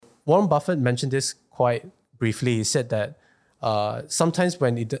Warren Buffett mentioned this quite briefly. He said that sometimes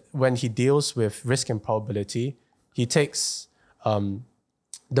when he deals with risk and probability, he takes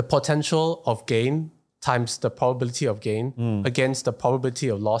the potential of gain times the probability of gain against the probability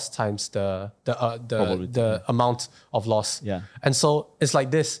of loss times the amount of loss. Yeah. And so it's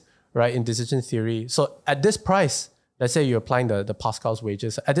like this, right, in decision theory. So at this price, let's say you're applying the Pascal's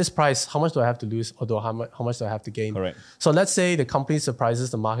wages. At this price, how much do I have to lose, or how much do I have to gain? Correct. So let's say the company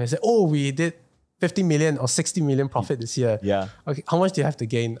surprises the market and say, oh, we did 50 million or 60 million profit this year. Yeah. Okay, how much do you have to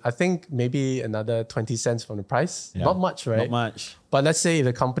gain? I think maybe another 20 cents from the price. Yeah. Not much, right? Not much. But let's say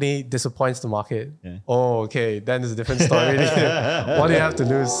the company disappoints the market. Yeah. Oh, okay, then it's a different story. What do you have to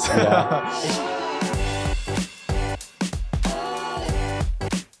lose? Yeah.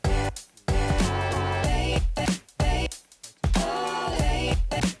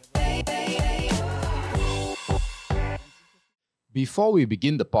 Before we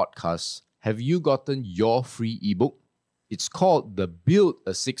begin the podcast, have you gotten your free ebook? It's called the Build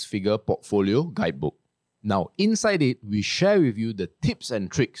a Six-Figure Portfolio Guidebook. Now, inside it, we share with you the tips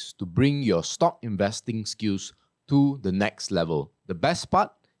and tricks to bring your stock investing skills to the next level. The best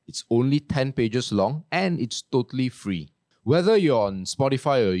part, it's only 10 pages long and it's totally free. Whether you're on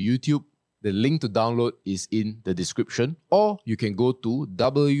Spotify or YouTube, the link to download is in the description, or you can go to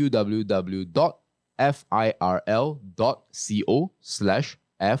www.firl.co/FREE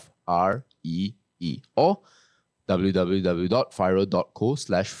or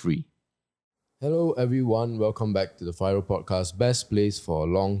www.firl.co/free. Hello everyone, welcome back to the FIRO Podcast, best place for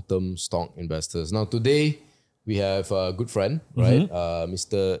long-term stock investors. Now today, we have a good friend, right?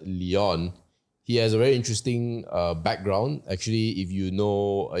 Mr. Leon. He has a very interesting background. Actually, if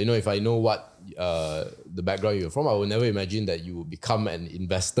I know what the background you're from, I would never imagine that you would become an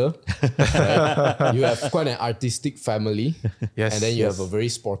investor. Right? You have quite an artistic family, Yes, and then you have a very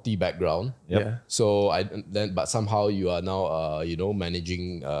sporty background. Yep. Yeah. So but somehow you are now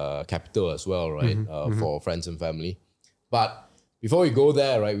managing capital as well, right? For friends and family. But before we go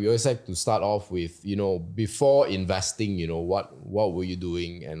there, right, we always like to start off with, before investing, what were you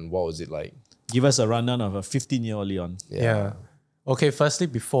doing and what was it like? Give us a rundown of a 15-year-old Leon. Yeah. Okay, firstly,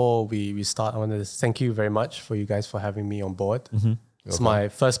 before we start, I want to thank you very much for you guys for having me on board. It's my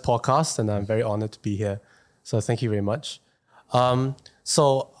first podcast and I'm very honored to be here. So thank you very much.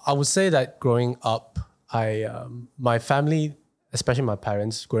 So I would say that growing up, my family, especially my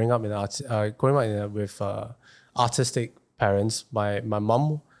parents, growing up with artistic parents. My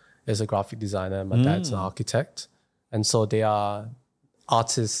mom is a graphic designer, my dad's an architect. And so they are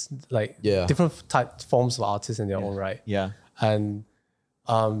artists, different forms of artists in their own right. Yeah. And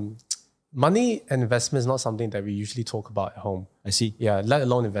money and investment is not something that we usually talk about at home. I see. Yeah, let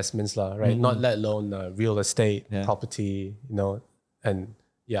alone investments, right? Not let alone real estate, property, and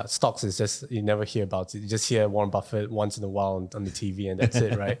yeah, stocks is just, you never hear about it. You just hear Warren Buffett once in a while on the TV and that's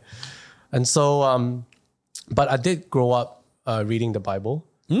it, right? And so, but I did grow up reading the Bible.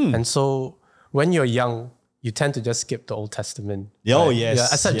 And so when you're young, you tend to just skip the Old Testament. Oh, right? yes. Yeah,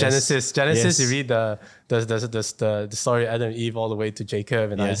 except yes. Genesis, you read the story of Adam and Eve all the way to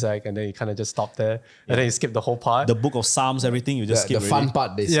Jacob and Isaac, and then you kind of just stop there. And then you skip the whole part. The book of Psalms, everything, you just skip the fun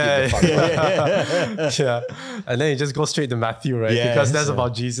part, they skip the fun part. Yeah. And then you just go straight to Matthew, right? Yes, because that's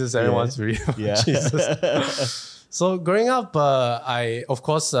about Jesus. Everyone's reading about Jesus. So growing up,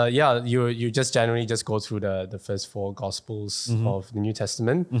 you just generally just go through the first four Gospels of the New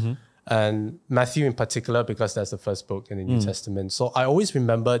Testament. And Matthew in particular, because that's the first book in the New Testament. So I always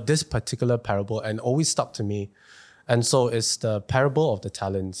remember this particular parable and always stuck to me. And so it's the parable of the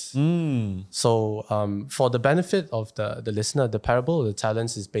talents. So for the benefit of the listener, the parable of the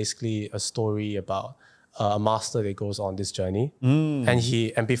talents is basically a story about a master that goes on this journey.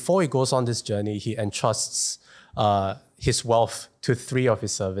 And before he goes on this journey, he entrusts his wealth to 3 of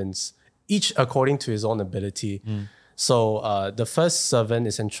his servants, each according to his own ability. So the first servant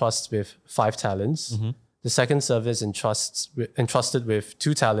is entrusted with 5 talents. The second servant is entrusted with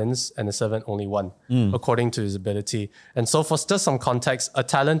 2 talents, and the servant only 1, according to his ability. And so for just some context, a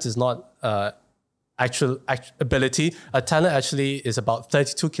talent is not actual ability. A talent actually is about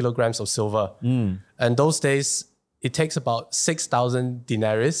 32 kilograms of silver. And those days, it takes about 6,000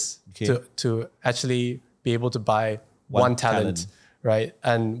 denaries to actually be able to buy one talent, right?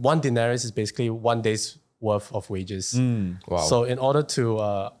 And 1 denarius is basically 1 day's worth of wages. Wow. So in order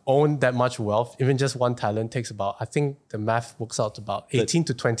to own that much wealth, even just one talent takes about, I think the math works out to about 18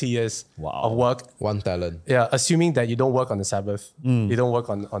 to 20 years of work. One talent. Yeah, assuming that you don't work on the Sabbath, you don't work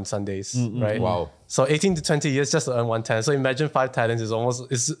on Sundays, right? Wow. So 18 to 20 years just to earn one talent. So imagine 5 talents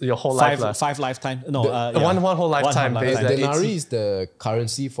is your whole life. Five lifetime. No, One whole lifetime. One whole based lifetime. at Denarii 18 is the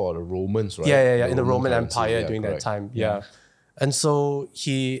currency for the Romans, right? Yeah. In the Roman currency, Empire during correct. that time. Yeah. And so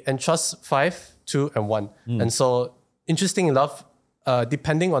he entrusts 5, 2, and 1. And so interesting enough,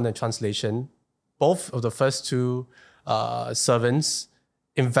 depending on the translation, both of the first 2 servants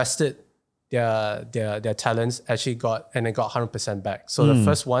invested their talents, actually got 100% back. So the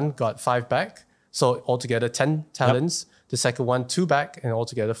first one got 5 back. So altogether 10 talents. The second one 2 back, and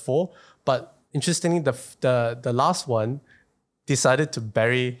altogether 4. But interestingly, the last one decided to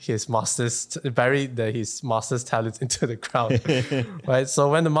bury his master's talents into the ground. Right. So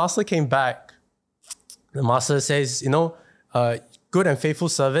when the master came back, the master says, good and faithful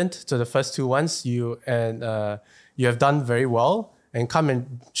servant to the first 2 ones, you have done very well, and come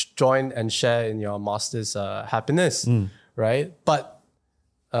and join and share in your master's happiness. Right. But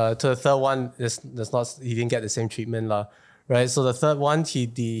to the third one, he didn't get the same treatment, right? So the third one,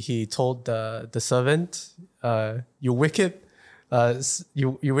 he told the servant, you wicked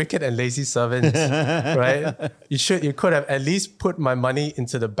and lazy servant, right? You could have at least put my money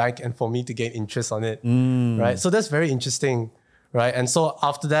into the bank and for me to gain interest on it, right? So that's very interesting, right? And so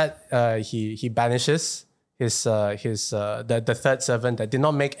after that, he banishes the third servant that did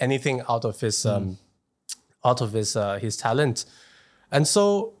not make anything out of his talent. And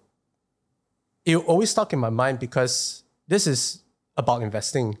so it always stuck in my mind because this is about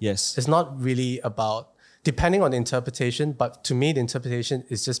investing. Yes. It's not really about, depending on the interpretation, but to me, the interpretation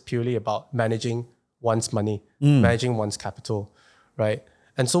is just purely about managing one's money, managing one's capital, right?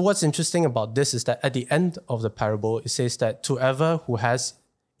 And so what's interesting about this is that at the end of the parable, it says that to whoever who has,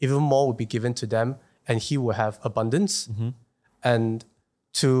 even more will be given to them, and he will have abundance. And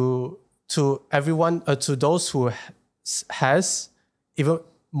to everyone, to those who has, even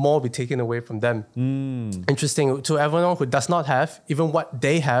more will be taken away from them. Interesting. To everyone who does not have, even what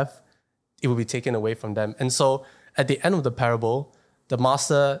they have, it will be taken away from them. And so at the end of the parable, the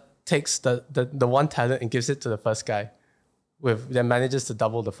master takes the 1 talent and gives it to the first guy, that manages to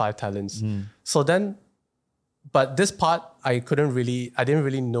double the 5 talents. So then, but this part, I didn't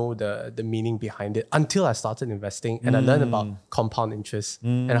really know the meaning behind it until I started investing and I learned about compound interest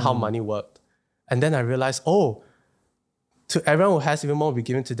and how money worked. And then I realized, to everyone who has, even more will be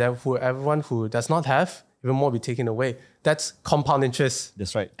given to them. For everyone who does not have, even more will be taken away. That's compound interest.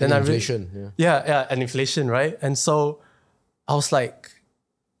 That's right. Then And inflation. and inflation, right? And so I was like,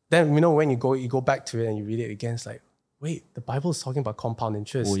 then when you go back to it and you read it again, it's like, wait, the Bible is talking about compound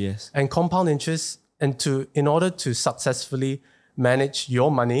interest. Oh, yes. And compound interest, in order to successfully manage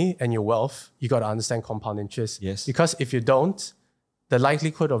your money and your wealth, you got to understand compound interest. Yes. Because if you don't, the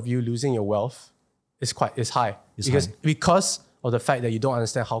likelihood of you losing your wealth is high. Because of the fact that you don't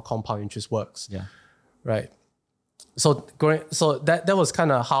understand how compound interest works. Yeah. Right. So that was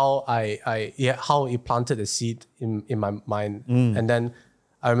kind of how how it planted a seed in my mind. And then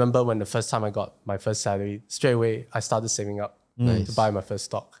I remember when the first time I got my first salary, straight away I started saving up to buy my first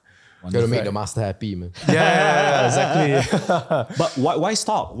stock. Got to make the master happy, man. Yeah, exactly. But why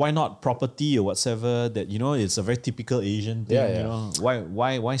stock? Why not property or whatsoever? That it's a very typical Asian thing.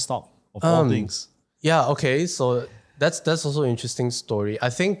 Why stock of all things? Yeah. Okay. So that's also an interesting story.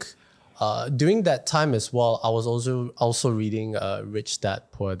 I think during that time as well, I was also reading Rich Dad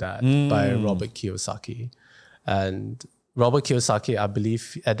Poor Dad by Robert Kiyosaki, and Robert Kiyosaki, I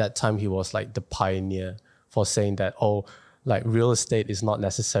believe at that time he was like the pioneer for saying that like real estate is not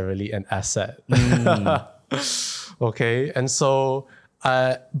necessarily an asset. Okay. And so,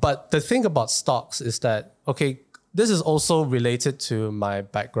 but the thing about stocks is that, this is also related to my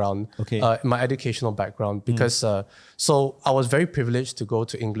background, my educational background, because so I was very privileged to go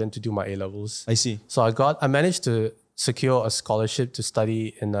to England to do my A-levels. I see. So I managed to secure a scholarship to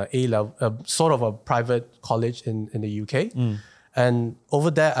study in sort of a private college in the UK. And over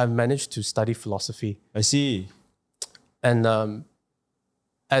there, I managed to study philosophy. I see. And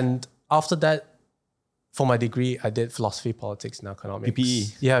after that, for my degree, I did philosophy, politics, and economics.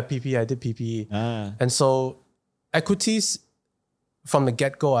 PPE. Yeah, PPE. I did PPE. And so equities, from the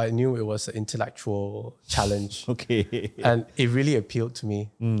get-go, I knew it was an intellectual challenge. And it really appealed to me.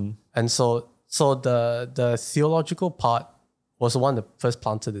 And so the theological part was the one that first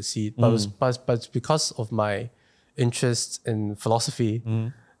planted the seed. But it's because of my interest in philosophy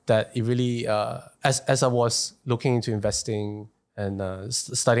that it really, as I was looking into investing and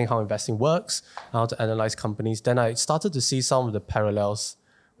studying how investing works, how to analyze companies, then I started to see some of the parallels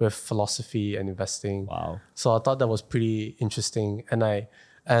with philosophy and investing. Wow. So I thought that was pretty interesting. And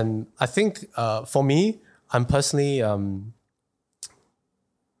I think for me, I'm personally, I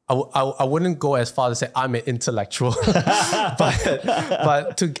wouldn't go as far to say I'm an intellectual,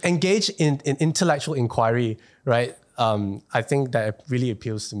 but to engage in intellectual inquiry, right? I think that it really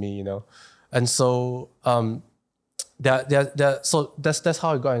appeals to me, and so so that's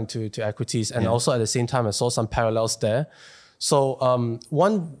how I got into equities, and also at the same time I saw some parallels there. So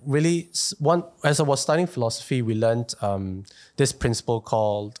one as I was studying philosophy, we learned this principle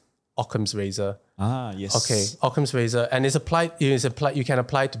called Occam's razor. Ah, yes. Okay, Occam's razor, and it's applied. You can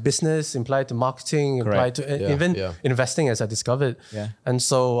apply it to business, apply it to marketing, apply it to even investing, as I discovered. Yeah. And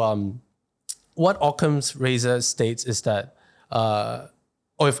so, what Occam's razor states is that,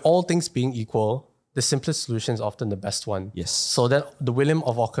 or if all things being equal, the simplest solution is often the best one. Yes. So that the William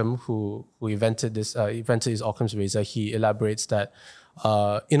of Occam, who invented his Occam's razor, he elaborates that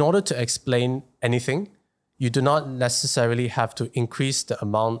in order to explain anything, you do not necessarily have to increase the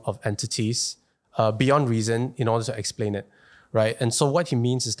amount of entities beyond reason in order to explain it, right? And so what he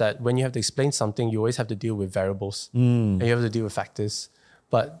means is that when you have to explain something, you always have to deal with variables and you have to deal with factors.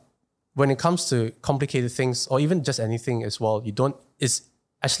 But when it comes to complicated things, or even just anything as well, it's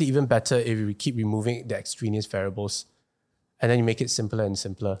actually even better if you keep removing the extraneous variables and then you make it simpler and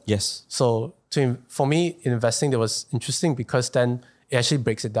simpler. Yes. So for me, in investing, that was interesting because then it actually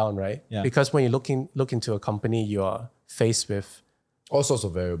breaks it down, right? Yeah. Because when you look into a company, you are faced with All sorts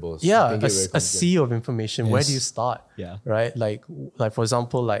of variables. yeah, a sea of information. Yes. Where do you start? Yeah. Right? Like for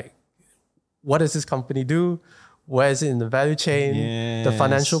example, like what does this company do? Where is it in the value chain? The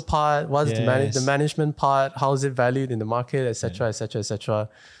financial part, what is the management part? How is it valued in the market, etc., etc., etc.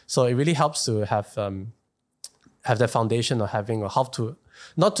 So it really helps to have that foundation of having, or how to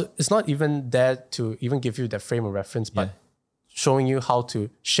it's not even there to even give you that frame of reference, but showing you how to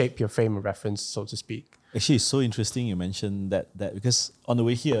shape your frame of reference, so to speak. Actually, it's so interesting you mentioned that because on the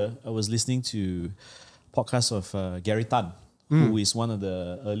way here, I was listening to podcast of Gary Tan, who is one of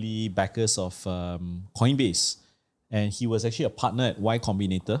the early backers of Coinbase. And he was actually a partner at Y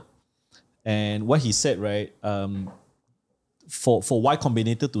Combinator. And what he said, right, for Y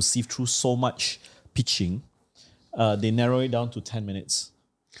Combinator to sieve through so much pitching, they narrow it down to 10 minutes.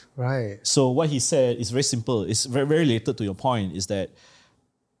 Right. So what he said is very simple. It's very, very related to your point, is that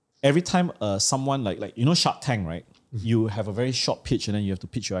every time someone like Shark Tank, right? You have a very short pitch and then you have to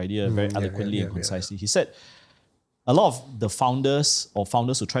pitch your idea very eloquently and concisely. He said a lot of the founders who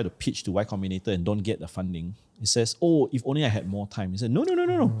try to pitch to Y Combinator and don't get the funding, he says, "Oh, if only I had more time." He said, "No.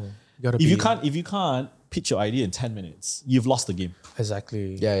 If you can't pitch your idea in 10 minutes, you've lost the game."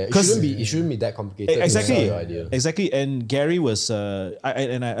 Exactly. Yeah. It shouldn't be that complicated. Exactly. To sell your idea. Exactly. And Gary was,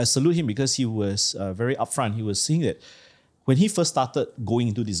 I salute him because he was very upfront. He was saying that when he first started going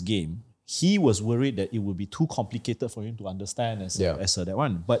into this game, he was worried that it would be too complicated for him to understand as that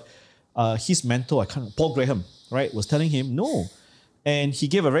one. But his mentor, Paul Graham, right, was telling him no. And he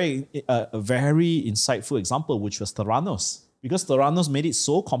gave a very insightful example, which was Theranos. Because Theranos made it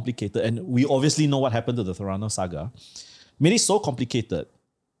so complicated, and we obviously know what happened to the Theranos saga, made it so complicated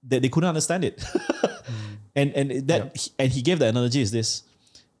that they couldn't understand it. And he gave the analogy is this: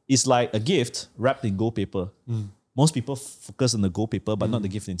 it's like a gift wrapped in gold paper. Most people focus on the gold paper, but not the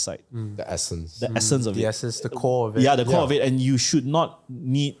gift inside. The essence. The essence of it. The essence, the core of it. Yeah, the core of it. And you should not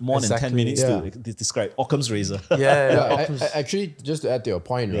need more than 10 minutes to describe Occam's razor. Actually, just to add to your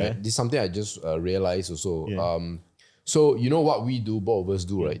point, right? This is something I just realized also. Yeah. So you know what we do, both of us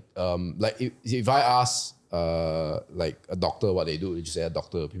do, right? Like if I ask like a doctor what they do, you just say a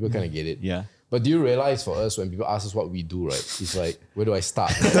doctor, people kind of get it. Yeah. But do you realize for us, when people ask us what we do, right? It's like, where do I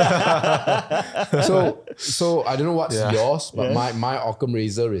start? So I don't know what's yours, but my Occam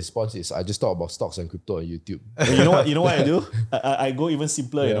razor response is I just talk about stocks and crypto on YouTube. You know what I do? I go even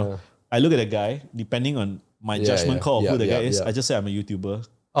simpler, you know. I look at a guy, depending on my judgment call of who the guy is, I just say I'm a YouTuber.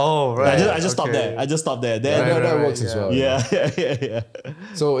 Oh, right. I just stop there. I just stop there. That works as well. Yeah.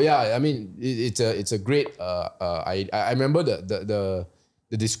 So I mean, it's a great. I remember the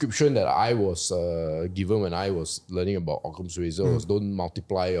description that I was given when I was learning about Occam's razor was don't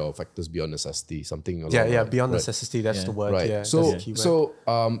multiply your factors beyond necessity. Something along that. Beyond necessity. That's the word. Right. Yeah, so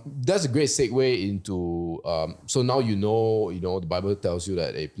that's a great segue into. So now you know the Bible tells you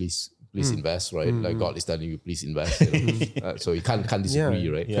that please invest, right? Like God is telling you, please invest. So you can't disagree,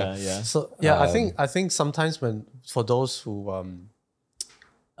 right? Yeah. So I think sometimes for those who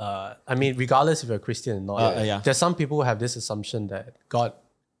I mean, regardless if you're a Christian or not, there's some people who have this assumption that God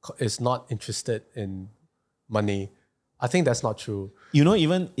is not interested in money. I think that's not true. You know,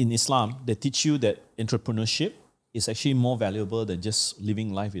 even in Islam, they teach you that entrepreneurship is actually more valuable than just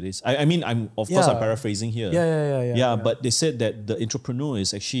living life it is. I mean, I'm paraphrasing here. Yeah. But they said that the entrepreneur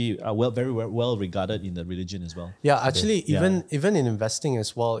is actually very well regarded in the religion as well. Yeah, actually, even in investing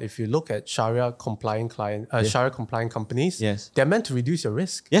as well, if you look at Sharia compliant Sharia compliant companies, they're meant to reduce your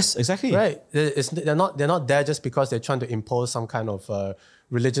risk. Yes, exactly. Right. They're not there just because they're trying to impose some kind of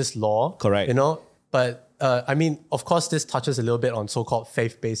religious law. Correct. You know, but I mean, of course, this touches a little bit on so-called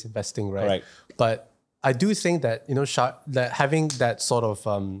faith-based investing, right? Correct. But I do think that, you know, that having that sort of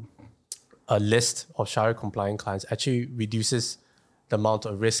a list of Sharia compliant clients actually reduces the amount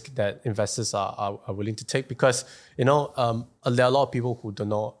of risk that investors are willing to take, because, you know, there are a lot of people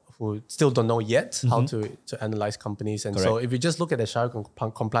who still don't know yet how to analyze companies. And so if you just look at the Sharia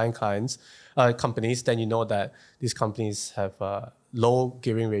compliant companies, then you know that these companies have low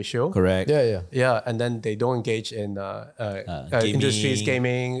gearing ratio. Correct. Yeah, and then they don't engage in industries,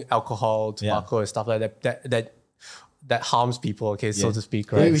 gaming, alcohol, tobacco, and stuff like that harms people, so to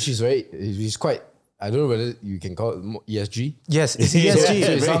speak, right? Which is quite, I don't know whether you can call it more ESG. Yes, it's ESG.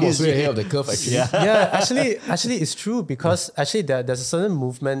 So it's almost way ahead of the curve, actually. Actually, it's true, because actually there's a certain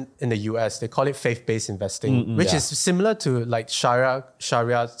movement in the US. They call it faith-based investing, which is similar to like Sharia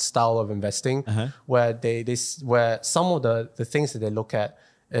style of investing, where where some of the things that they look at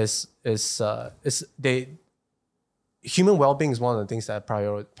is human well-being is one of the things that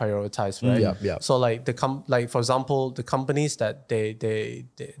are prioritized, right? So like for example, the companies that the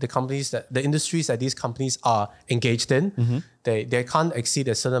industries that these companies are engaged in, they can't exceed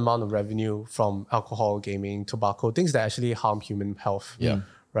a certain amount of revenue from alcohol, gaming, tobacco, things that actually harm human health.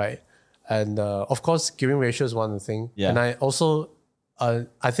 Right. And of course, gearing ratio is one of the things. And I also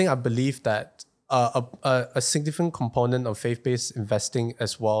I believe that a significant component of faith-based investing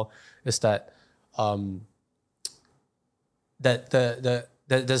as well is that that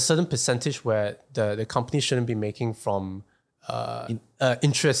there's a certain percentage where the company shouldn't be making from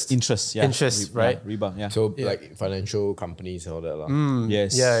interest, right? Riba, So like financial companies and all that.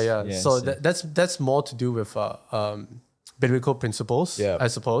 Yes. So that's more to do with biblical principles, I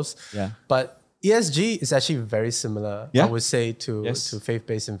suppose. But ESG is actually very similar, I would say, to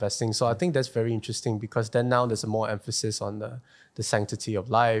faith-based investing. So I think that's very interesting, because then now there's a more emphasis on the sanctity of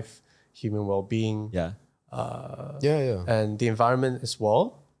life, human well-being. And the environment as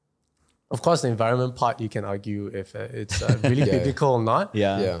well. Of course, the environment part, you can argue if it's really biblical or not.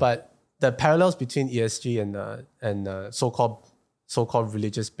 But the parallels between ESG and so-called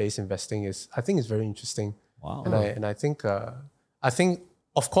religious-based investing I think is very interesting. Wow. And I think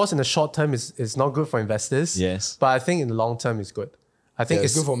of course in the short term it's not good for investors. But I think in the long term it's good. I think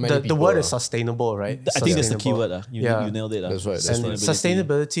it's good for many people. The word is sustainable, right? I think that's the key word. You nailed it. That's right.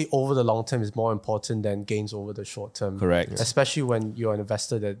 Sustainability over the long term is more important than gains over the short term. Correct. Especially when you're an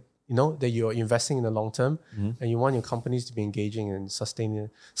investor that you're investing in the long term, and you want your companies to be engaging in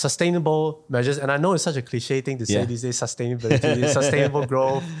sustainable measures. And I know it's such a cliche thing to say these days, sustainability, sustainable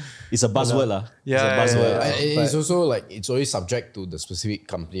growth. It's a buzzword. It's a buzzword. It's also like, it's always subject to the specific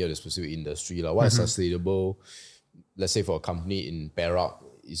company or the specific industry. Like what is sustainable? Let's say for a company in Perak,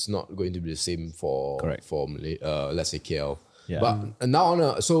 it's not going to be the same for let's say KL. But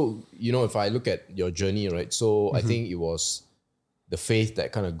now so if I look at your journey, right? So I think it was the faith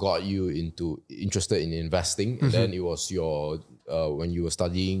that kind of got you interested in investing, and then it was your when you were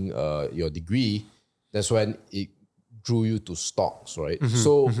studying your degree, that's when it drew you to stocks, right?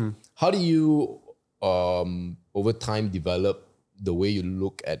 So how do you over time develop the way you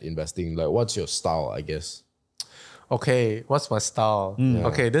look at investing? Like, what's your style, I guess? Okay, what's my style?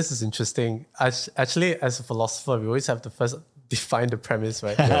 Okay, this is interesting. Actually, as a philosopher, we always have to first define the premise,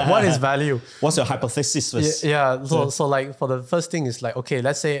 right? What is value? What's your hypothesis first? So like for the first thing is like, okay,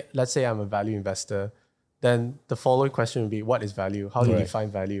 let's say I'm a value investor. Then the following question would be, what is value? How do you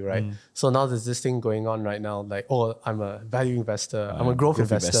define value, right? So now there's this thing going on right now, like, oh, I'm a value investor, I'm a growth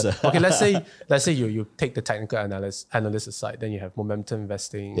investor. Okay, let's say you take the technical analyst aside, then you have momentum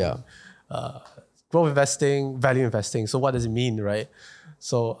investing, growth investing, value investing. So what does it mean, right?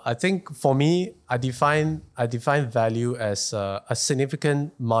 So I think for me, I define value as a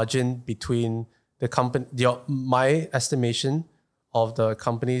significant margin between the company, my estimation of the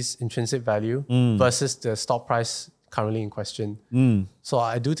company's intrinsic value versus the stock price currently in question. So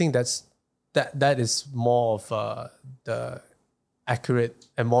I do think that is more of the accurate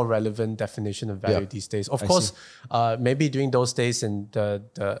and more relevant definition of value these days. Of course, maybe during those days in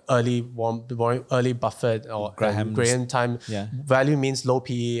the early Buffett or Graham time, value means low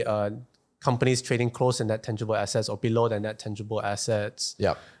PE, companies trading close in net tangible assets or below the net tangible assets,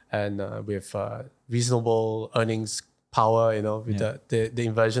 and with reasonable earnings power, with the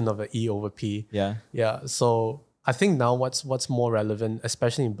inversion of the E over P. Yeah. Yeah. So I think now what's more relevant,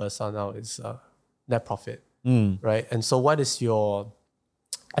 especially in Bursa now, is net profit, right? And so what is your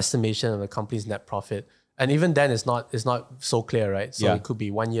estimation of the company's net profit? And even then, it's not so clear, right? So it could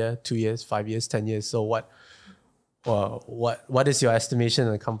be 1 year, 2 years, 5 years, 10 years. So what is your estimation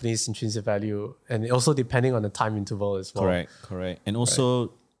of the company's intrinsic value? And also depending on the time interval as well. Correct. And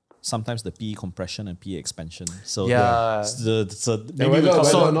also sometimes the PE compression and PE expansion. So whether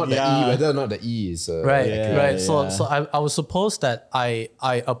or not the E is right. So I would suppose that I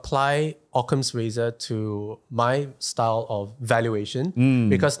apply Occam's razor to my style of valuation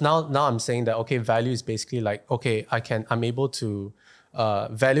because now I'm saying that value is basically like I'm able to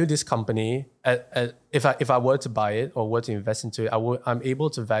value this company if I were to buy it or were to invest into it, I'm able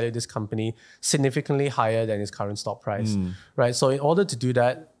to value this company significantly higher than its current stock price, right? So in order to do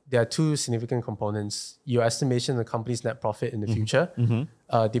that, there are two significant components: your estimation of the company's net profit in the future,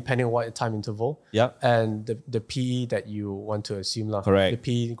 depending on what time interval, and the PE that you want to assume, the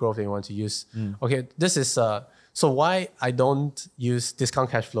PE growth that you want to use. Okay, this is so why I don't use discount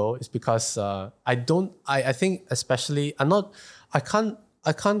cash flow is because I think especially I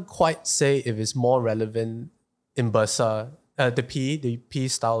can't quite say if it's more relevant in Bursa, the PE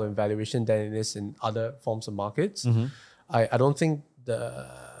style of valuation than it is in other forms of markets. I don't think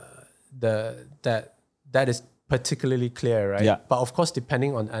that is particularly clear, right? Yeah. But of course,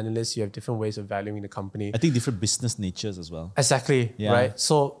 depending on analysts, you have different ways of valuing the company. I think different business natures as well. Exactly, right?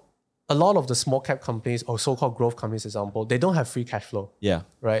 So a lot of the small cap companies or so-called growth companies, for example, they don't have free cash flow. Yeah.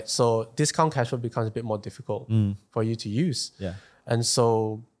 Right? So discount cash flow becomes a bit more difficult for you to use. Yeah. And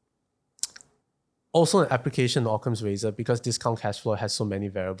so also an application of Occam's razor, because discount cash flow has so many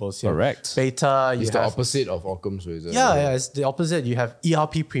variables here. Correct. Beta, it's the opposite of Occam's razor. Yeah, it's the opposite. You have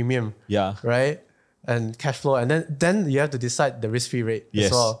ERP premium. Yeah. Right? And cash flow. And then you have to decide the risk-free rate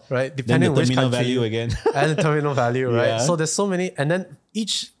as well. Right? Depending on which terminal country. value again. And the terminal value, right? Yeah. So there's so many. And then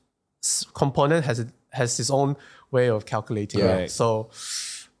each component has its own way of calculating. Yeah. Right? So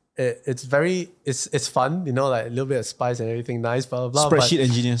it's fun, like a little bit of spice and everything nice, blah, blah, blah. Spreadsheet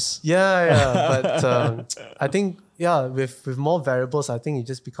engineers. Yeah. But I think, with more variables, I think it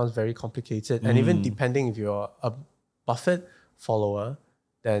just becomes very complicated. And even depending if you're a Buffett follower,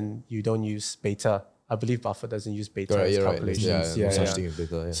 then you don't use beta. I believe Buffett doesn't use beta as calculations. No such thing as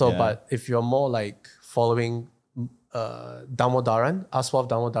beta. So, but if you're more like following Damodaran, Aswath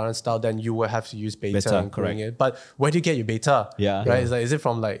Damodaran style, then you will have to use beta and correct it. But where do you get your beta? Yeah. Right? It's like, is it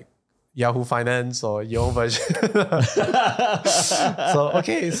from like Yahoo Finance or your own version? So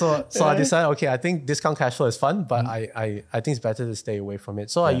I decided, I think discount cash flow is fun, but I think it's better to stay away from it.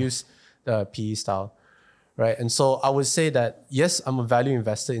 So I use the PE style, right? And so I would say that yes, I'm a value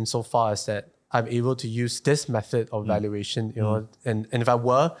investor insofar as that I'm able to use this method of valuation, and if I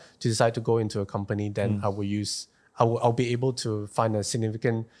were to decide to go into a company, then I'll be able to find a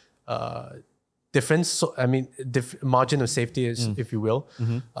significant difference. So margin of safety, if you will,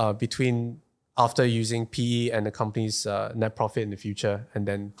 between after using PE and the company's net profit in the future, and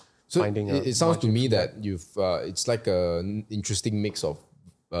then finding. It sounds to me that you've it's like an interesting mix of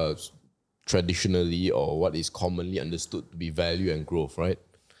traditionally or what is commonly understood to be value and growth, right?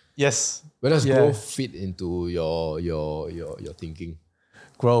 Yes. Where does growth fit into your thinking?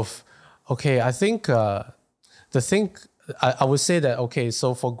 Growth. Okay, I think I would say that,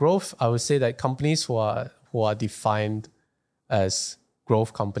 so for growth, I would say that companies who are defined as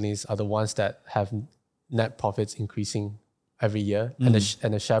growth companies are the ones that have net profits increasing every year, and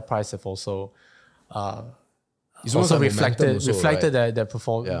the share price have also reflected their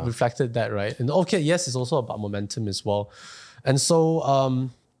performance, reflected that, right? And it's also about momentum as well. And so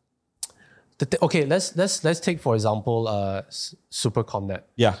let's take for example SuperConnet.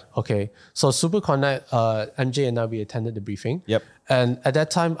 Yeah. Okay. So SuperConnet, MJ and I, we attended the briefing. Yep. And at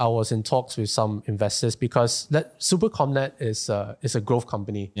that time, I was in talks with some investors because SuperConnet is a growth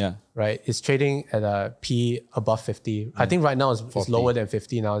company. Yeah. Right. It's trading at a P above 50. I think right now it's lower than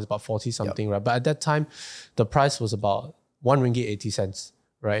 50 now. It's about 40 something, right? But at that time, the price was about R1.80,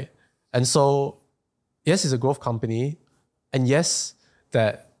 right? And so, yes, it's a growth company, and yes,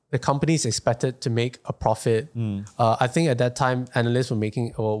 that the company is expected to make a profit. I think at that time, analysts were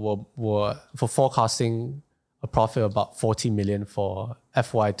making were forecasting a profit of about 40 million for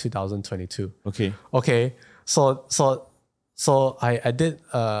FY 2022. Okay. So I did.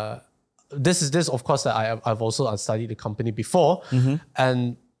 This is of course that I've also studied the company before,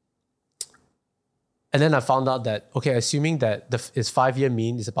 and then I found out that assuming that its 5-year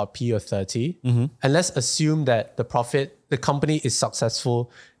mean is about P of 30, and let's assume that the profit the company is successful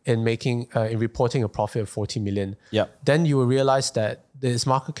in in reporting a profit of 40 million, then you will realize that its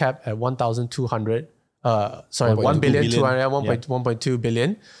market cap at 1,200, 1 billion, 1.2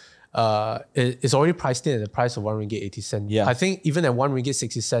 billion, is already priced in at the price of 1 ringgit 80 cents. I think even at 1 ringgit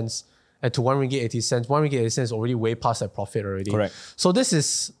 60 cents and to 1 ringgit 80 cents, 1 ringgit 80 cents is already way past that profit already. Correct. So this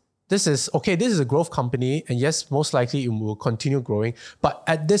is okay. This is a growth company, and yes, most likely it will continue growing. But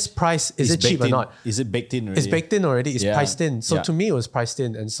at this price, is it cheap or not? Is it baked in already? It's baked in already. It's priced in. So to me, it was priced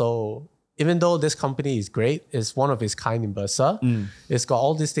in. And so even though this company is great, it's one of its kind in Bursa. It's got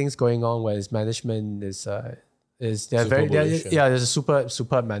all these things going on where its management is there's a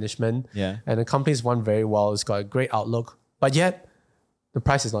superb management. And the company's run very well. It's got a great outlook, but yet the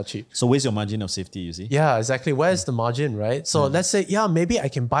price is not cheap. So where's your margin of safety, you see? Yeah, exactly. Where's the margin, right? So let's say, maybe I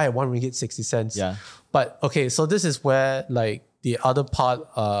can buy at 1 ringgit 60 cents. But okay, so this is where like the other part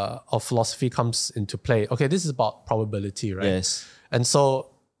of philosophy comes into play. Okay, this is about probability, right? Yes. And so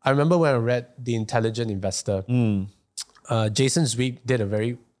I remember when I read The Intelligent Investor, Jason Zweig did a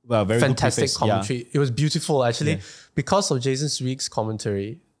very fantastic commentary. It was beautiful, actually. Because of Jason Zweig's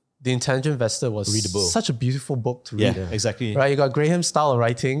commentary, The Intelligent Investor was readable. Such a beautiful book to read. Exactly. Right, you got Graham's style of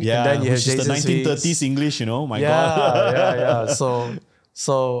writing, and then you have Jason the 1930s Zweig's English, my God.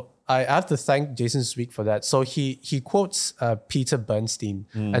 So I have to thank Jason Zweig for that. So he quotes Peter Bernstein,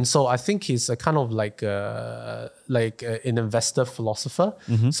 and so I think he's a kind of like an investor philosopher.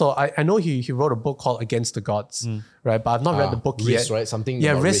 So I know he wrote a book called Against the Gods, right? But I've not read the book risk, yet. Right? Something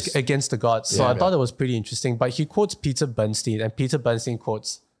about risk Against the Gods. So I thought it was pretty interesting. But he quotes Peter Bernstein, and Peter Bernstein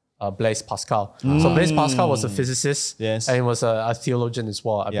quotes Blaise Pascal. So Blaise Pascal was a physicist, and he was a theologian as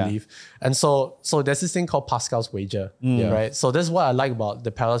well, I believe. And so there's this thing called Pascal's wager, right? So this is what I like about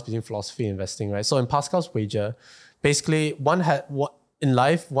the parallels between philosophy and investing, right? So in Pascal's wager, basically in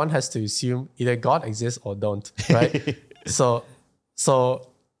life, one has to assume either God exists or don't, right? So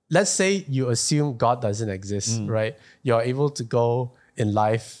let's say you assume God doesn't exist, right? You're able to go in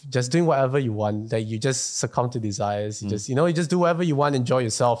life, just doing whatever you want, that you just succumb to desires. You just do whatever you want, enjoy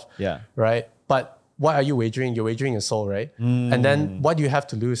yourself. Right. But what are you wagering? You're wagering your soul, right? And then what do you have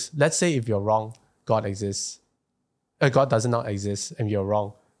to lose? Let's say if you're wrong, God exists. God does not exist, and you're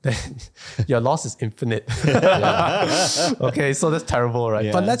wrong. Then your loss is infinite. Okay, so that's terrible,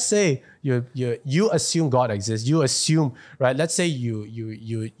 right? But let's say you assume God exists. You assume, right? Let's say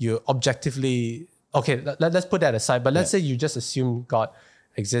you objectively. Okay, let's put that aside. But let's say you just assume God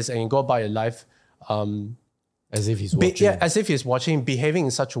exists and you go about your life as if he's watching. As if he's watching, behaving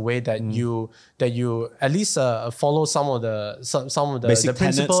in such a way that you at least follow some of the basic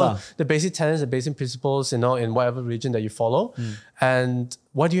principles, the basic tenets, the basic principles, in whatever religion that you follow. And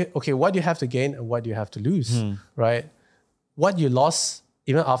what do you have to gain and what do you have to lose, right? What you lost,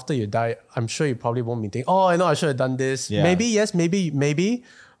 even after you die, I'm sure you probably won't be thinking, oh, I know I should have done this. Maybe yes, maybe,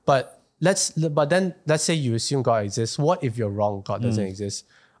 but then let's say you assume God exists. What if you're wrong? God doesn't exist.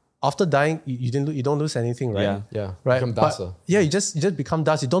 After dying, you don't lose anything, right? Right. Become dust. You just become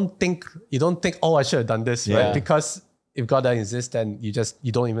dust. You don't think, oh, I should have done this, right? Because if God doesn't exist, then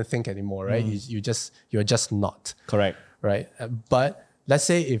you don't even think anymore, right? You're just not. Correct. Right. But let's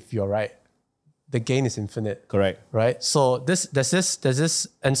say if you're right, the gain is infinite. Correct. Right. So there's this,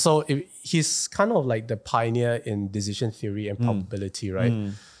 and so he's kind of like the pioneer in decision theory and probability,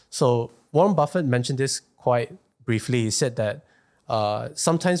 right? So Warren Buffett mentioned this quite briefly. He said that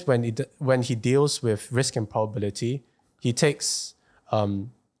sometimes when he deals with risk and probability, he takes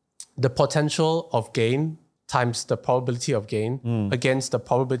the potential of gain times the probability of gain against the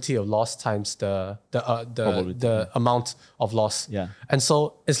probability of loss times the amount of loss. And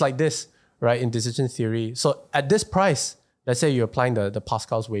so it's like this, right, in decision theory. So at this price, let's say you're applying the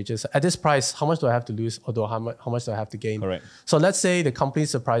Pascal's wages. At this price, how much do I have to lose, or how much do I have to gain? Correct. So let's say the company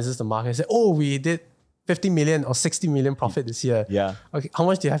surprises the market and say, oh, we did 50 million or 60 million profit this year. Okay, how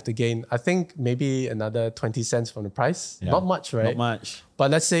much do you have to gain? I think maybe another 20 cents from the price. Not much, right? Not much.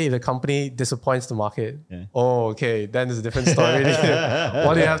 But let's say the company disappoints the market. Oh, okay, then it's a different story.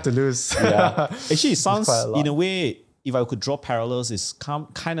 What do you have to lose? Actually, it sounds, in a way, if I could draw parallels, it's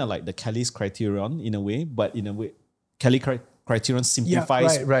kind of like the Kelly's criterion in a way, but in a way, Kelly criterion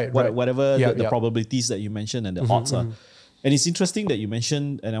simplifies whatever the probabilities that you mentioned and the odds are. And it's interesting that you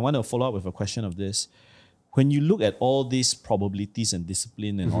mentioned, and I want to follow up with a question of this. When you look at all these probabilities and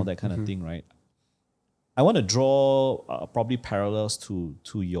discipline and all that kind of thing, right? I want to draw probably parallels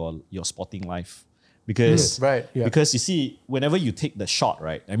to your sporting life. Because because you see, whenever you take the shot,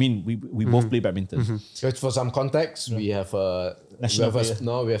 right? I mean, we both play badminton. So for some context, we have national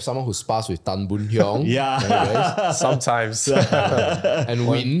player. We have someone who spars with Tan Boon Hyung. Yeah. Sometimes. And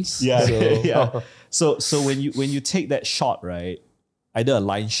wins. Yeah. So, Yeah. So when you take that shot, right, either a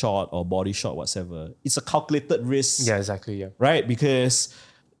line shot or body shot, whatever, it's a calculated risk. Yeah, exactly. Yeah. Right? Because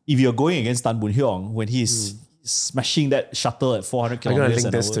if you're going against Tan Boon Hyung when he's smashing that shuttle at 400 I'm going to kilometers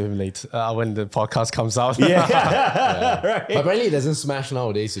link an this hour. to him later when the podcast comes out. Right. But apparently it doesn't smash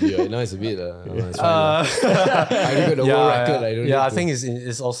nowadays. Right? Now it's a bit. It's fine. I got the world record. I don't need I to- think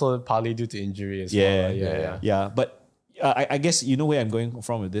it's also partly due to injury as Yeah, well. yeah, yeah. But I guess you know where I'm going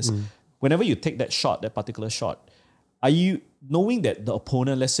from with this. Whenever you take that shot, that particular shot, are you knowing that the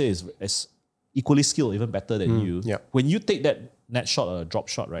opponent, let's say, is equally skilled, even better than you? yeah. When you take that net shot or a drop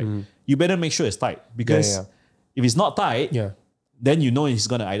shot, right, you better make sure it's tight because if it's not tight, then you know he's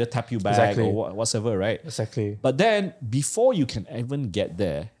gonna either tap you back or whatever, right? Exactly. But then before you can even get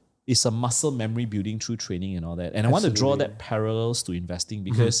there, it's a muscle memory building through training and all that. And I want to draw that parallels to investing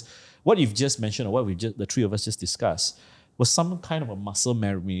because what you've just mentioned or what the three of us just discussed was some kind of a muscle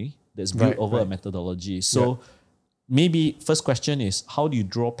memory that's built over a methodology. So maybe first question is, how do you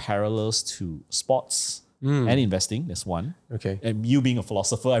draw parallels to sports and investing? That's one. Okay. And you being a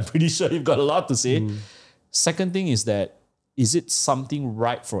philosopher, I'm pretty sure you've got a lot to say. Second thing is that, is it something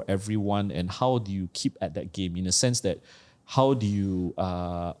right for everyone, and how do you keep at that game in a sense that how do you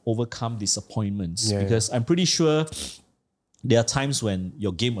overcome disappointments? Because I'm pretty sure there are times when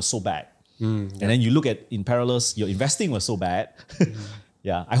your game was so bad and then you look at in parallels, your investing was so bad.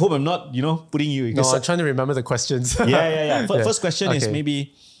 Yeah, I hope I'm not, putting you. No, I'm trying to remember the questions. Yeah. First question is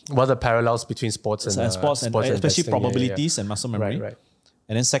maybe what are the parallels between sports and sports and especially investing? probabilities and muscle memory. Right.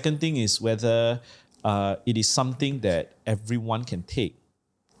 And then second thing is whether it is something that everyone can take.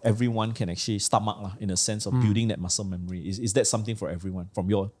 Everyone can actually stomach in a sense of building that muscle memory. Is that something for everyone from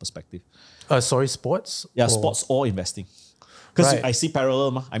your perspective? Sorry, sports? Yeah, sports or investing. Because Right. I see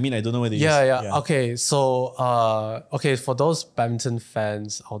parallel. I mean, I don't know whether Yeah. Okay, so for those badminton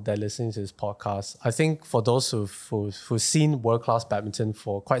fans out there listening to this podcast, I think for those who've seen world class badminton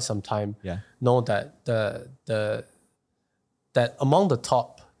for quite some time, know that that among the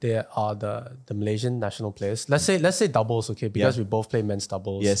top there are the Malaysian national players. Let's say doubles, okay, because we both play men's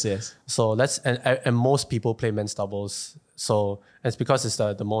doubles. Yes. So and most people play men's doubles. So it's because it's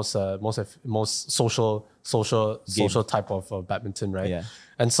the most social type of badminton, right? Yeah.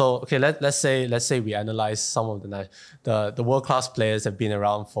 And so let's say we analyze some of the world class players have been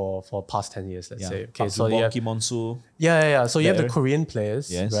around for past 10 years. Let's say okay, so you have Kim Monsu. yeah. So you have the There. Korean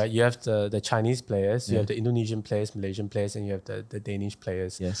players, Yes. right? You have the Chinese players, you Yeah. have the Indonesian players, Malaysian players, and you have the Danish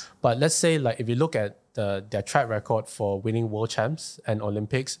players. Yes. But let's say like if you look at their track record for winning world champs and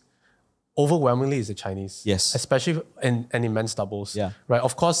Olympics, overwhelmingly is the Chinese. Yes. Especially in men's doubles. Yeah. Right.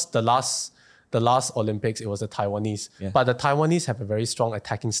 Of course, the last Olympics, it was the Taiwanese. Yeah. But the Taiwanese have a very strong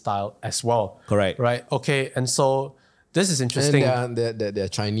attacking style as well. Correct. Right. Okay. And so this is And interesting. they're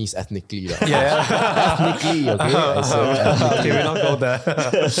Chinese ethnically. Yeah. Ethnically, okay? I said Okay, we don't go there.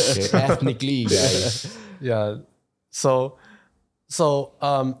 okay, ethnically, guys. Yeah. So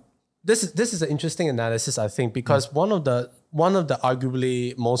this is an interesting analysis, I think, because one of the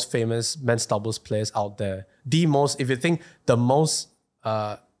arguably most famous men's doubles players out there, if you think the most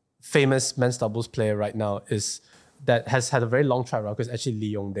famous men's doubles player right now is that has had a very long track record is actually Lee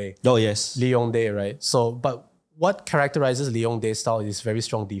Yong-dae. Oh, yes. Lee Yong-dae, right? So, but what characterizes Lee Yong-dae's style is very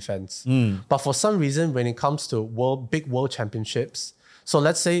strong defense. But for some reason, when it comes to big world championships, so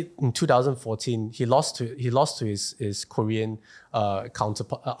let's say in 2014, he lost to his Korean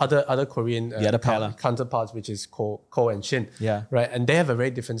counterpart, other Korean other pair. counterparts, which is Ko and Shin. Yeah. Right. And they have a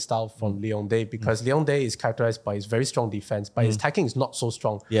very different style from Lee Yong-dae because Lee Yong-dae is characterized by his very strong defense, but his attacking is not so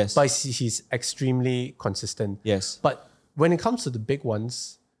strong. Yes. But he's extremely consistent. Yes. But when it comes to the big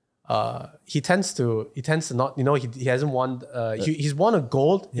ones, he tends to not, he hasn't won, he's won a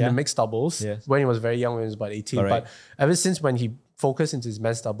gold in the mixed doubles when he was very young, when he was about 18. Correct. But ever since when he focused into his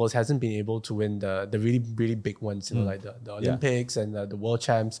men's doubles, hasn't been able to win the really, really big ones, like the Olympics and the world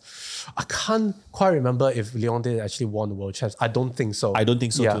champs. I can't quite remember if Lee Yong-dae actually won the world champs. I don't think so. I don't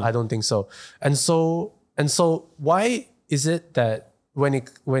think so Yeah, too. I don't think so. And so why is it that when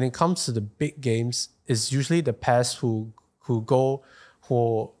it comes to the big games, it's usually the pairs who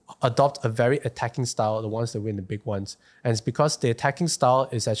adopt a very attacking style, the ones that win the big ones. And it's because the attacking style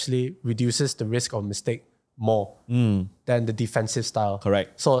is actually reduces the risk of mistake more than the defensive style.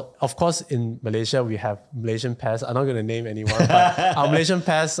 Correct. So of course in Malaysia we have Malaysian pairs. I'm not going to name anyone, but our Malaysian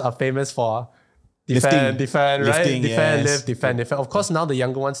pairs are famous for defend, right? Lifting, Defend, yes. lift, defend. Of course now the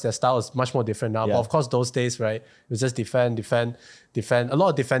younger ones, their style is much more different now. Yeah. But of course those days, right, it was just defend, a lot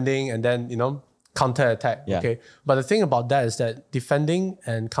of defending, and then counter-attack. Yeah. Okay. But the thing about that is that defending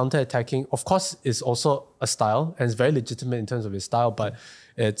and counter-attacking, of course, is also a style and it's very legitimate in terms of its style, but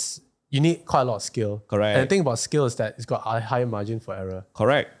you need quite a lot of skill. Correct. And the thing about skill is that it's got a higher margin for error.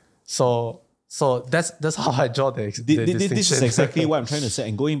 Correct. So that's how I draw the distinction. This is exactly what I'm trying to say.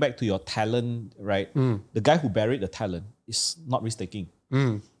 And going back to your talent, right? The guy who buried the talent is not risk-taking.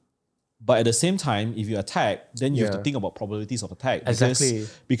 But at the same time, if you attack, then you have to think about probabilities of attack.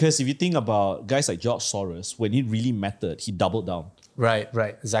 Because if you think about guys like George Soros, when it really mattered, he doubled down. Right,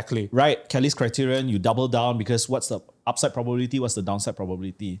 exactly. Right, Kelly's criterion, you double down because what's the upside probability, what's the downside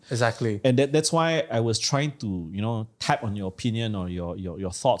probability? Exactly. And that's why I was trying to, tap on your opinion or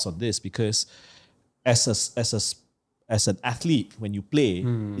your thoughts on this, because as an athlete, when you play,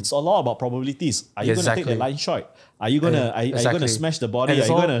 it's a lot about probabilities. Are you going to take the line shot? Are you going to smash the body? And are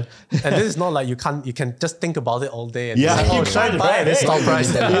you going to? And this is not like you can just think about it all day. And Yeah, like, you try can't, to buy right? it. Stop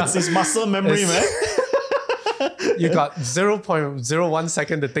price. It's muscle memory, man. You got 0.01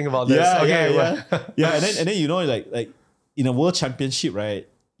 second to think about this. Yeah, okay, yeah. And then like in a world championship, right?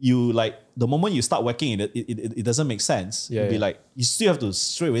 You like the moment you start whacking it doesn't make sense. You'll be like, you still have to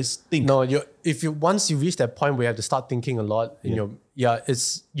straight away think. No, once you reach that point where you have to start thinking a lot in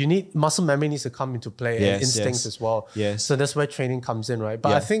you need muscle memory needs to come into play and instincts as well. Yes. So that's where training comes in, right?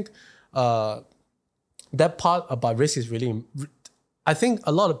 But I think that part about risk is really. I think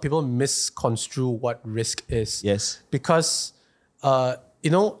a lot of people misconstrue what risk is. Yes. Because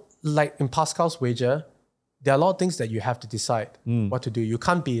like in Pascal's wager, there are a lot of things that you have to decide what to do. You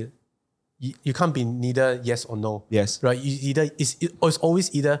can't be neither yes or no. Yes. Right. It's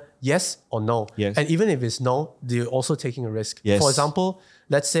always either yes or no. Yes. And even if it's no, you're also taking a risk. Yes. For example,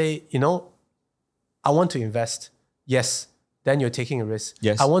 let's say, I want to invest. Yes. Then you're taking a risk.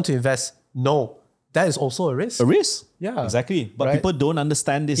 Yes. I want to invest. No. That is also a risk. A risk. Yeah. Exactly. But Right. people don't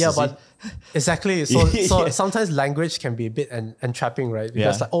understand this. Yeah, but exactly. So sometimes language can be a bit entrapping, right?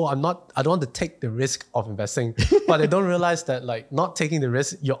 Because I don't want to take the risk of investing. But they don't realize that like not taking the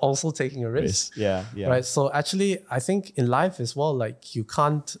risk, you're also taking a risk. Yeah. Right. So actually, I think in life as well, like you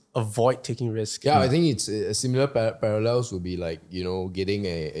can't avoid taking risk. Yeah, I think it's a similar parallels would be like, getting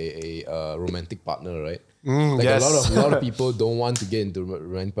a romantic partner, right? Like yes. a lot of people don't want to get into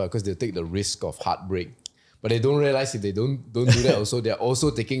romantic partner because they take the risk of heartbreak. But they don't realize if they don't do that also, they're also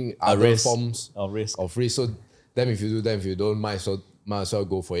taking other risk. forms Of risk. So then if you do that, if you don't, might as well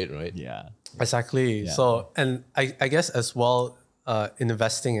go for it, right? Yeah. Exactly. Yeah. So, and I guess as well, in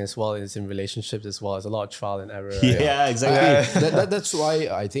investing as well as in relationships as well, there's a lot of trial and error. Right? Yeah, exactly. That's why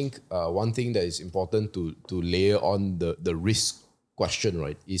I think one thing that is important to layer on the risk question,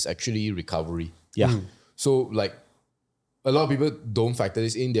 right, is actually recovery. Yeah. So like a lot of people don't factor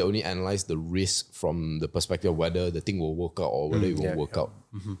this in. They only analyze the risk from the perspective of whether the thing will work out or whether it won't work out.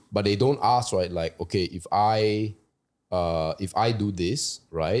 But they don't ask, right, like, okay, if I do this,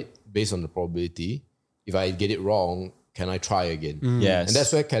 right, based on the probability, if I get it wrong, can I try again? Yes. And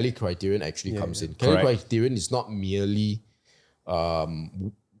that's where Kelly criterion actually comes in. Kelly criterion is not merely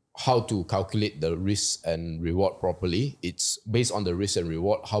how to calculate the risk and reward properly. It's based on the risk and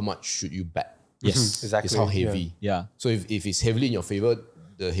reward, how much should you bet? Yes. Exactly. It's how heavy. Yeah. So if it's heavily in your favor,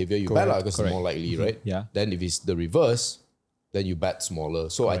 the heavier you bet, because it's more likely, right? Yeah. Then if it's the reverse, then you bet smaller.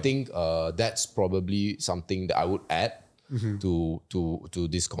 So I think that's probably something that I would add to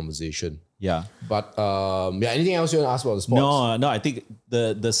this conversation. Yeah. But anything else you want to ask about the sports? No, I think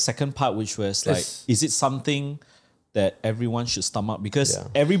the second part, which was like, is it something that everyone should stomach? Because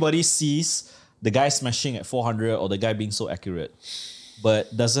everybody sees the guy smashing at 400 or the guy being so accurate,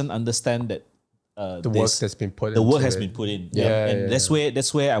 but doesn't understand that The work that's been put in. The work has been put in. Yeah.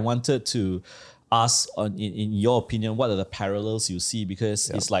 That's where I wanted to ask in your opinion, what are the parallels you see? Because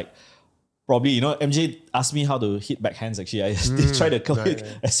it's like, probably, MJ asked me how to hit backhands actually. I try to come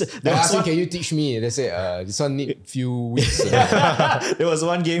They asked me, can you teach me? They say, this one need few weeks. There was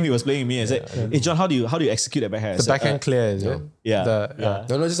one game he was playing with me and said, hey John, how do you execute a backhand? The backhand clear, is it? Yeah.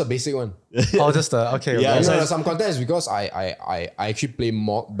 No, just a basic one. Oh, just the, okay. Yeah, okay. No, some context because I actually play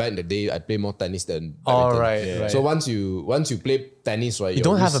more, back in the day, I play more tennis than Oh, badminton. right. So once you play tennis, right? You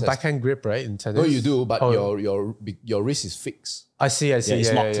don't have a backhand grip, right, in tennis? No, you do, but your wrist is fixed. I see.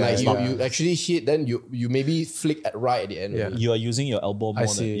 it's not Like you actually hit, then you maybe flick at right at the end. Yeah. of it. You are using your elbow more I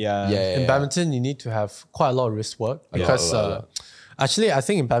see. than In badminton, you need to have quite a lot of wrist work because Actually, I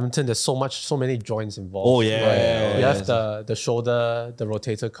think in badminton there's so many joints involved. Oh yeah, right? yeah, You have the shoulder, the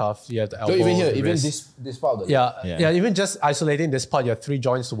rotator cuff, you have the elbow. So even here, the even wrist. this part of the Yeah, even just isolating this part, you have 3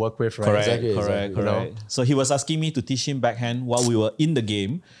 joints to work with, right? Correct, Exactly, correct, exactly. correct. So he was asking me to teach him backhand while we were in the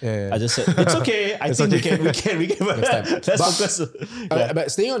game. Yeah. I just said it's okay. I think we can. Let's focus.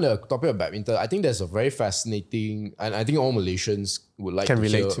 But staying on the topic of badminton, I think there's a very fascinating, and I think all Malaysians would like Can to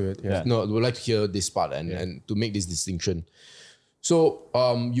relate hear, to it, yeah. No, would like to hear this part and to make this distinction. So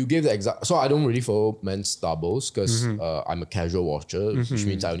you gave the exact. So I don't really follow men's doubles because I'm a casual watcher, which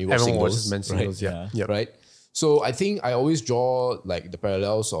means I only watch Everyone singles. watches men's singles, yeah. Yeah. Right. So I think I always draw like the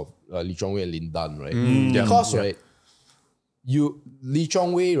parallels of Lee Chong Wei and Lin Dan, right? Because right, Lee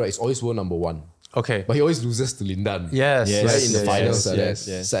Chong Wei right is always world number 1. Okay. But he always loses to Lin Dan. Yes, Yes, Right, in the yes, finals,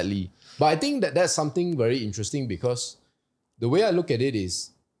 yes. sadly. But I think that's something very interesting because the way I look at it is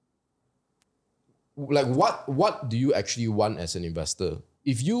like what do you actually want as an investor?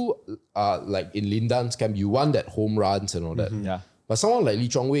 If you are like in Lin Dan's camp, you want that home runs and all that. Yeah. But someone like Lee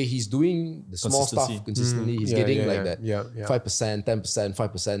Chong Wei, he's doing the small Consistency. stuff consistently. He's Yeah, getting yeah, like yeah. that Yeah, yeah. 5%, 10%,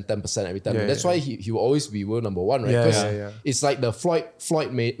 5%, 10% every time. Yeah, And that's yeah. why he will always be world number 1, right? Yeah, Because yeah. it's like the Floyd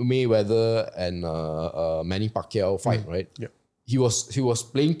Mayweather and Manny Pacquiao fight, right? Yeah. He was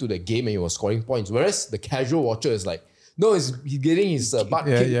playing to the game and he was scoring points. Whereas the casual watcher is like, no, he's getting his butt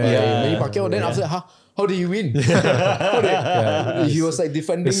Yeah, kicked yeah, by yeah, Manny Pacquiao. Then after that, how did he win? He was like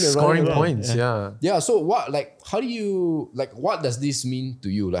defending It's and scoring running around. points, yeah. Yeah, so what does this mean to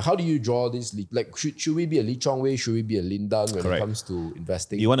you? Like, how do you draw this? Like, should we be a Lee Chong Wei? Should we be a Lin Dan when Correct. it comes to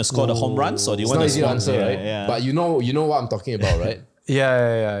investing? You want to score the home runs or do you it's want not to easy to score? answer, right? Yeah. But you know what I'm talking about, right?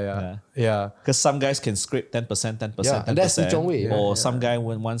 Yeah. Because some guys can scrape 10%, 10%, Yeah, and that's Lee Chong Wei. Or some guy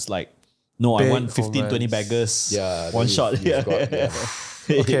wants like, no, I Big want 15, home 20 runs. baggers. Yeah, then one shot. you've got- yeah.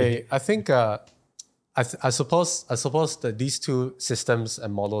 Okay, I think I suppose that these two systems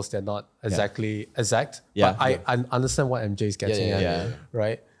and models, they're not exactly exact. Yeah. But I understand what MJ is getting yeah, at, yeah.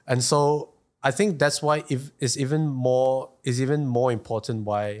 right? And so I think that's why it's even more important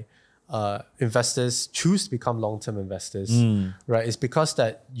why investors choose to become long-term investors, right? It's because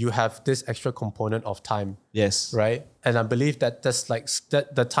that you have this extra component of time, Yes. right? And I believe that that's like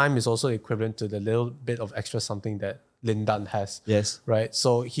that the time is also equivalent to the little bit of extra something that Lin Dan has, Yes. right?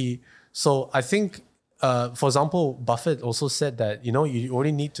 So I think, for example, Buffett also said that, you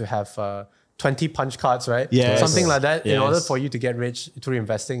only need to have 20 punch cards, right? Yes. Something like that in order Yes. for you to get rich through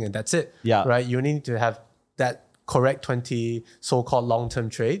investing, and that's it. Yeah. Right? You need to have that correct 20 so-called long-term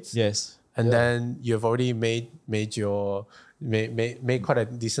trades. Yes. And then you've already made quite a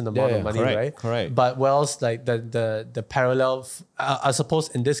decent amount of money, correct, right? correct. But whereas like the parallel, I suppose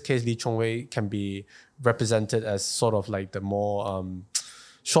in this case, Lee Chong Wei can be represented as sort of like the more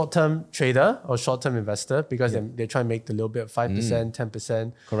short-term trader or short-term investor because they try and make the little bit of 5%,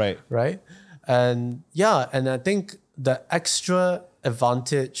 10%. Correct. Right? And I think the extra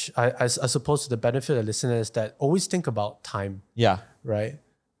advantage, I suppose the benefit of the listener is that always think about time, Yeah. right?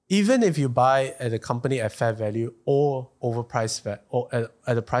 Even if you buy at a company at fair value or overpriced or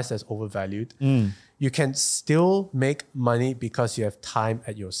at a price that's overvalued, you can still make money because you have time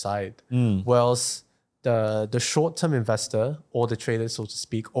at your side. Whereas the short-term investor or the trader, so to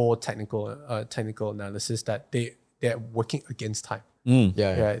speak, or technical analysis, that they're working against time.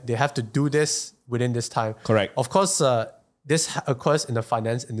 Right? They have to do this within this time. Correct. Of course, this occurs in the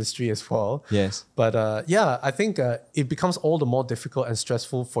finance industry as well. Yes. But I think it becomes all the more difficult and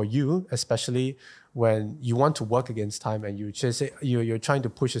stressful for you, especially when you want to work against time and you just say you're trying to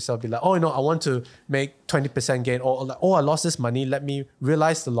push yourself, be like, I want to make 20% gain, or like, I lost this money, let me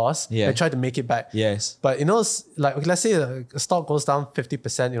realize the loss and try to make it back. Yes. But like let's say a stock goes down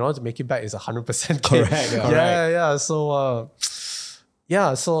 50%, in order to make it back is 100% gain. Correct. Yeah. So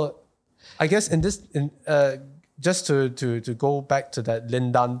so I guess just to go back to that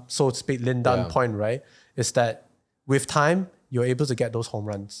Lin Dan, so to speak, Lin Dan point, right? Is that with time, you're able to get those home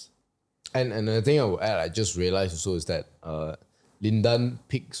runs. And the thing I would add, I just realized also is that Lin Dan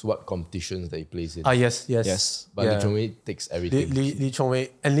picks what competitions that he plays in. Yes. But Lee Chong Wei takes everything. Lee Chong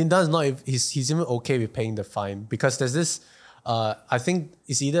Wei. And Lin Dan is not, he's even okay with paying the fine because there's this, I think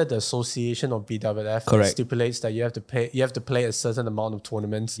it's either the association or BWF that Correct. stipulates that you have to play a certain amount of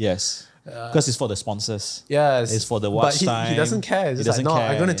tournaments. Yes. Because it's for the sponsors. Yes. It's for the But watch he time. doesn't care. It's He just like, doesn't no,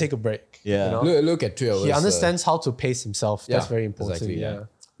 I'm going to care. take a break. Yeah. You know? Look at 3 of us. He understands how to pace himself. That's very important. Exactly, yeah.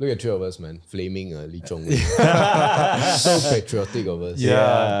 Look at 3 of us, man. Flaming Lee Chong Wei. So patriotic of us.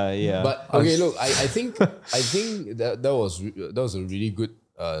 Yeah. But okay, look, I think that was a really good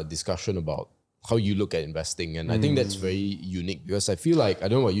discussion about how you look at investing, and I think that's very unique because I feel like, I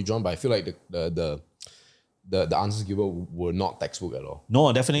don't know about you, John, but I feel like the answers given were not textbook at all.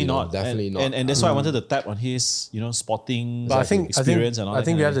 No, definitely know, not. definitely not. And that's why I wanted to tap on his, spotting But experience and all that. I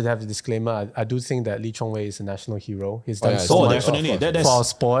think we kind have of to have the disclaimer. I do think that Lee Chong Wei is a national hero. He's done yeah, so Oh, much definitely. That's for our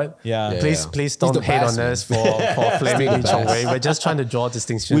sport. Yeah. Please don't the hate best, on man. us for flaming Lee Chong Wei. We're just trying to draw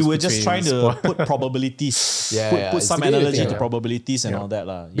distinctions. we were just between trying to sport. put probabilities. Put it's some the way to analogy think, to yeah. probabilities and all that.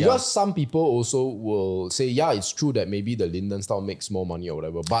 Yeah. Because some people also will say, yeah, it's true that maybe the Linden style makes more money or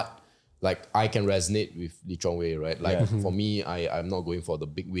whatever, but like I can resonate with Lee Chong Wei, right? Like for me, I'm not going for the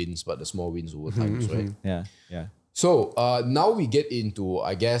big wins, but the small wins over times, right? Yeah. So now we get into,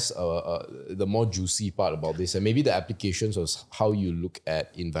 I guess, the more juicy part about this, and maybe the applications of how you look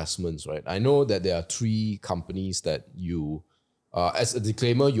at investments, right? I know that there are 3 companies that you, as a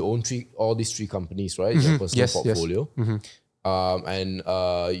disclaimer, you own all these 3 companies, right? Your personal portfolio, and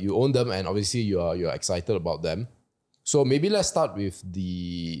you own them, and obviously you're excited about them. So maybe let's start with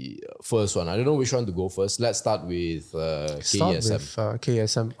the first one. I don't know which one to go first. Let's start with KESM.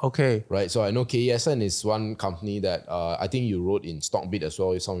 KSM. Okay. Right, so I know KESM is one company that I think you wrote in StockBit as well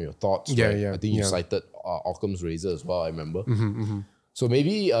with some of your thoughts. Yeah, right? yeah, I think you yeah. cited Occam's Razor as well, I remember. So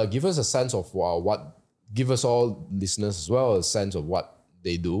maybe give us a sense of give us all listeners as well a sense of what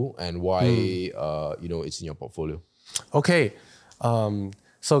they do and why it's in your portfolio. Okay.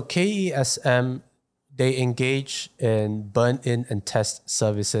 So KESM, they engage in burn-in and test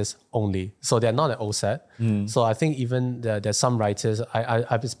services only. So they're not an OSAT. So I think even there's some writers,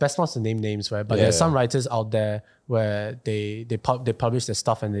 it's best not to name names, right? But there's some writers out there where they publish their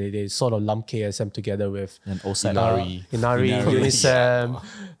stuff and they sort of lump KSM together with And OSAT. Inari, Unisem,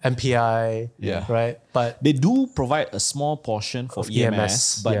 MPI, right? But They do provide a small portion for Of EMS,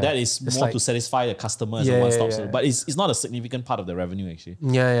 EMS, but yeah. that is It's more like- to satisfy the customer as Yeah, a one-stop yeah, service. yeah. But it's not a significant part of the revenue actually.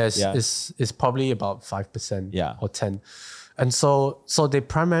 It's probably about 5% Yeah. or 10. And so they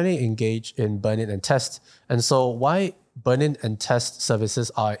primarily engage in burn-in and test. And so why burn-in and test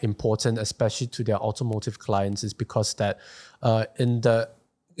services are important, especially to their automotive clients, is because that in the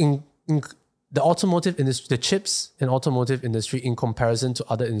automotive industry, the chips in automotive industry, in comparison to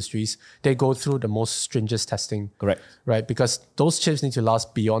other industries, they go through the most stringent testing. Correct. Right? Because those chips need to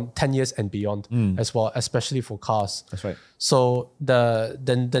last beyond 10 years and beyond as well, especially for cars. That's right. So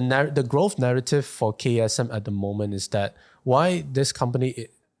the growth narrative for KSM at the moment is that why this company,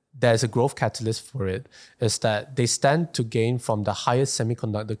 there's a growth catalyst for it, is that they stand to gain from the highest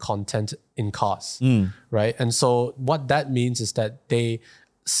semiconductor content in cars, right? And so what that means is that they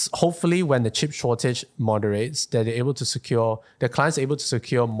hopefully when the chip shortage moderates, that their clients are able to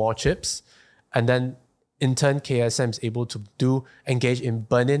secure more chips, and then in turn KSM is able to engage in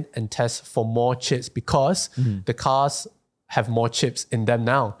burn-in and test for more chips because the cars have more chips in them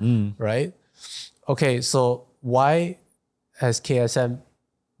now, right? Okay, so why has KSM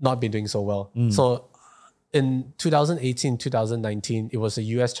not been doing so well? So in 2018, 2019, it was a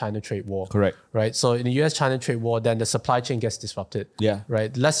US-China trade war. Correct. Right? So in the US-China trade war, then the supply chain gets disrupted. Yeah.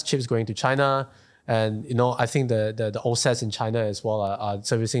 Right? Less chips going to China. And, I think the OSATs in China as well are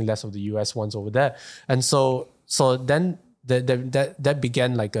servicing less of the US ones over there. And so then that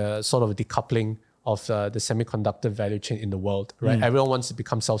began like a sort of a decoupling of the semiconductor value chain in the world, right? Everyone wants to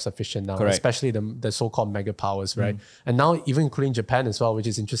become self-sufficient now, Correct. especially the so-called mega powers, right? And now even including Japan as well, which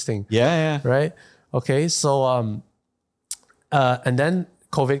is interesting. Yeah. Right? Okay, so and then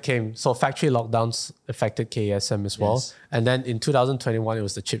COVID came, so factory lockdowns affected KSM as well. Yes. And then in 2021, it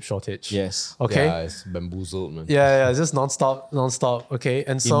was the chip shortage. Yes. Okay. Yeah, it's bamboozled, man. Yeah, just non-stop. Okay,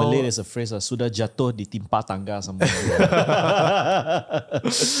 and In so Malay, there's a phrase, sudah jatuh ditimpa tangga sama.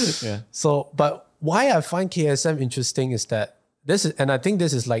 So, but why I find KSM interesting is that this is, and I think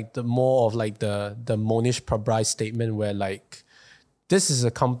this is like the more of like the Monish Prabrai statement where like this is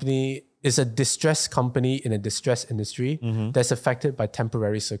a company, is a distressed company in a distressed industry that's affected by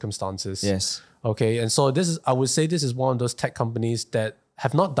temporary circumstances. Yes. Okay, and so I would say this is one of those tech companies that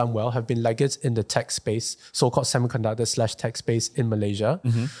have not done well, have been laggards in the tech space, so-called semiconductor/tech space in Malaysia.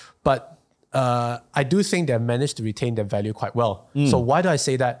 But I do think they've managed to retain their value quite well. So why do I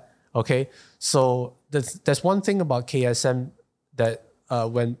say that? Okay, so there's one thing about KSM that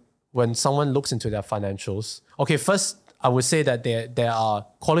when someone looks into their financials, okay, first I would say that there are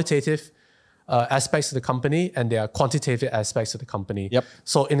qualitative aspects of the company and there are quantitative aspects of the company. Yep.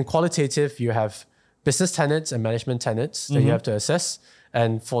 So in qualitative, you have business tenets and management tenets that you have to assess.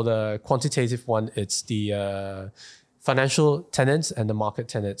 And for the quantitative one, it's the financial tenets and the market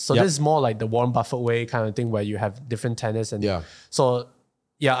tenets. So Yep. this is more like the Warren Buffett way kind of thing where you have different tenets. And Yeah. so,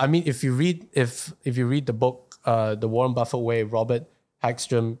 yeah, I mean, if you read the book, The Warren Buffett Way, Robert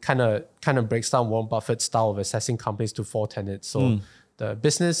Hagstrom kind of breaks down Warren Buffett's style of assessing companies to 4 tenets. So the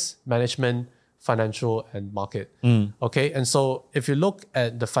business, management, financial and market. Okay, and so if you look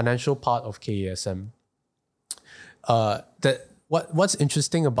at the financial part of KESM, what's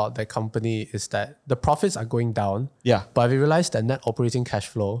interesting about that company is that the profits are going down. Yeah. But we realize that net operating cash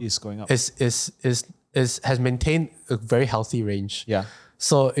flow Is going up. has maintained a very healthy range. Yeah.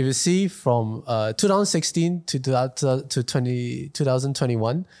 So if you see from 2016 to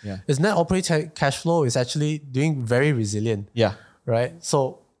 2021, its net operating cash flow is actually doing very resilient. Yeah. Right.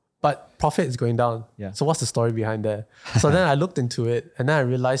 So, but profit is going down. Yeah. So what's the story behind that? So then I looked into it and then I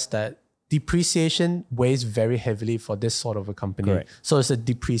realized that depreciation weighs very heavily for this sort of a company. Correct. So it's a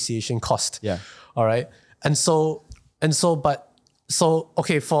depreciation cost. Yeah. All right. So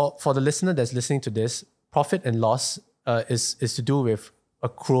okay, for the listener that's listening to this, profit and loss is to do with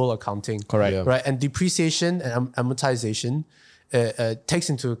accrual accounting. Correct. Yeah. Right. And depreciation and amortization takes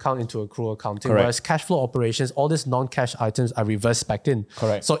into accrual accounting. Correct. Whereas cash flow operations, all these non-cash items are reversed back in.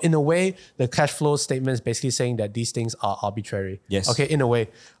 Correct. So in a way, the cash flow statement is basically saying that these things are arbitrary. Yes. Okay, in a way.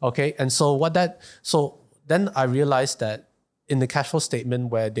 Okay. And so then I realized that in the cash flow statement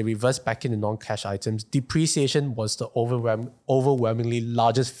where they reverse back in the non-cash items, depreciation was the overwhelmingly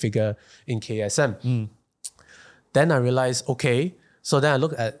largest figure in KSM. Then I realized, okay, so then I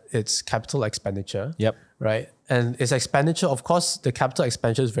look at its capital expenditure. Yep. Right. And its expenditure, of course, the capital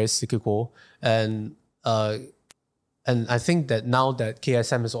expenditure is very cyclical. And I think that now that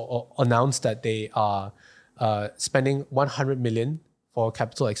KSM has announced that they are spending 100 million for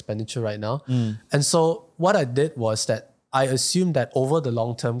capital expenditure right now. And so what I did was that I assumed that over the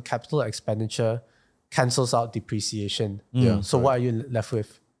long term, capital expenditure cancels out depreciation. So what are you left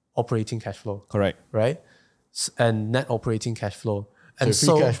with? Operating cash flow. Correct. Right? And net operating cash flow. And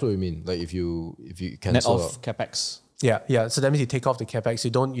so free cash flow, you mean? Like if you Net cancel of out. capex. Yeah. So that means you take off the capex. You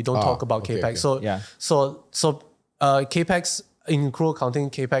don't talk about okay, capex. okay. So capex in accrual accounting,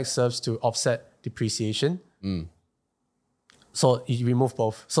 capex serves to offset depreciation. So you remove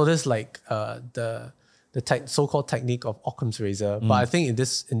both. So there's like the so-called technique of Occam's razor. But I think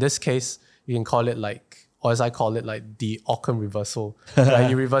in this case, you can call it like, or as I call it, like the Occam reversal. Right?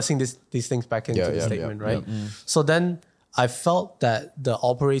 You're reversing these things back into the statement, right? So then I felt that the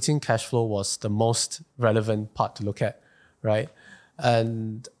operating cash flow was the most relevant part to look at, right?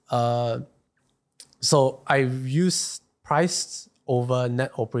 And so I used price over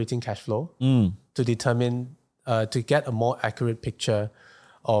net operating cash flow to determine, to get a more accurate picture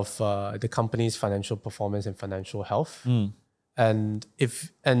of the company's financial performance and financial health. And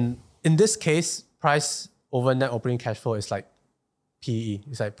in this case, price over net operating cash flow is like PE.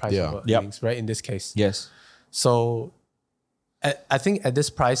 It's like price over earnings, right? In this case. Yes. So I think at this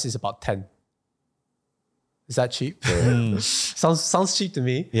price is about 10. Is that cheap? Sounds cheap to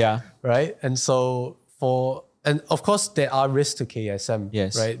me. Yeah. Right? And so and of course there are risks to KSM.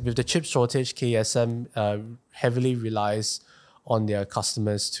 Yes. Right? With the chip shortage, KSM heavily relies on their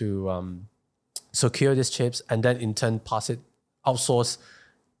customers to secure these chips and then in turn outsource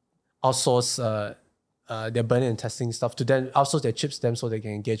their burn-in and testing stuff to then outsource their chips to them so they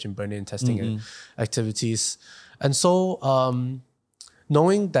can engage in burn-in and testing activities. And so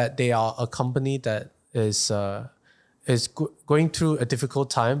knowing that they are a company that is going through a difficult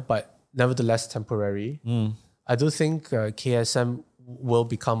time, but nevertheless temporary, I do think KSM will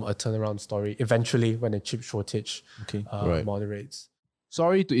become a turnaround story eventually when the chip shortage moderates.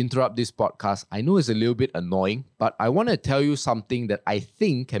 Sorry to interrupt this podcast. I know it's a little bit annoying, but I want to tell you something that I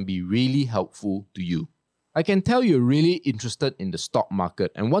think can be really helpful to you. I can tell you're really interested in the stock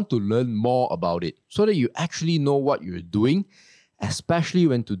market and want to learn more about it so that you actually know what you're doing, especially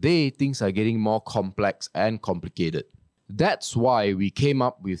when today things are getting more complex and complicated. That's why we came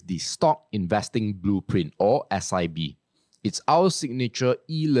up with the Stock Investing Blueprint, or SIB. It's our signature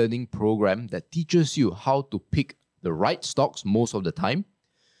e-learning program that teaches you how to pick the right stocks most of the time,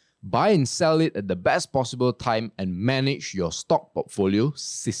 buy and sell it at the best possible time, and manage your stock portfolio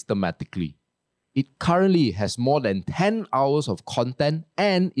systematically. It currently has more than 10 hours of content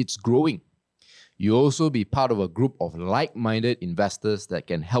and it's growing. You'll also be part of a group of like-minded investors that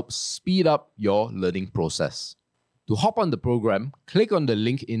can help speed up your learning process. To hop on the program, click on the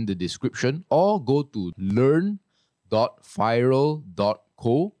link in the description or go to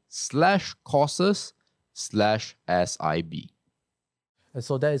learn.viral.co/courses/SIB. And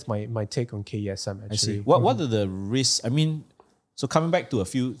so that is my take on KESM actually. I see. What are the risks? I mean, so coming back to a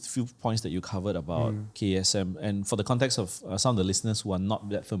few points that you covered about KSM, and for the context of some of the listeners who are not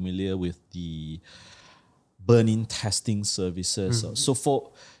that familiar with the burn-in testing services.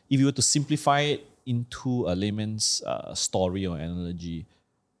 So if you were to simplify it into a layman's story or analogy,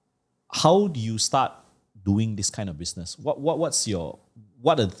 how do you start doing this kind of business? What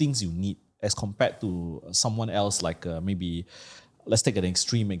are the things you need as compared to someone else like maybe, let's take an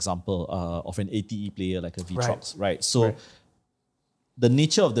extreme example of an ATE player like a Vitrox, right? So the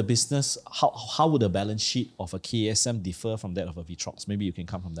nature of the business, how would the balance sheet of a KSM differ from that of a Vitrox? Maybe you can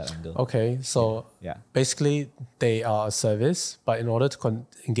come from that angle. Okay, so basically they are a service, but in order to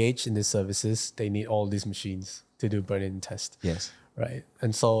engage in these services, they need all these machines to do burn-in test. Yes. Right,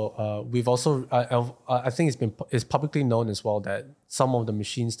 and so we've also, I think it's publicly known as well that some of the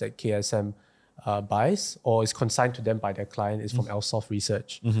machines that KSM buys or is consigned to them by their client is from Elsoft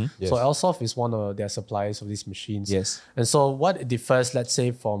Research. Yes. So Elsoft is one of their suppliers of these machines. Yes. And so what it differs, let's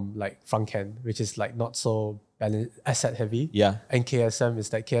say, from like Franken, which is like not so asset heavy. Yeah. And KSM is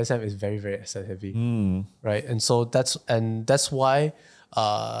that KSM is very, very asset heavy. Right. And so that's why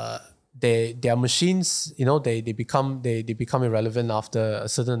their machines, they become irrelevant after a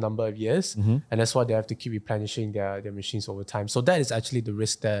certain number of years. And that's why they have to keep replenishing their machines over time. So that is actually the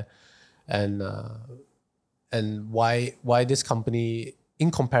risk there. And why this company,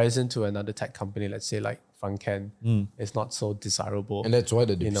 in comparison to another tech company, let's say like Franken, is not so desirable. And that's why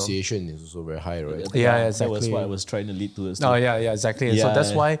the depreciation is also very high, right? Yeah, exactly. That was what I was trying to lead to. Oh, yeah, exactly. And so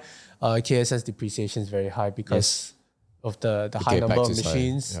that's why KSM's depreciation is very high because of the high number of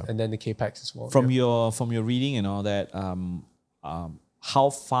machines and then the capex as well. From your reading and all that, how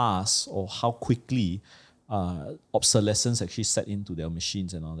fast or how quickly obsolescence actually set into their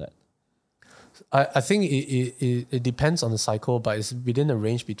machines and all that? I think it depends on the cycle, but it's within a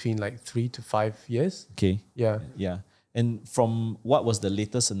range between like 3 to 5 years. Okay. Yeah. Yeah. And from what was the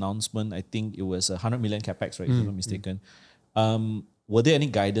latest announcement, I think it was 100 million capex, right? If I'm not mistaken. Were there any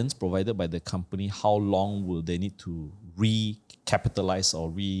guidance provided by the company? How long will they need to recapitalize or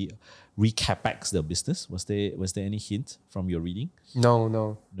recapex the business? Was there any hint from your reading?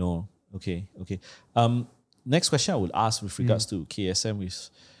 No. Okay. Next question I would ask with regards to KSM is.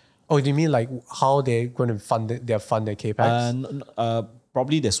 Oh, do you mean like how they're going to fund their capex?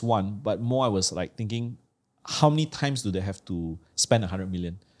 Probably there's one, but more I was like thinking, how many times do they have to spend 100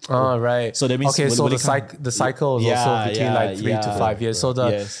 million? Oh, right. So that means the cycle is also between like 3 to 5 years. So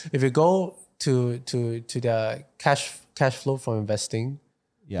if you go to their cash flow from investing,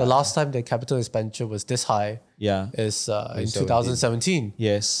 the last time their capital expenditure was this high is in 2017.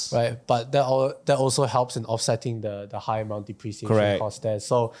 Yes. Right. But that also helps in offsetting the high amount depreciation cost there.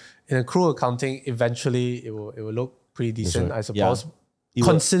 So in accrual accounting, eventually it will look pretty decent, I suppose.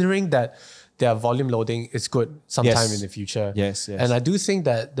 Considering that their volume loading is good sometime in the future. Yes. And I do think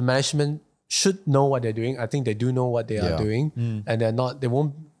that the management should know what they're doing. I think they do know what they are doing. And I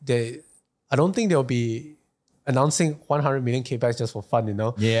don't think they'll be announcing 100 million capex just for fun,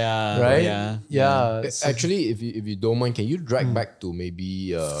 Yeah. Right? Yeah. Actually, if you don't mind, can you drag back to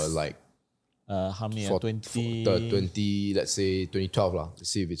maybe how many? 20, let's say 2012 lah. Let's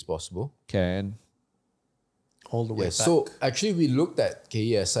see if it's possible. Can. All the way back. So actually we looked at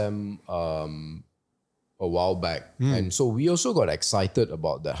KESM a while back. And so we also got excited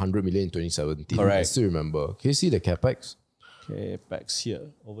about that 100 million in 2017. Correct. I still remember. Can you see the capex? Capex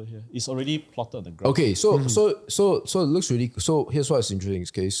here, over here. It's already plotted on the graph. Okay, so it looks really. So here's what's interesting.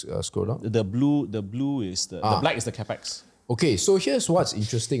 Can you scroll down? The blue is the black is the capex. Okay, so here's what's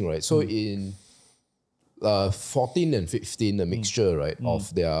interesting, right? So in 14 and 15, the mixture, right,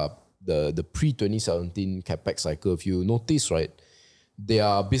 of the pre-2017 capex cycle, if you notice, right,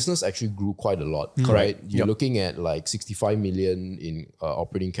 their business actually grew quite a lot, right? You're looking at like 65 million in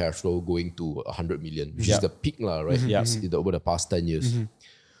operating cash flow going to 100 million, which is the peak, right? Over the past 10 years.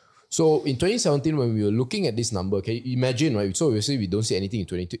 So in 2017, when we were looking at this number, can you imagine, right? So obviously we don't see anything in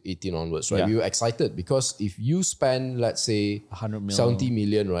 2018 onwards, right? We were excited because if you spend, let's say, 70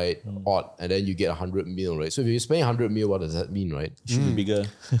 million, right, odd, and then you get 100 million, right? So if you spend 100 million, what does that mean, right? It should be bigger.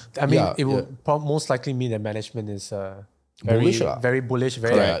 I mean, it will most likely mean that management is very bullish,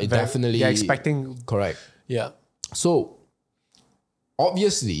 definitely. They're expecting. Correct. Yeah. So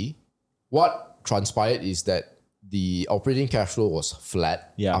obviously, what transpired is that the operating cash flow was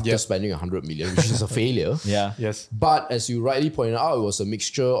flat after spending 100 million, which is a failure. Yes. But as you rightly pointed out, it was a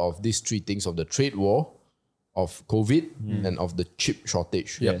mixture of these three things: of the trade war, of COVID, and of the chip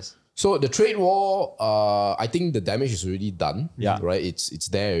shortage. Yes. So the trade war, I think the damage is already done. Right. It's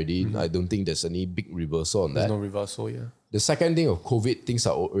there already. I don't think there's any big reversal on that. There's no reversal. The second thing of COVID, things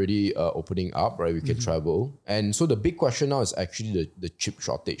are already opening up, right? We can travel. And so the big question now is actually the chip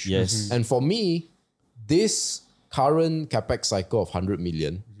shortage. Yes. And for me, this current capex cycle of 100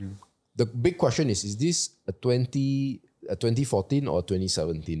 million, the big question is this a 2014 or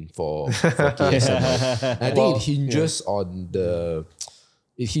 2017 for KSM? And I think it hinges on the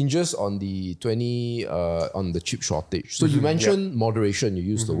on the chip shortage. So you mentioned moderation, you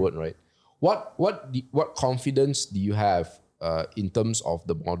used the word, right? what confidence do you have in terms of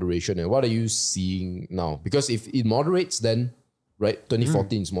the moderation, and what are you seeing now? Because if it moderates, then right,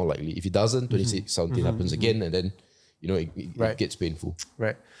 2014 is more likely. If it doesn't, 2017 happens again, and then it gets painful.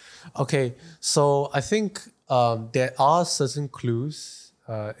 Right. Okay. So I think there are certain clues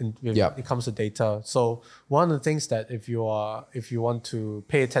when it comes to data. So one of the things that if you want to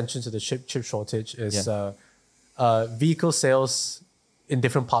pay attention to the chip shortage is vehicle sales in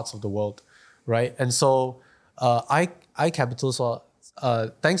different parts of the world, right? And so iCapital, so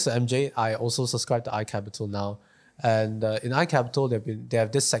thanks to MJ, I also subscribe to iCapital now. And in iCapital, they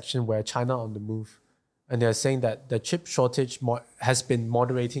have this section where China on the move. And they're saying that the chip shortage has been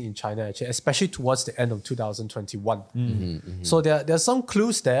moderating in China, actually, especially towards the end of 2021. So there are some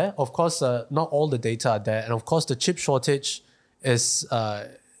clues there. Of course, not all the data are there. And of course, the chip shortage is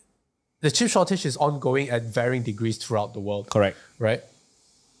ongoing at varying degrees throughout the world. Correct. Right?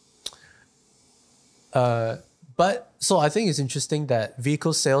 But so I think it's interesting that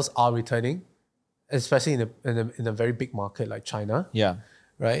vehicle sales are returning, especially in a very big market like China. Yeah.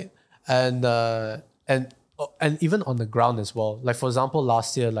 Right? And even on the ground as well. Like for example,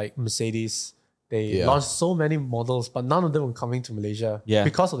 last year, like Mercedes, they launched so many models, but none of them were coming to Malaysia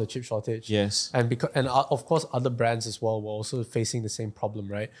because of the chip shortage. Yes. And of course other brands as well were also facing the same problem,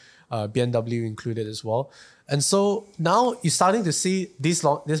 right? BMW included as well. And so now you're starting to see these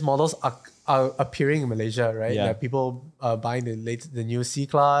models are appearing in Malaysia, right? Yeah. There are people buying the new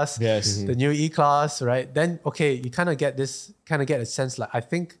C-Class, the new E-Class, right? Then okay, you kind of get a sense, like I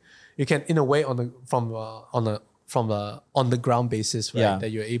think you can, in a way, on the ground basis, right?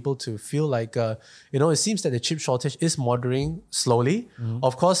 That you're able to feel like, it seems that the chip shortage is moderating slowly.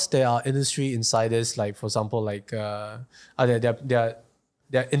 Of course, there are industry insiders, like for example, like there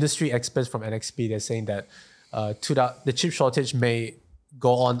are industry experts from NXP. They're saying that the chip shortage may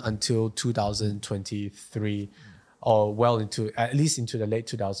go on until 2023, or at least into the late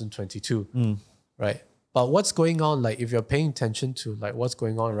 2022, right? But what's going on, like if you're paying attention to like what's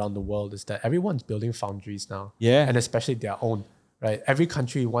going on around the world, is that everyone's building foundries now. Yeah. And especially their own, right? Every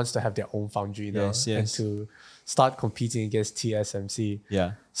country wants to have their own foundry now and to start competing against TSMC.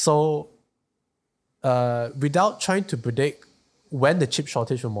 Yeah. So without trying to predict when the chip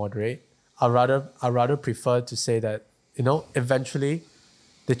shortage will moderate, I rather prefer to say that, eventually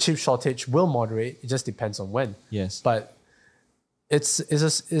the chip shortage will moderate. It just depends on when. Yes. But it's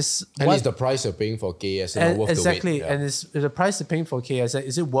the price you're paying for KSM worth the wait. Yeah. And is the price you're paying for KSM,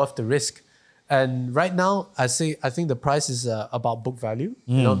 is it worth the risk? And right now, I think the price is about book value.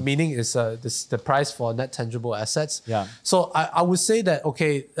 Meaning is the price for net tangible assets. Yeah. So I would say that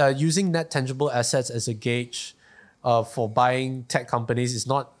using net tangible assets as a gauge for buying tech companies is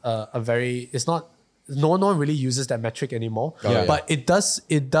not no one really uses that metric anymore. But it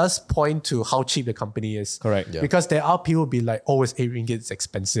does point to how cheap the company is. Correct. Yeah. Because there are people who be like, oh, it's 8 ringgit, it's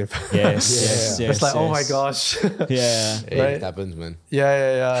expensive. Yes. It's like, oh my gosh. Yeah. Right? It happens, man.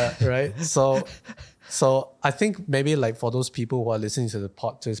 Yeah. Right. So I think maybe like for those people who are listening to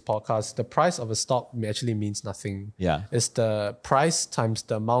this podcast, the price of a stock actually means nothing. Yeah. It's the price times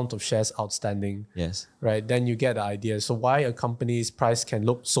the amount of shares outstanding. Yes. Right. Then you get the idea. So why a company's price can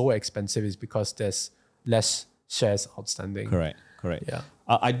look so expensive is because there's less shares outstanding. Correct. Yeah.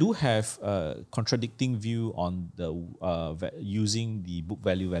 I do have a contradicting view on the using the book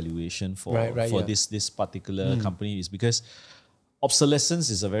value valuation for this particular company, is because obsolescence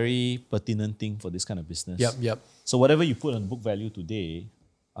is a very pertinent thing for this kind of business. Yep. So whatever you put on book value today,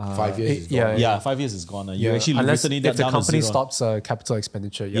 5 years is gone. 5 years is gone. You actually return it if the down company to zero. stops capital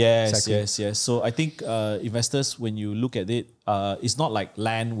expenditure. Yep, Yes. exactly. So I think investors, when you look at it, it's not like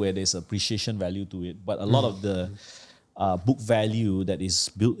land where there's appreciation value to it, but a lot of the book value that is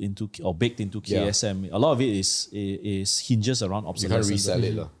built into or baked into KSM, a lot of it is hinges around obsolescence. You can't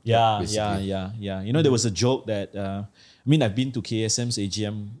resell it. Yeah. There was a joke that I've been to KSM's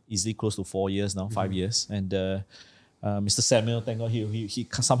AGM easily close to 4 years now, 5 years, and Mr. Samuel, thank God, he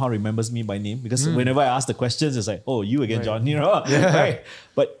somehow remembers me by name, because whenever I ask the questions, it's like, oh, you again, John, right?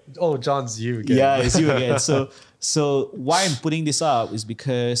 But John's you again. Yeah, it's you again. So why I'm putting this up is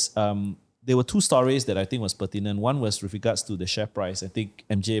because there were two stories that I think was pertinent. One was with regards to the share price. I think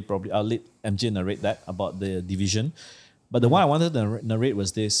I'll let MJ narrate that about the division. But the one I wanted to narrate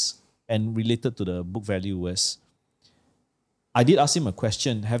was this, and related to the book value, was I did ask him a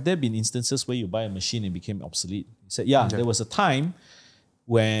question. Have there been instances where you buy a machine and became obsolete? He said, there was a time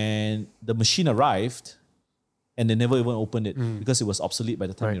when the machine arrived and they never even opened it because it was obsolete by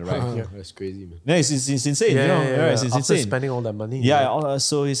the time it arrived. That's crazy, man. Yeah, it's insane. It's After insane. spending all that money. Yeah.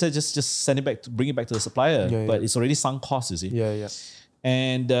 So he said just send it back, bring it back to the supplier. But it's already sunk cost, you see. Yeah.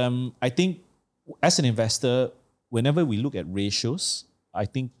 And I think as an investor, whenever we look at ratios, I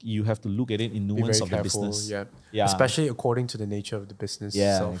think you have to look at it in Be nuance very of the careful, business. yeah. Especially according to the nature of the business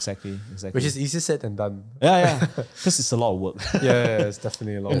Yeah, itself, exactly. which is easier said than done. yeah. Because it's a lot of work. Yeah, it's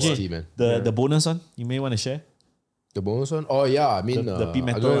definitely a lot of That's work. key, man. The bonus one, you may want to share. The bonus one? Oh yeah, I mean, The I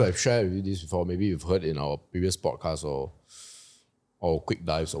P-metal don't know one. if I've shared with you this before. Maybe you've heard in our previous podcast or quick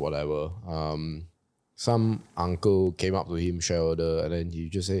dives or whatever. Some uncle came up to him, shareholder, and then he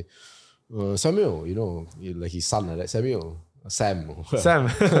just say, Samuel, like his son, like that. Samuel, Sam,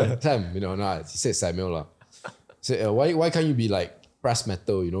 Sam, nah, he said Samuel lah. Say, why can't you be like press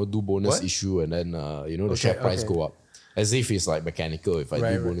metal, do bonus What? issue and then the share price go up, as if it's like mechanical. If I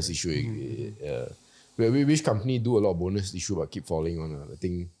do bonus issue, which company do a lot of bonus issue but keep falling on? I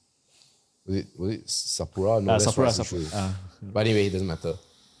think was it Sapura? No, that's Sapura. price issue. But anyway, it doesn't matter.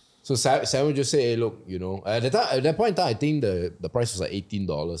 So Samuel just say, hey, look, at that point in time, I think the price was like $18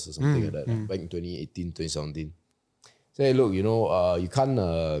 or something like that, back in 2018, 2017. Say, hey, look, you can't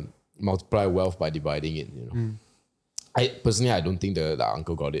multiply wealth by dividing it. I personally, I don't think the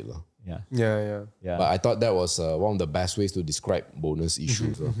uncle got it. Yeah. But I thought that was one of the best ways to describe bonus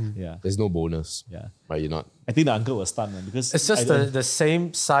issues. Yeah. There's no bonus. Yeah. Right, you're not. I think the uncle was stunned, man, because It's just the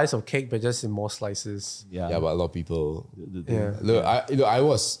same size of cake, but just in more slices. Yeah, but a lot of people. Yeah. Look, I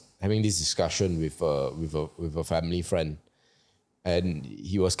was having this discussion with a family friend, and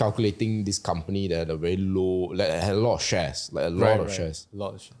he was calculating this company that had a very low, like had a lot of shares, like a lot of shares. A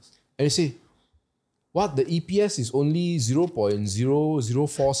lot of shares. And you say, what? The EPS is only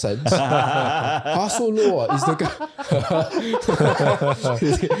 0.004 cents? How so low? Is the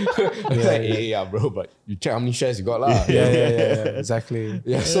yeah, bro, but you check how many shares you got lah. Yeah, exactly.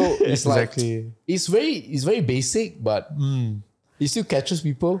 Yeah, so it's like Exactly. it's very basic, but it still catches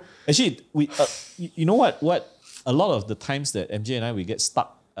people. actually we you know what a lot of the times that MJ and I we get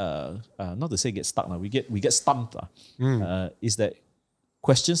stuck, not to say get stuck now, we get stumped is that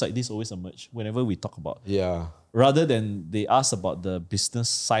questions like this always emerge whenever we talk about. Yeah. Rather than they ask about the business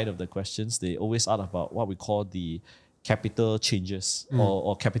side of the questions, they always ask about what we call the capital changes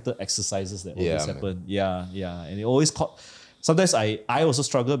or capital exercises that always happen. Yeah. And it always sometimes I also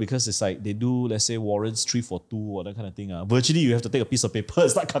struggle because it's like they do, let's say, warrants 3 for 2 or that kind of thing. Virtually, you have to take a piece of paper and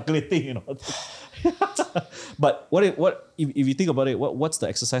start calculating, But what if you think about it, what's the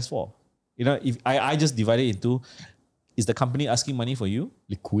exercise for? If I just divide it into, is the company asking money for you?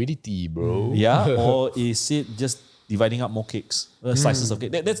 Liquidity, bro. Yeah, or is it just dividing up more cakes, slices of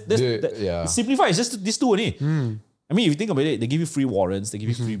cake? Simplify. It's just these two only. I mean, if you think about it, they give you free warrants, they give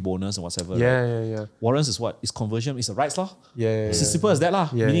you free bonus and whatever. Yeah. Warrants is what? It's conversion. It's a rights law. Yeah. It's as simple as that lah.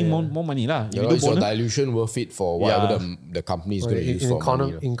 Meaning more money lah. If you do Is your bonus, dilution worth it for whatever the company is going to use for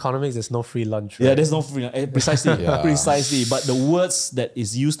money? In economics, there's no free lunch. Right? yeah, there's no free. Precisely, precisely. But the words that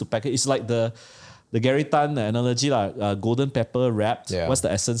is used to package, it's like the Gary Tan analogy lah. Golden pepper wrapped. Yeah. What's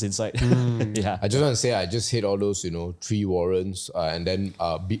the essence inside? Yeah. I just want to say, I just hate all those, 3 warrants and then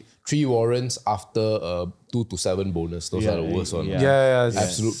 3 warrants after 2 to 7 bonus. Those are the worst ones. Yeah.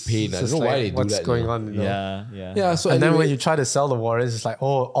 Absolute pain. I don't know why they do what's that. going on? Yeah. Yeah. So And then anyway, when you try to sell the warrants, it's like,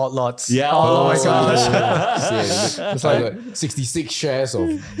 oh, odd lots. Yeah, Oh my odd gosh. it's like 66 shares of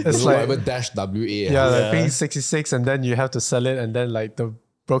whatever dash WA. Yeah, like paying 66 and then you have to sell it and then like the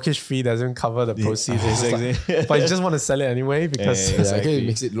brokerage fee doesn't cover the proceeds. It's just like, but you just want to sell it anyway because It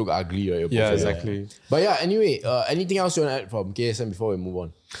makes it look ugly, right? Yeah, exactly. But yeah, anyway, anything else you want to add from KSM before we move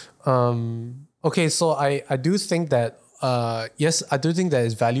on? Okay, so I do think that yes, I do think there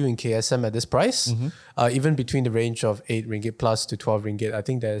is value in KSM at this price. Even between the range of 8 ringgit plus to 12 ringgit, I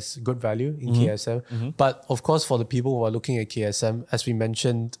think there's good value in KSM. But of course, for the people who are looking at KSM, as we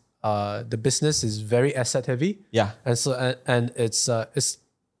mentioned, the business is very asset heavy. Yeah. And so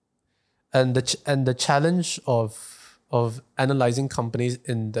the challenge of analyzing companies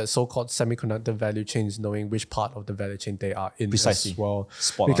in the so-called semiconductor value chain is knowing which part of the value chain they are in Precisely. as well.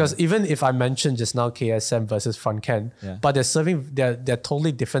 Spot Because on. even if I mentioned just now KSM versus Frontcan, but they're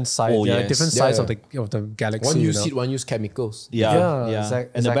totally different size. Oh, they're yes. different size of the galaxy. One use heat, one use chemicals. Yeah.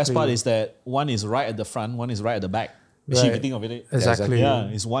 And the best exactly. part is that one is right at the front, one is right at the back. Actually, if you think of it, Exactly. yeah,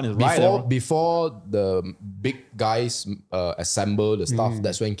 it's one is right. at the- Before the big guys assemble the stuff,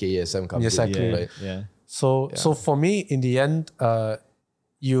 that's when KSM comes Exactly. in. Right? Yeah. So for me, in the end, a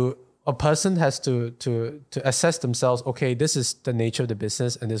person has to assess themselves. Okay, this is the nature of the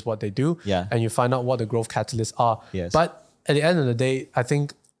business, and this is what they do. Yeah. And you find out what the growth catalysts are. Yes. But at the end of the day, I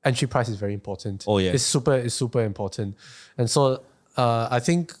think entry price is very important. Oh, yes. It's super important. And so I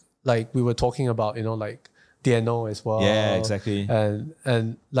think like we were talking about, like DNO as well. Yeah, exactly.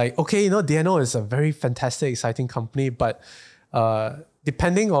 And like, okay, DNO is a very fantastic, exciting company, but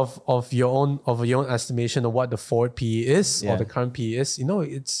depending of your own estimation of what the forward PE is or the current PE is,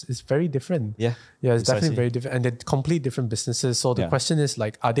 it's very different. Yeah. Yeah, it's definitely very different, and they're complete different businesses. So the question is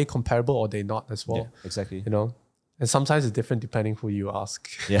like, are they comparable or they not as well? Yeah, exactly. And sometimes it's different depending who you ask.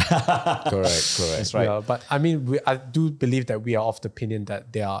 Yeah. Correct. That's right. Yeah, but I mean, I do believe that we are of the opinion that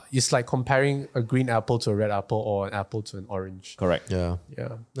it's like comparing a green apple to a red apple or an apple to an orange. Correct. Yeah.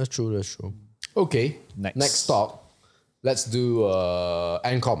 Yeah. That's true. Okay. Next talk. Let's do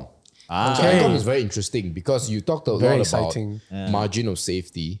ANCOM. So ANCOM is very interesting because you talked a lot exciting. about margin of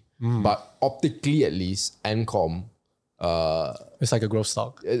safety, but optically at least, ANCOM, It's like a growth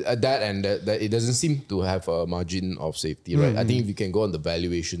stock. that it doesn't seem to have a margin of safety, right? I think if you can go on the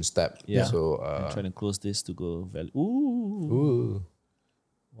valuation step. Yeah. So I'm trying to close this to go value. Ooh.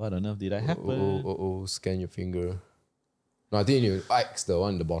 What on earth did I happen? Scan your finger. No, I think you X the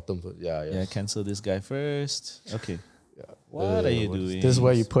one at the bottom. Yeah, cancel this guy first. Okay. What are you doing? This is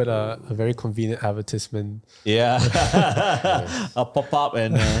where you put a very convenient advertisement. Yeah. A pop-up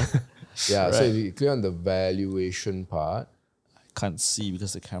and... Yeah, so if you click on the valuation part. can't see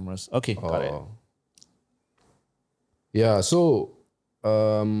because the camera's... Okay, got it. Yeah, so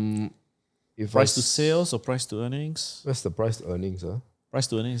if Price to sales or price to earnings? Where's the price to earnings? Price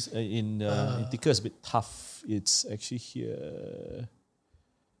to earnings in Ticker is a bit tough. It's actually here.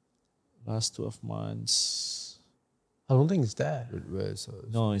 Last 12 months. I don't think it's there. Where's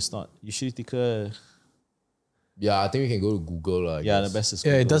No, it's not. Usually Ticker... Yeah, I think we can go to Google. I Yeah, guess. the best is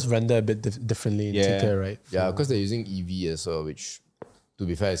Yeah, Google. it does render a bit differently in Ticker, right? Yeah, because they're using EV as well, which, to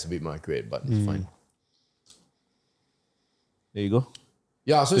be fair, is a bit more accurate, but it's fine. There you go.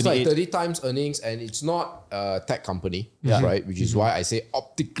 Yeah, so it's like 28. 30 times earnings, and it's not a tech company, right? Which is why I say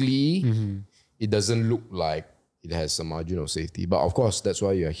optically, it doesn't look like it has a margin of safety. But of course, that's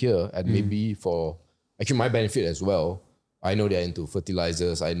why you're here. And maybe for actually my benefit as well, I know they're into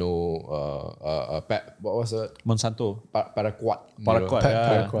fertilizers. I know, what was it? Monsanto. Paraquat. Paraquat,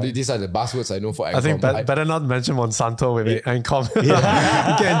 yeah. Paraquat. These are the buzzwords I know for ANCOM. I think better not mention Monsanto with ANCOM. You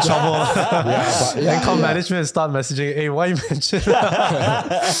get in trouble. ANCOM management start messaging, hey, why you mention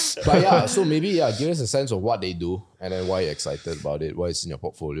But yeah, so maybe give us a sense of what they do and then why you're excited about it, why it's in your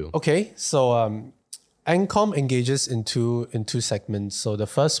portfolio. Okay, so ANCOM engages in two segments. So the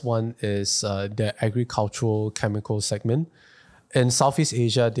first one is the agricultural chemical segment. In Southeast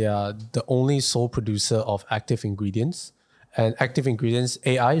Asia, they are the only sole producer of active ingredients. And active ingredients,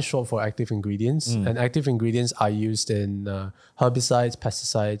 AI is short for active ingredients. And active ingredients are used in herbicides,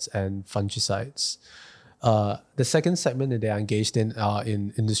 pesticides, and fungicides. The second segment that they are engaged in are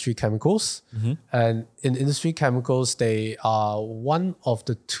in industry chemicals. And in industry chemicals, they are one of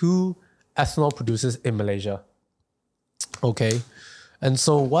the two ethanol producers in Malaysia. Okay. And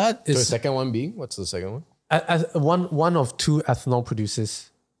so what is... So the second one being? What's the second one? One of two ethanol producers.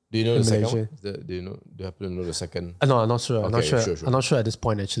 Do you know in the second Malaysia. one? Do you happen to know the second? No, I'm not sure. I'm not sure. Sure. I'm not sure at this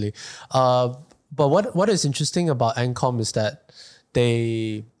point actually. But what is interesting about ANCOM is that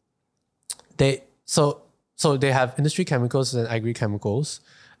they have industry chemicals and agri-chemicals,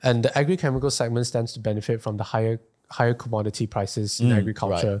 and the agri-chemical segment stands to benefit from the higher commodity prices in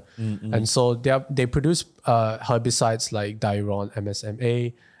agriculture. And so they produce herbicides like Diron,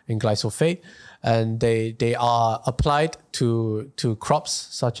 MSMA, and glyphosate, and they are applied to crops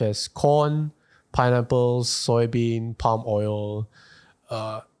such as corn, pineapples, soybean, palm oil,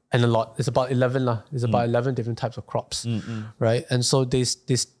 and a lot. It's about 11 lah. It's about 11 different types of crops, right? And so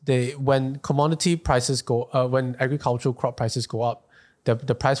they when commodity prices go, when agricultural crop prices go up,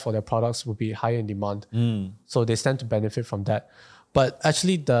 the price for their products will be higher in demand. So they stand to benefit from that. But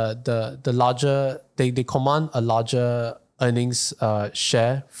actually the larger, they command a larger earnings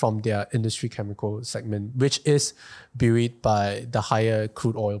share from their industry chemical segment, which is buoyed by the higher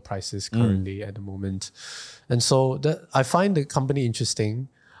crude oil prices currently at the moment. And so I find the company interesting.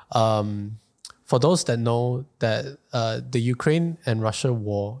 For those that know that the Ukraine and Russia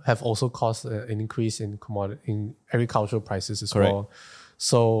war have also caused an increase in agricultural prices as well.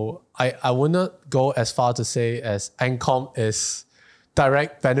 So I would not go as far to say as ANCOM is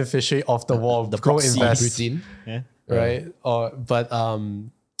direct beneficiary of the war. Go invest, right? But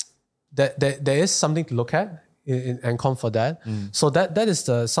there is something to look at in ANCOM for that. So that is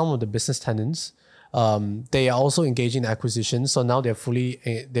some of the business tenants. They are also engaging in acquisitions. So now they've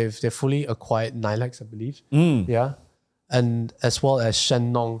fully acquired Nilex, I believe. Yeah. And as well as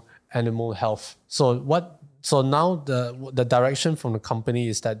Shenong Animal Health. So now the direction from the company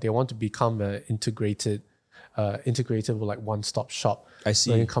is that they want to become an integrated with like one-stop shop. I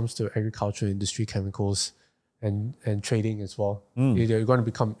see. When it comes to agriculture, industry, chemicals, and trading as well. They're going to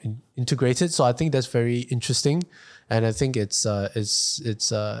become integrated. So I think that's very interesting, and I think it's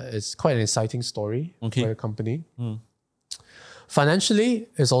quite an exciting story for the company. Financially,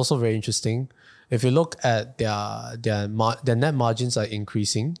 it's also very interesting. If you look at their net margins are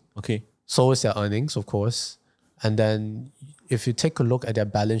increasing. Okay. So is their earnings, of course. And then if you take a look at their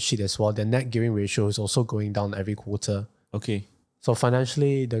balance sheet as well, their net gearing ratio is also going down every quarter. Okay. So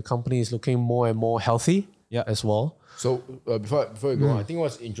financially, the company is looking more and more healthy as well. So before we go on, I think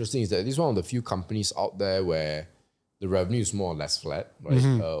what's interesting is that this is one of the few companies out there where the revenue is more or less flat, right?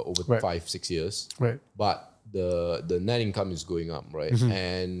 Over 5-6 years. Right. But the net income is going up, right?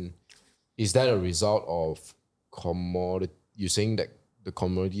 And is that a result of commodity? You're saying that the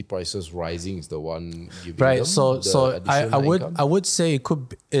commodity prices rising is the one giving them So I income? would say it could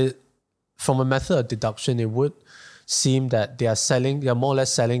be, from a method of deduction, it would seem that they are more or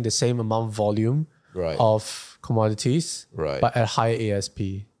less selling the same amount volume of commodities, but at higher ASP.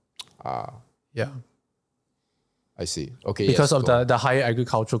 Yeah. I see. Okay. Because of the higher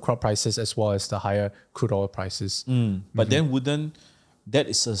agricultural crop prices as well as the higher crude oil prices. But then wouldn't that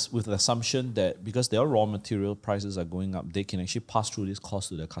is with the assumption that because their raw material prices are going up, they can actually pass through this cost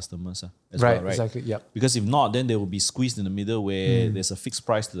to their customers as well, right? Exactly. Yeah. Because if not, then they will be squeezed in the middle where there's a fixed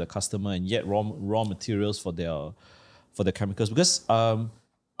price to the customer and yet raw materials for their chemicals. Because are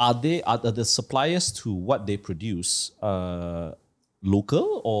the suppliers to what they produce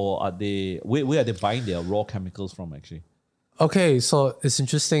local, or are they where are they buying their raw chemicals from actually? Okay, so it's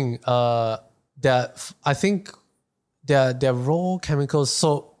interesting. I think their raw chemicals.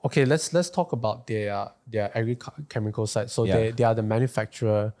 So okay, let's talk about their agri-chemical side. So they are the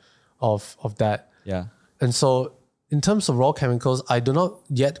manufacturer of that. Yeah. And so in terms of raw chemicals, I do not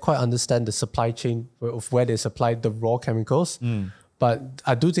yet quite understand the supply chain of where they supply the raw chemicals. But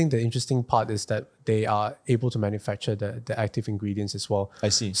I do think the interesting part is that they are able to manufacture the active ingredients as well. I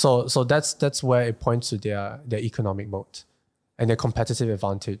see. So that's where it points to their economic moat and their competitive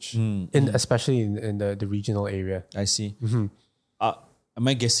advantage, especially in the regional area. I see. Am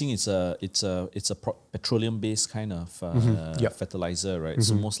I guessing it's a petroleum based kind of fertilizer, right?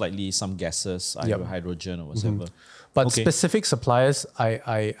 So most likely some gases, either hydrogen or whatever. But specific suppliers,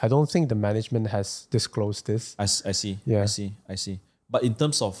 I don't think the management has disclosed this. I see. Yeah. I see. But in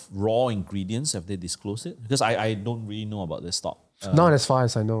terms of raw ingredients, have they disclosed it? Because I don't really know about this stock. Not as far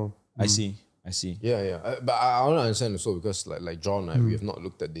as I know. I see. Yeah. But I want to understand also because like John, we have not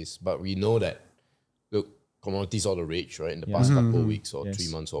looked at this, but we know that commodities are the rage, right? In the past couple of weeks or 3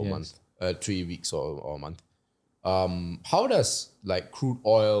 months or a month, 3 weeks or a month. How does like crude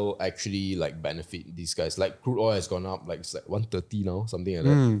oil actually like benefit these guys? Like crude oil has gone up, like it's like 130 now, something like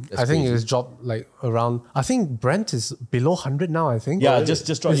that. That's I think crazy. it's dropped like around. I think Brent is below 100 now. I think. Yeah, just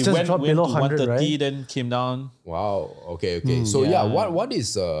dropped. It's It just went dropped to below 100, 130, right? then came down. Wow. Okay. So what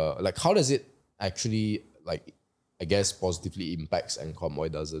is like how does it actually like I guess positively impacts Encom or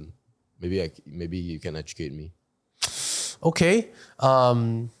it doesn't? Maybe you can educate me. Okay.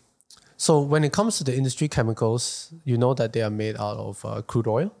 So when it comes to the industry chemicals, you know that they are made out of crude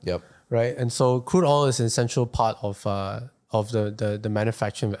oil. Yep. Right. And so crude oil is an essential part of the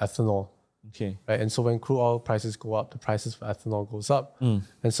manufacturing of ethanol. Okay. Right. And so when crude oil prices go up, the prices for ethanol goes up. And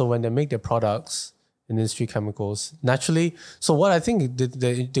so when they make their products in industry chemicals, naturally. So what I think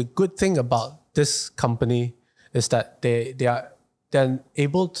the good thing about this company is that they're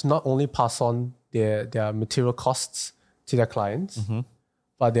able to not only pass on their material costs to their clients,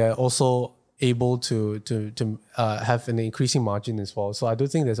 but they're also able to have an increasing margin as well. So I do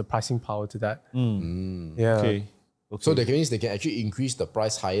think there's a pricing power to that. Yeah. Okay. So that means they can actually increase the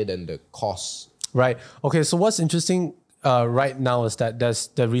price higher than the cost. Right. Okay. So what's interesting right now is that there's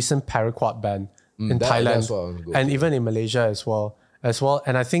the recent paraquat ban in Thailand and even in Malaysia as well.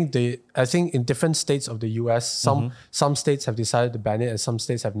 And I think in different states of the US, some states have decided to ban it and some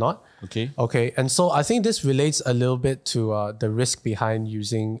states have not. Okay. And so I think this relates a little bit to the risk behind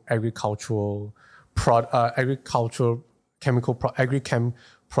using agrichem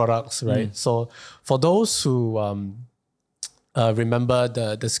products, right? So for those who remember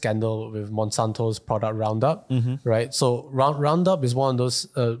the scandal with Monsanto's product Roundup, right? So Roundup is one of those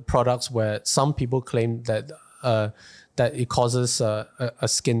products where some people claim that it causes a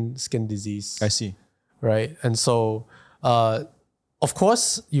skin disease. I see. Right. And so, of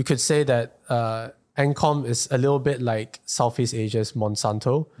course, you could say that Encom is a little bit like Southeast Asia's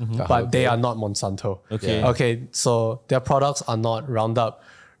Monsanto, but they are not Monsanto. Okay. So their products are not Roundup,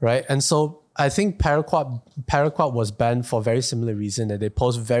 right? And so I think paraquat was banned for a very similar reason, that they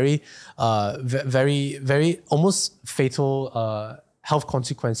pose very, very, very almost fatal health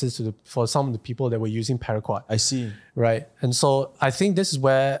consequences for some of the people that were using paraquat. I see. Right. And so I think this is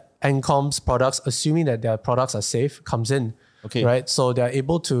where NCOM's products, assuming that their products are safe, comes in. Okay. Right. So they're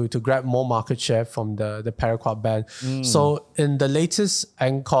able to grab more market share from the paraquat ban. So in the latest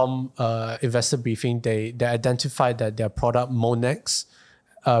NCOM investor briefing, they identified that their product Monex,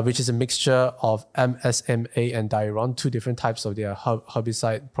 which is a mixture of MSMA and Diron, two different types of their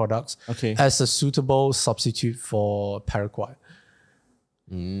herbicide products, as a suitable substitute for paraquat.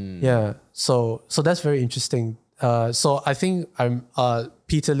 Yeah, so that's very interesting. So I think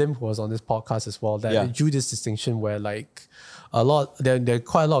Peter Lim, who was on this podcast as well, that drew this distinction where like there are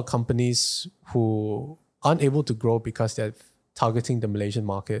quite a lot of companies who aren't able to grow because they're targeting the Malaysian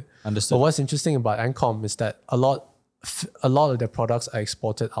market. Understood. But what's interesting about Ancom is that a lot of their products are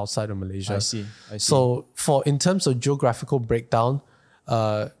exported outside of Malaysia. I see. So in terms of geographical breakdown,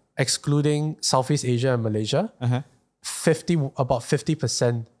 excluding Southeast Asia and Malaysia, about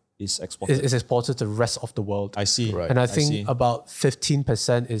 50% is exported. Is exported to the rest of the world. I see. Right. And I think about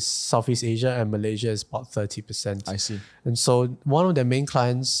 15% is Southeast Asia and Malaysia is about 30%. I see. And so one of their main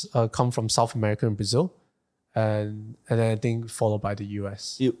clients come from South America and Brazil, and then I think followed by the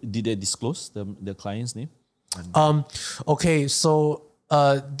US. Did they disclose the client's name? Okay, so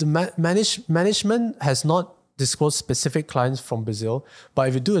the management has not disclosed specific clients from Brazil, but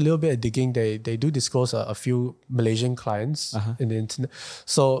if you do a little bit of digging, they do disclose a few Malaysian clients in the internet.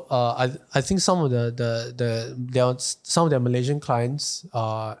 So I think some of their Malaysian clients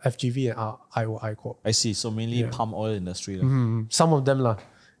are FGV and IOI Corp. I see. So mainly palm oil industry. Some of them lah.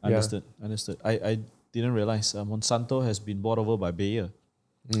 Understood. I didn't realize Monsanto has been bought over by Bayer.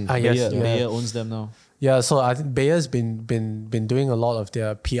 Bayer owns them now. Yeah, so I think Bayer's been doing a lot of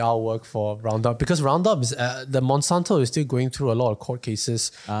their PR work for Roundup, because Roundup is the Monsanto is still going through a lot of court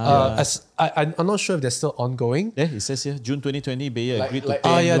cases. I'm not sure if they're still ongoing. Yeah, it says here June 2020, Bayer agreed to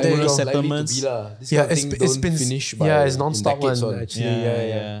there you pay go. settlements. It's been finished. Yeah, it's non-stop one actually.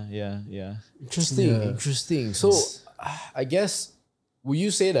 Yeah. Interesting. So I guess, would you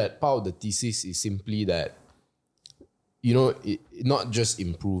say that part of the thesis is simply that, not just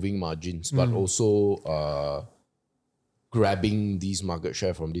improving margins, but also grabbing these market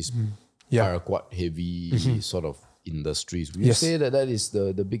share from these paraquat heavy sort of industries? Would you say that is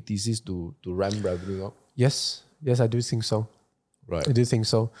the big thesis to ramp revenue up? Yes, I do think so. Right. I do think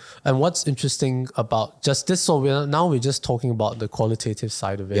so. And what's interesting about just this, so we're just talking about the qualitative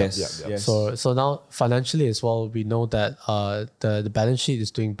side of it. Yes. So now financially as well, we know that the balance sheet is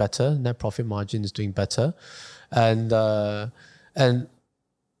doing better, net profit margin is doing better. And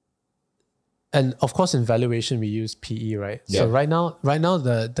of course in valuation we use PE, right? So right now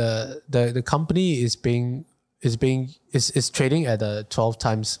the company is trading at a 12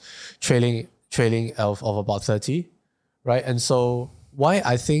 times trailing of about 30, right? And so why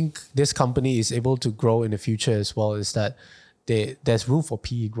I think this company is able to grow in the future as well is that there's room for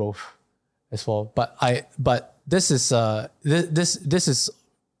PE growth as well. But this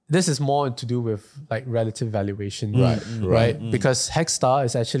is more to do with like relative valuation, right? Because Hexstar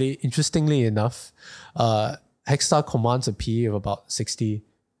is actually, interestingly enough, Hexstar commands a PE of about 60,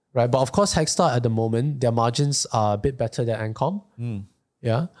 right? But of course, Hexstar at the moment, their margins are a bit better than Ancom.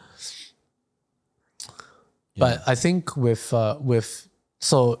 But I think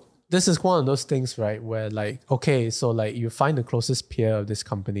so this is one of those things, right, where like, okay, so like you find the closest peer of this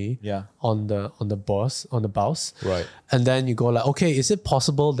company on the boss, right? And then you go like, okay, is it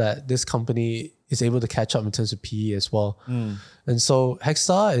possible that this company is able to catch up in terms of PE as well? And so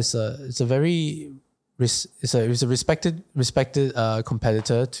Hexstar is a very respected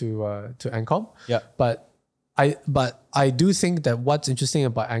competitor to Ancom. But I do think that what's interesting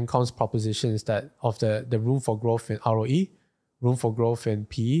about Ancom's proposition is that of the room for growth in ROE, room for growth in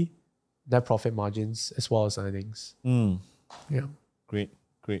PE, net profit margins, as well as earnings. Yeah. Great.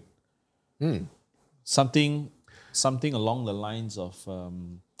 Something along the lines of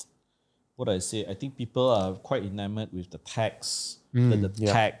what I say. I think people are quite enamored with the tax, the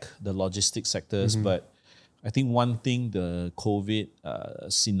tech, the logistics sectors, but I think one thing the COVID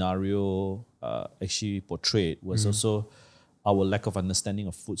scenario actually portrayed was also our lack of understanding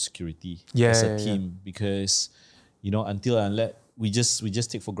of food security as a team, because until and unless we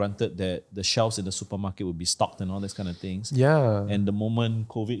just take for granted that the shelves in the supermarket would be stocked and all these kind of things. Yeah. And the moment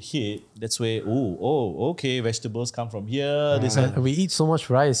COVID hit, that's where okay, vegetables come from here. We eat so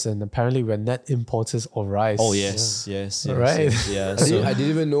much rice, and apparently we're net importers of rice. Oh yes. Right. Yeah. I didn't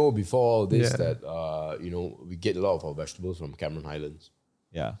even know before all this that we get a lot of our vegetables from Cameron Highlands.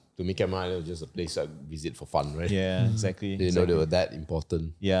 Yeah. To me, Cameron Highlands is just a place I visit for fun, right? Yeah, exactly. Didn't know they were that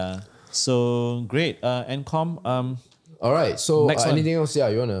important. Yeah. So great. Ancom, All right. So Next one. anything else? Yeah,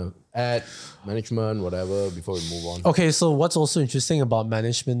 you want to add management, whatever, before we move on? Okay, so what's also interesting about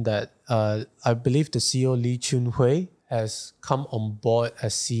management that I believe the CEO Lee Chun-hui has come on board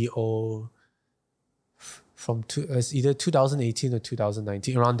as CEO as either 2018 or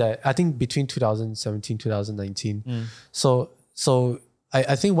 2019, around that. I think between 2017 2019. So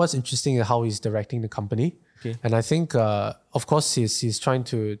I think what's interesting is how he's directing the company. Okay. And I think, of course, he's trying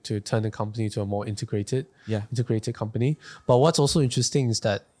to turn the company to a more integrated company. But what's also interesting is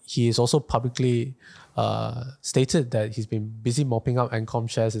that he is also publicly stated that he's been busy mopping up Ancom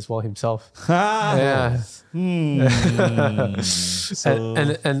shares as well himself. Yeah.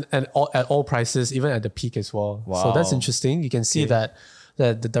 And at all prices, even at the peak as well. Wow. So that's interesting. You can see that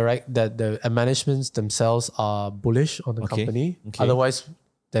the managements themselves are bullish on the company. Okay. Otherwise,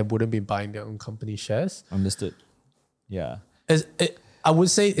 they wouldn't be buying their own company shares. Understood. Yeah. I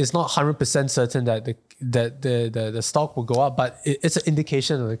would say it's not 100% certain that the stock will go up, but it's an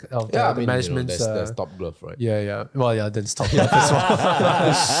indication of the management's. That's top glove, right? Yeah. Well, yeah, then stop glove as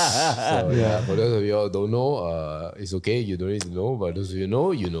well. So for those of you who don't know, it's okay. You don't need to know, but those of you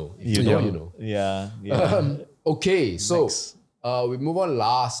know, you know. If you know, you know. Yeah. Okay, so we move on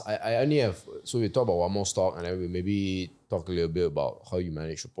last. I only have, so we talk about one more stock, and then we maybe talk a little bit about how you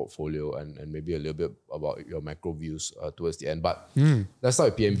manage your portfolio and maybe a little bit about your macro views towards the end. But let's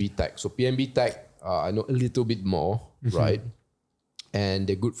start with PNB Tech. So PNB Tech, I know a little bit more, right? And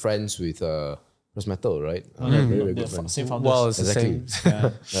they're good friends with First Metal, right? Very good friends. Same founders. Well, it's Exactly.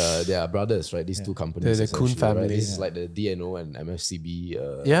 the same. They are brothers, right? These two companies. They're the Kuhn essentially, right? family. This is like the DNO and MFCB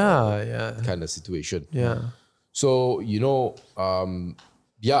kind of situation. Yeah. So,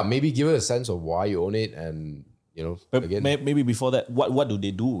 maybe give us a sense of why you own it and, But again. maybe before that, what do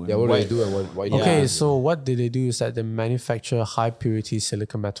they do? Yeah, what do they do and why do they Okay, do? so what they do is that they manufacture high purity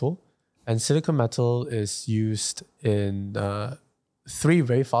silicon metal, and silicon metal is used in three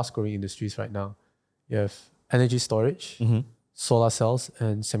very fast growing industries right now. You have energy storage, solar cells,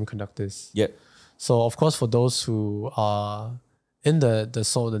 and semiconductors. Yeah. So of course, for those who are in the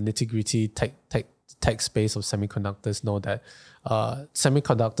nitty gritty tech space of semiconductors, know that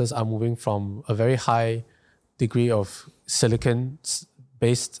semiconductors are moving from a very high degree of silicon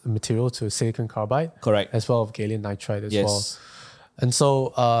based material to silicon carbide, Correct. as well as gallium nitride as Yes. well. And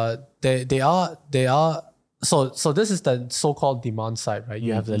so they are so this is the so-called demand side, right?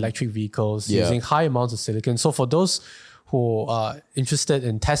 You have the electric vehicles using high amounts of silicon. So for those who are interested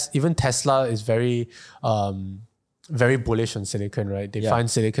in even Tesla is very very bullish on silicon, right? They find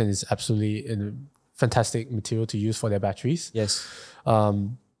silicon is absolutely a fantastic material to use for their batteries. Yes.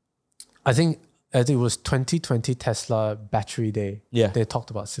 I think it was 2020 Tesla battery day. Yeah. They talked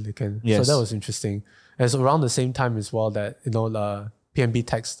about silicon. Yes. So that was interesting. And it's around the same time as well that, PNB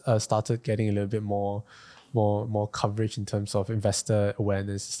Tech started getting a little bit more coverage in terms of investor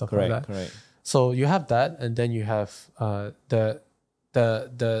awareness and stuff like that. Correct. So you have that, and then you have the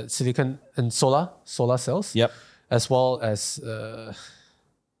silicon and solar cells. Yep. As well as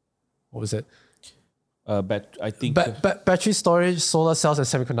what was it? I think Battery storage, solar cells, and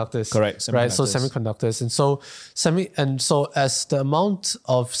semiconductors. Correct, Right. So semiconductors. semiconductors, and so as the amount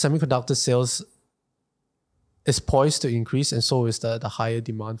of semiconductor sales is poised to increase, and so is the higher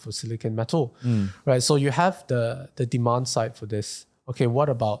demand for silicon metal. Right. So you have the demand side for this. Okay. What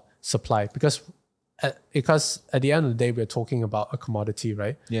about supply? Because at the end of the day, we're talking about a commodity,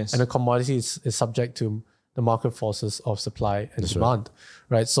 right? Yes. And a commodity is subject to the market forces of supply and demand,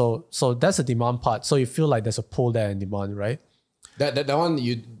 right? So that's the demand part. So you feel like there's a pull there in demand, right? That one,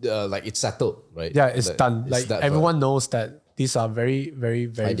 it's settled, right? Yeah, it's done. It's Like that everyone knows that these are very, very,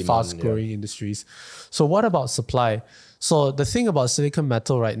 very demand, fast growing industries. So what about supply? So the thing about silicon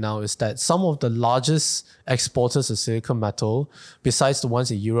metal right now is that some of the largest exporters of silicon metal, besides the ones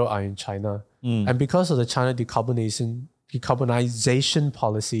in Europe, are in China. And because of the China decarbonization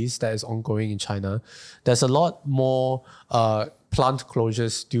policies that is ongoing in China, there's a lot more plant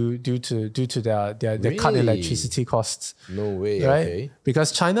closures due to their cut Really? electricity costs. No way, Right? okay.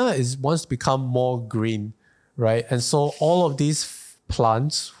 Because China wants to become more green, right? And so all of these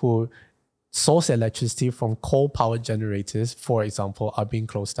plants who source electricity from coal-powered generators, for example, are being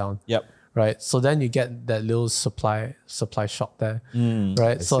closed down. Yep. Right. So then you get that little supply shock there.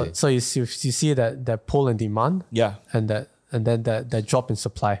 Right. So you see that pull and demand. Yeah. And then that drop in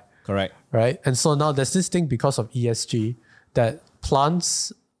supply. Correct. Right. And so now there's this thing because of ESG that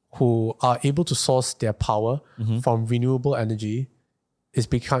plants who are able to source their power from renewable energy is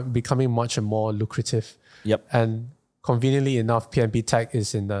becoming much more lucrative. Yep. And conveniently enough, PNB Tech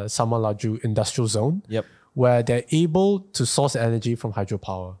is in the Sama Laju industrial zone. Yep. Where they're able to source energy from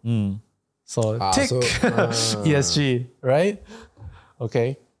hydropower. So tick ESG, right?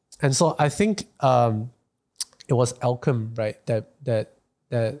 Okay. And so I think it was Alchem, right, that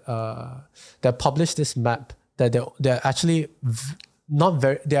published this map that they're actually not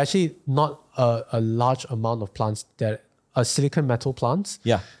a large amount of plants that are silicon metal plants.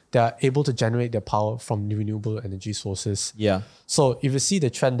 Yeah. They are able to generate their power from renewable energy sources. Yeah. So if you see the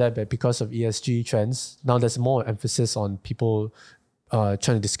trend there, but because of ESG trends, now there's more emphasis on people trying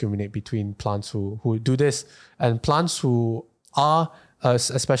to discriminate between plants who do this and plants who are,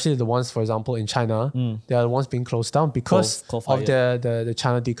 especially the ones, for example, in China, they are the ones being closed down because of the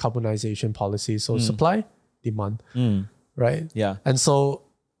China decarbonization policy. So supply, demand, right? Yeah. And so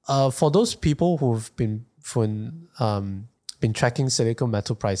for those people who've been tracking silicon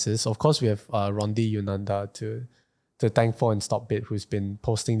metal prices, of course, we have Rondi Yunanda to thank for in StopBit, who's been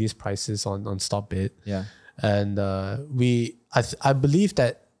posting these prices on StopBit. Yeah. And I believe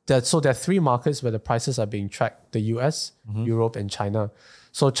that so there are three markets where the prices are being tracked: the US, Europe, and China.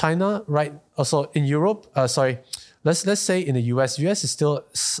 So China, right? Also in Europe, let's say in the US is still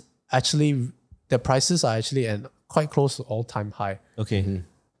actually, the prices are actually quite close to all-time high. Okay.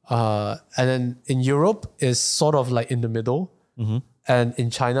 And then in Europe is sort of like in the middle. And in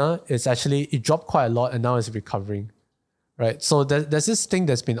China, it dropped quite a lot and now it's recovering. Right. So there's this thing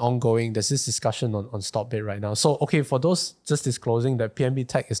that's been ongoing. There's this discussion on StopBit right now. So, okay, for those just disclosing that PNB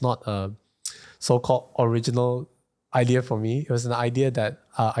Tech is not a so-called original idea for me. It was an idea that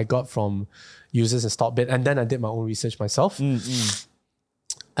I got from users in StopBit. And then I did my own research myself.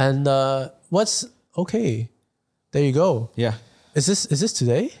 And okay, there you go. Yeah. Is this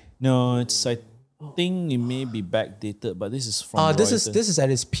today? No, I think it may be backdated, but this is from this Reuters. is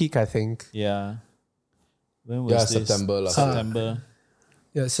at its peak, I think. Yeah. When was this? September. September.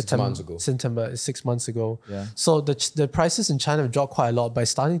 Yeah, September. 6 months ago. September, 6 months ago. Yeah. So the prices in China have dropped quite a lot, but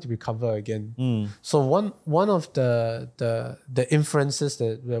it's starting to recover again. So one of the inferences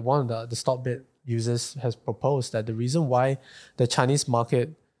that one of the StopBit users has proposed, that the reason why the Chinese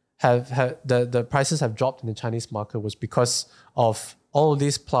market the prices have dropped in the Chinese market was because of all of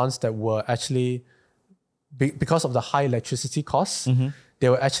these plants that were actually, because of the high electricity costs, they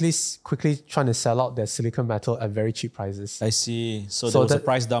were actually quickly trying to sell out their silicon metal at very cheap prices. I see. So there was a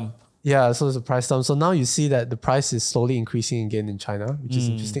price dump. Yeah, so there's a price dump. So now you see that the price is slowly increasing again in China, which is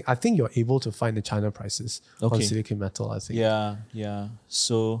interesting. I think you're able to find the China prices on silicon metal, I think. Yeah.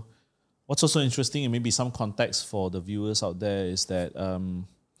 So what's also interesting, and maybe some context for the viewers out there, is that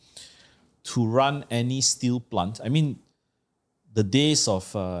to run any steel plant, I mean, the days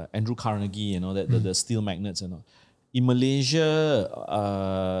of Andrew Carnegie, the steel magnates and all. In Malaysia,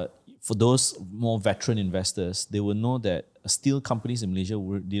 for those more veteran investors, they will know that steel companies in Malaysia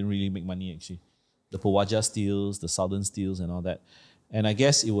didn't really make money actually. The Pewaja Steels, the Southern Steels and all that. And I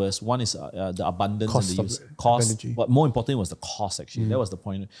guess it was, one is the abundance and the use. Cost, but more important was the cost actually. That was the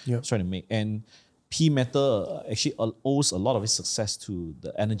point I was trying to make. And P Metal actually owes a lot of its success to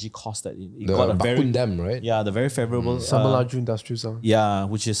the energy cost that it got a very Dam, right? Yeah, the very favorable Samalaju Industrial Zone. Yeah,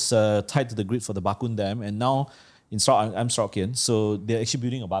 which is tied to the grid for the Bakun Dam, and now I'm Sorokian, so they're actually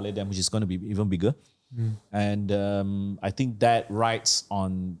building a Balai Dam, which is going to be even bigger. And I think that rides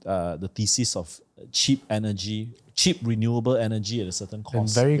on the thesis of cheap renewable energy at a certain cost. And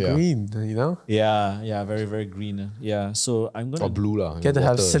very green, Yeah, very, very green. Yeah, so I'm going to... Or blue lah. Get to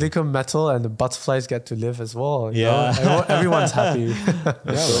have silicon metal and the butterflies get to live as well. Yeah. Everyone's happy.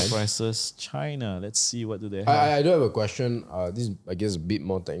 Prices. China, let's see, what do they have? I do have a question. This is, I guess, a bit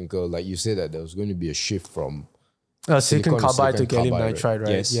more technical. Like you said that there was going to be a shift from silicon carbide to gallium nitride, right?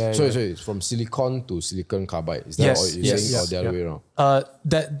 Yes. Yeah. So it's from silicon to silicon carbide. Is that what you're saying, or the other way around?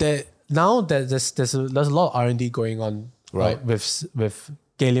 Now that there's a lot of R&D going on, right, with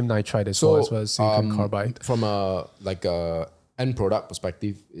gallium nitride as well as silicon carbide. From a end product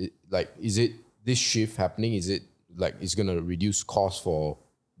perspective, is it this shift happening? Is it like it's going to reduce costs for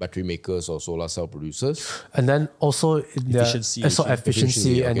battery makers or solar cell producers? And then also efficiency,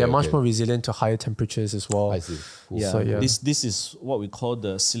 efficiency, and they're much okay. more resilient to higher temperatures as well. I see. Cool. Yeah, So, This is what we call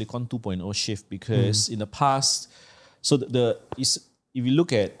the Silicon 2.0 shift, because in the past, so if you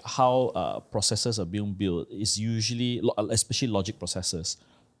look at how processors are being built, it's usually, especially logic processors,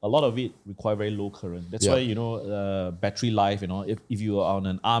 a lot of it require very low current. That's why, battery life, if you are on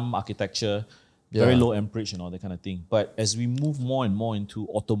an ARM architecture, very low amperage and all that kind of thing. But as we move more and more into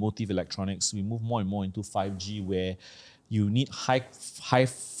automotive electronics, we move more and more into 5G, where you need high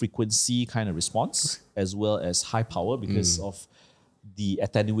frequency kind of response as well as high power because of the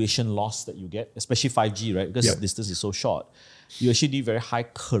attenuation loss that you get, especially 5G, right? Because the distance is so short. you actually need very high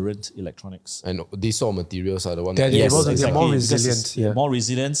current electronics. And these sort of materials are the ones They're that able to- they're exactly. more Because resilient, it's yeah. more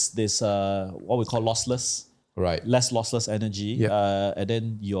resilience. There's what we call lossless, right. less lossless energy, Yeah. and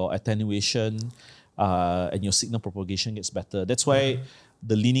then your attenuation and your signal propagation gets better. That's why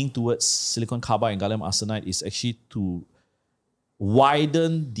the leaning towards silicon carbide and gallium arsenide is actually to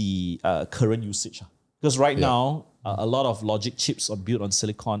widen the current usage. Because right now, a lot of logic chips are built on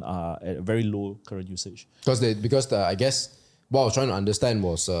silicon are at a very low current usage. Because I guess what I was trying to understand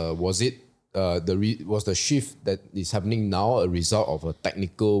was was the shift that is happening now a result of a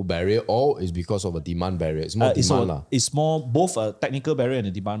technical barrier or is because of a demand barrier? It's more demand lah. It's more both a technical barrier and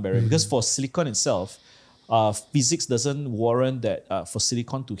a demand barrier. Because for silicon itself, physics doesn't warrant that for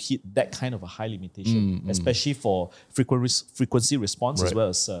silicon to hit that kind of a high limitation, especially for frequency response as well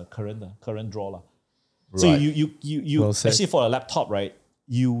as current draw lah. So Right. you Well said. actually for a laptop, right?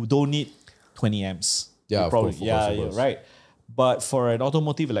 You don't need 20 amps. Yeah, You of probably, course, of yeah, course. right. But for an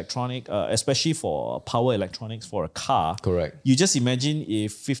automotive electronic, especially for power electronics for a car, Correct. you just imagine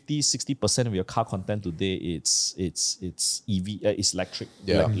if 50-60% of your car content today it's EV, it's electric,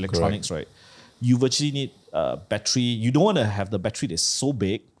 Yeah, electronics, right? You virtually need a battery. You don't want to have the battery that's so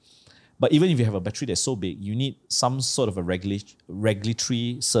big, but even if you have a battery that's so big, you need some sort of a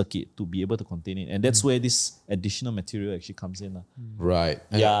regulatory circuit to be able to contain it, and that's where this additional material actually comes in. Right.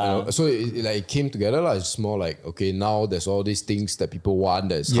 And, Yeah. so it came together lah. It's more like, okay, now there's all these things that people want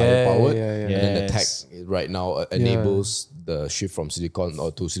that's Yeah, higher powered. yeah, yeah. And then the tech Yes. right now enables the shift from silicon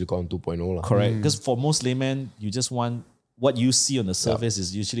or to silicon 2.0 lah. Correct. Because for most laymen, you just want what you see on the surface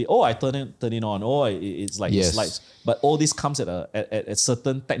is usually, oh, I turn it on, oh, it's like Yes. it's lights. But all this comes at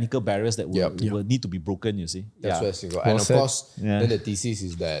certain technical barriers that will need to be broken. You see, That's where Singapore. Well And of said. course, Yeah. then the thesis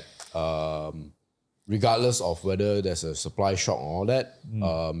is that regardless of whether there's a supply shock or all that,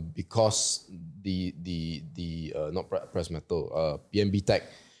 because the not press metal, PNB Tech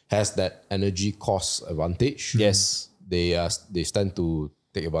has that energy cost advantage. Yes. They stand to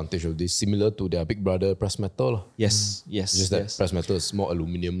take advantage of this, similar to their big brother press metal lah. Yes. It's just that yes. press metal is more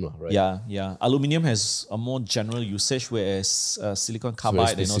aluminium lah, right? Yeah. Aluminium has a more general usage, whereas silicon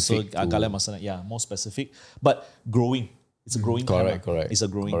carbide and also specific to- gallium arsenide, more specific, but growing. It's a growing Correct, time. correct. It's a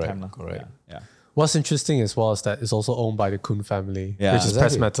growing Correct, time. correct. Yeah. What's interesting as well is that it's also owned by the Kuhn family, Yeah. which is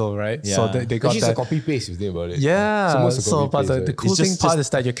press Exactly. metal, right? So Yeah. they got Actually, it's a that. copy paste if you think about it. Yeah. almost a So, copy but paste, the right? cool It's thing just- part is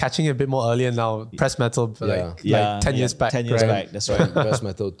that you're catching it a bit more earlier now. Press metal, like 10 years back. 10 years right? back. That's right. Press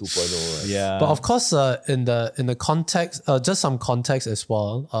metal 2.0, right? Yeah. But of course, in the context, just some context as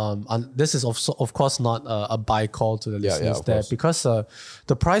well. And this is also, of course, not a buy call to the listeners of there course. because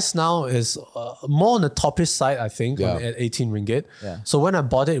the price now is more on the toppish side, I think, Yeah. at 18 ringgit. Yeah. So when I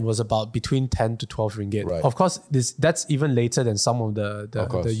bought it was about between 10 to 12 ringgit. Right. Of course, that's even later than some of the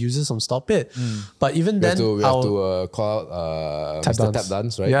course. users on Stopit. But even We then, have to call out Tap Mr. Dance. Tap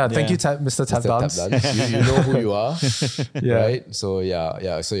Dance, right? Yeah, thank Yeah. you, Mr. Tap Mr. Tap Dance. Dance. You know who you are, Yeah. right? So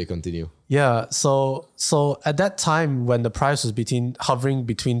yeah. So you continue. Yeah, so at that time when the price was hovering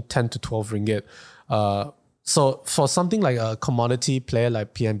between 10 to 12 ringgit, so for something like a commodity player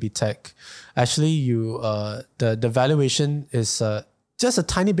like PNB Tech, actually the valuation is just a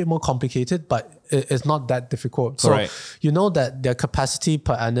tiny bit more complicated, but it's not that difficult. Correct. So you know that their capacity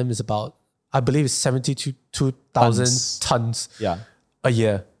per annum is about, I believe it's 72,000 tons Yeah. a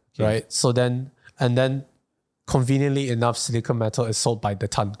year, right? So then conveniently enough, silicon metal is sold by the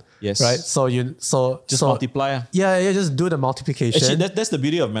ton. Yes. Right. So Just multiply. Yeah, just do the multiplication. Actually, that's the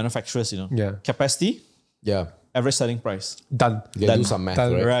beauty of manufacturers, Yeah. Capacity, Yeah. average selling price. Done. You Done. do some math,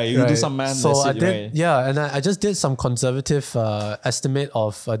 Done. right? Right. You do some math. So that's I it, did, right? yeah, and I just did some conservative estimate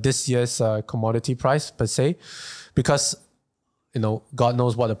of this year's commodity price per se, because God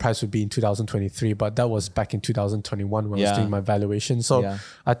knows what the price would be in 2023, but that was back in 2021 when I was Yeah. doing my valuation. So Yeah.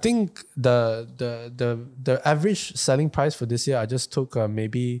 I think the average selling price for this year, I just took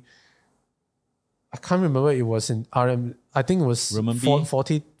maybe, I can't remember, it was in RM. I think it was Renminbi?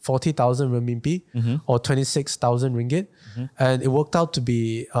 40,000 renminbi or 26,000 ringgit. And it worked out to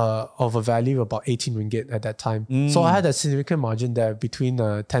be of a value of about 18 ringgit at that time. So I had a significant margin there between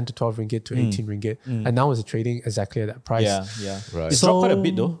 10 to 12 ringgit to 18 ringgit. And now it's trading exactly at that price. Yeah. Right. It's So- dropped quite a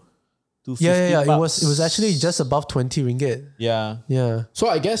bit though. To Yeah. 50 It was actually just above 20 ringgit. Yeah. Yeah. So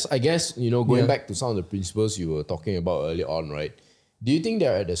I guess going Yeah. back to some of the principles you were talking about earlier on, right? Do you think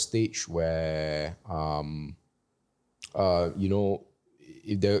they're at a stage where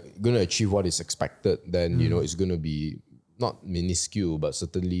if they're going to achieve what is expected, then it's going to be not minuscule but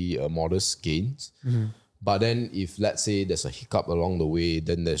certainly modest gains. But then if let's say there's a hiccup along the way,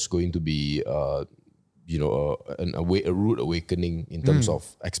 then there's going to be a rude awakening in terms of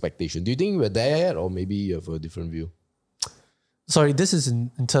expectation. Do you think we're there, or maybe you have a different view? Sorry, this is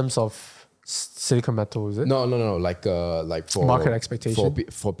in terms of silicon metal, is it? No. Like for Market expectation?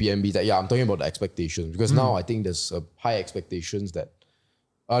 for PNB. Yeah, I'm talking about the expectations because now I think there's high expectations that.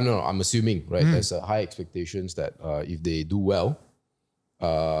 No, I'm assuming right. There's high expectations that if they do well,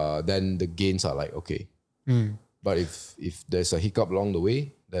 then the gains are like okay. But if there's a hiccup along the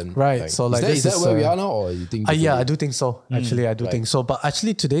way, then right. So like is that where we are now, or you think? Yeah, I do think so. Actually, I do think so. But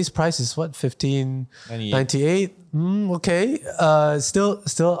actually, today's price is what 15.98. Okay.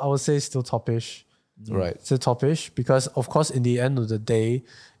 Still, I would say still topish. Right. Still topish because of course, in the end of the day,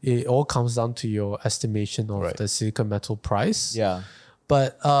 it all comes down to your estimation of the silicon metal price. Yeah.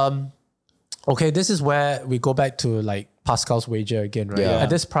 But okay, this is where we go back to like Pascal's wager again, right? Yeah. At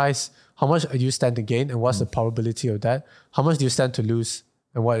this price, how much do you stand to gain, and what's the probability of that? How much do you stand to lose,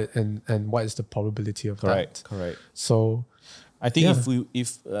 and what is the probability of that? Correct. So, I think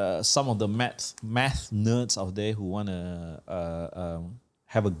if some of the math nerds out there who want to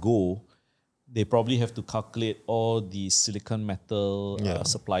have a go, they probably have to calculate all the silicon metal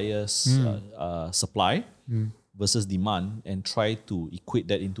suppliers supply versus demand and try to equate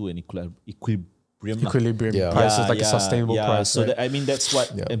that into an equilibrium. Price is like a sustainable price. So right? that's what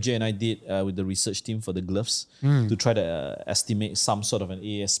MJ and I did with the research team for the gloves to try to estimate some sort of an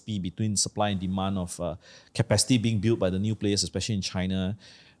ASP between supply and demand of capacity being built by the new players, especially in China,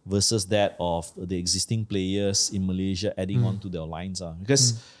 versus that of the existing players in Malaysia adding on to their lines.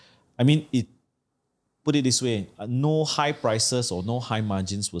 Because, I mean, put it this way, no high prices or no high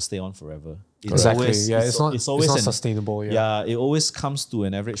margins will stay on forever. It's always not sustainable. Yeah, it always comes to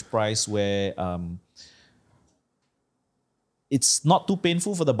an average price where it's not too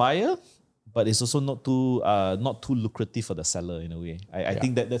painful for the buyer, but it's also not too lucrative for the seller in a way. I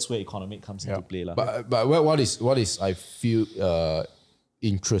think that's where economic comes into play. But what is I feel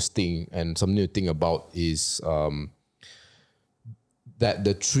interesting and something to think about is that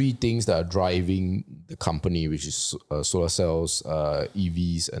the three things that are driving the company, which is solar cells,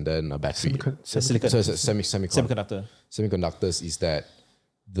 EVs, and then a battery. Semiconductors is that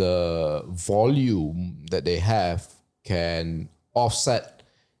the volume that they have can offset,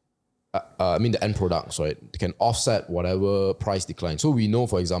 the end products, right? They can offset whatever price decline. So we know,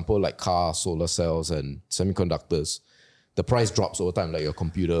 for example, like car, solar cells, and semiconductors, the price drops over time, like your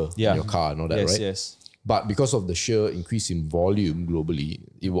computer, and your car, and all that, right? Yes. But because of the sheer increase in volume globally,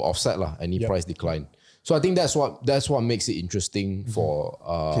 it will offset any price decline. So I think that's what makes it interesting for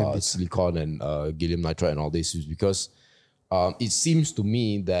silicon and gallium nitride and all this, is because it seems to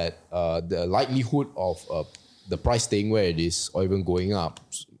me that the likelihood of the price staying where it is or even going up,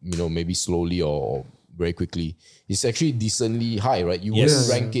 maybe slowly or very quickly, is actually decently high, right? You wouldn't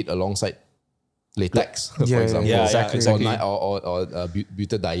rank it alongside latex, for example, exactly. or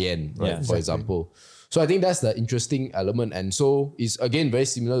butadiene, right? For example. So I think that's the interesting element, and so it's again very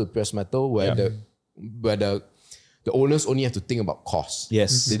similar to precious metal, where the owners only have to think about cost.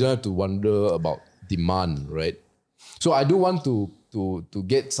 Yes, they don't have to wonder about demand, right? So I do want to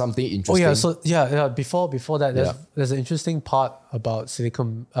get something interesting. Before that, there's an interesting part about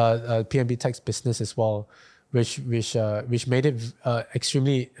silicon PNB Tech's business as well, which made it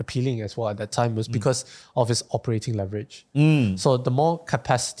extremely appealing as well at that time, was because of its operating leverage. So the more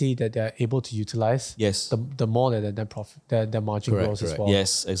capacity that they're able to utilize, the more that their profit, their margin grows as well.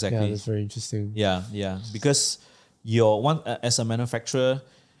 Yes, exactly. Yeah, that's very interesting. Yeah. Because as a manufacturer,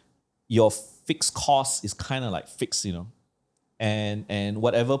 your fixed cost is kind of like fixed, and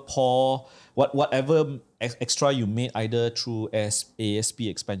whatever extra you made either through ASP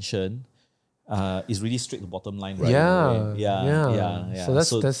expansion is really straight to bottom line, right? Yeah.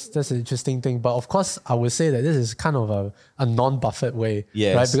 So that's an interesting thing. But of course, I would say that this is kind of a non-Buffett way,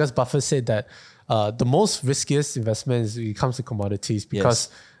 right? Because Buffett said that the most riskiest investment is when it comes to commodities, because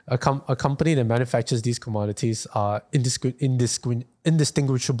a company that manufactures these commodities are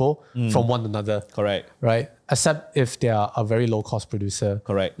indistinguishable from one another. Correct. Right? Except if they are a very low-cost producer.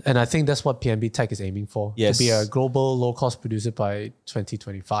 Correct. And I think that's what PNB Tech is aiming for. Yes. To be a global low-cost producer by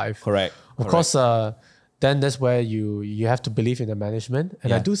 2025. Correct. Of course, then that's where you have to believe in the management.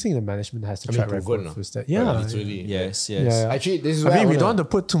 And I do think the management has to track record with that. Yeah. Literally. Yes. Actually, this is we don't want to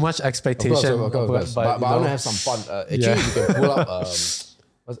put too much expectation. Of course. But I want to have some fun. Actually, you can pull up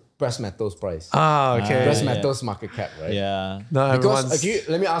precious metals price. Okay. Precious metals market cap, right? Yeah. No, because actually,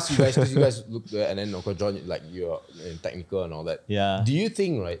 let me ask you guys, because you guys look there, and then John, like you're in technical and all that. Yeah. Do you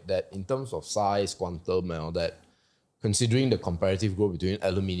think, right, that in terms of size, quantum, and all that, considering the comparative growth between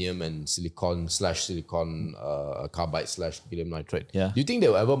aluminium and silicon carbide / gallium nitride, do you think they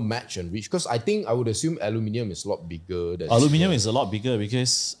will ever match and reach? Because I would assume aluminium is a lot bigger than aluminium is a lot bigger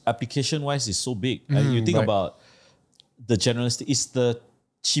because application wise it's so big. You think about the generalist is the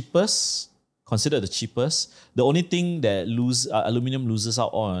cheapest, considered the cheapest. The only thing that aluminium loses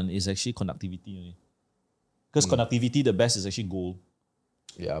out on is actually conductivity only. Because conductivity, the best is actually gold.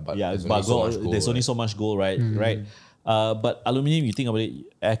 Yeah, but There's there's only so much gold, there's only so much gold, right? But aluminium, you think about it,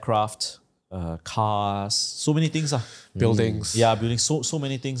 aircraft, cars, so many things. Buildings. Yeah, buildings, so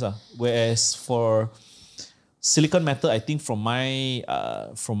many things. Whereas for silicon metal, I think from my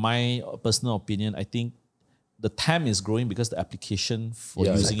personal opinion, I think the TAM is growing because the application for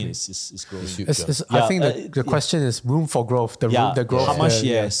using it is growing. I think the question is room for growth. The growth. How much?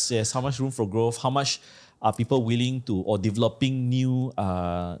 Yes. How much room for growth? How much are people willing to or developing new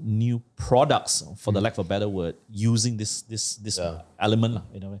products, for the lack of a better word, using this element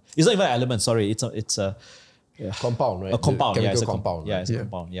in a way? It's not even an element. Sorry, it's a compound, right? A compound. Chemical It's a compound. It's a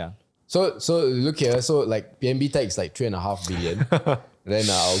compound. Yeah. So look here. So like PNB Tech is like 3.5 billion. Then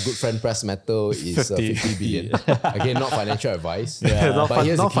our good friend Press Metal is 50 billion. Again, not financial advice. Not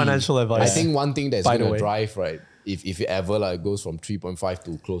here's the key. financial advice. I think one thing that's By the going to way. drive, right, if it ever goes from 3.5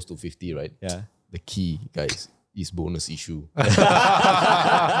 to close to 50, right? Yeah. The key, guys, is bonus issue. We need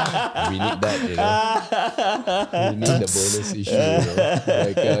that, We need the bonus issue,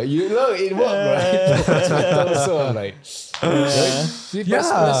 it worked, right? Press Metal, so like, see,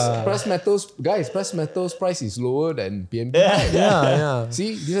 Press Metals, guys, Press Metals price is lower than PNB. Yeah.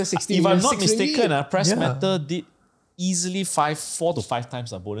 See, these are 60 If I'm million, not 6 mistaken, ringgit. Press Metal did easily 4 to 5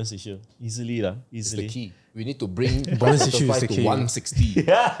 times a bonus issue. Easily. It's the key. We need to bring bonus issue is price the to key. 160. You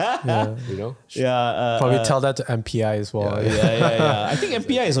know? Probably tell that to MPI as well. I think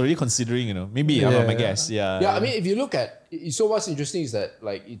MPI is already considering, maybe, I'm my guess. Yeah, I mean, if you look at, so what's interesting is that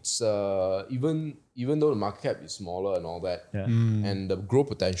like it's even though the market cap is smaller and all that, and the growth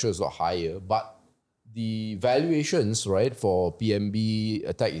potential is a lot higher, but the valuations, right, for PMB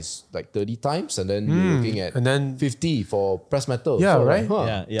attack is like 30 times, and then you're looking at And then 50 for Press Metal. Yeah, So, right?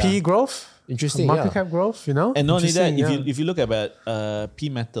 like, P growth, Interesting, market cap growth, And not only that, Interesting, if you look at P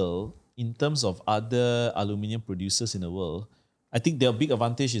Metal, in terms of other aluminium producers in the world, I think their big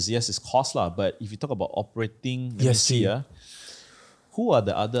advantage is, yes, it's cost lah, but if you talk about operating, let me see, who are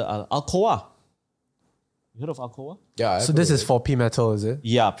the other, Alcoa? You heard of Alcoa? Yeah. So this is for P metal, is it?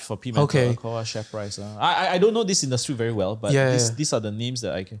 Yeah, for P Metal, Okay. Alcoa share price. I don't know this industry very well, but these are the names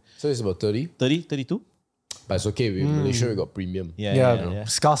that I can. So it's about 30, 30, 32? but it's okay. We Malaysia we got premium. Yeah.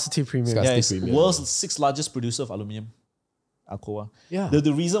 Scarcity premium. Scarcity. Yeah, it's premium. world's 6th largest producer of aluminium, Alcoa. Yeah.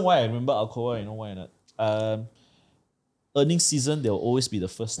 The reason why I remember Alcoa, you know why not? Earnings season, they'll always be the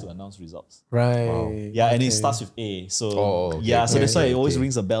first to announce results. Right. Yeah, and it Okay. starts with A. So okay, so that's why it always okay.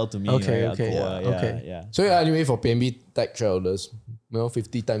 rings a bell to me. Okay, right? okay, Alcoa, okay. yeah. So anyway, for PNB Tech shareholders,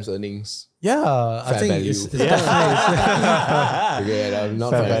 50 times earnings. Yeah, I Fair think value. it's definitely. Okay,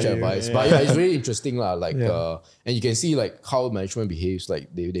 not Fair financial value, advice, but it's really interesting lah. Like, Yeah. and you can see like how management behaves.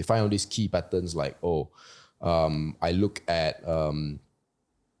 Like they find all these key patterns. Like, I look at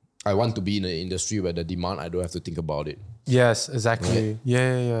I want to be in an industry where the demand I don't have to think about it. Yes, exactly.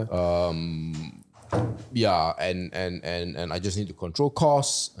 Yeah. Yeah, and I just need to control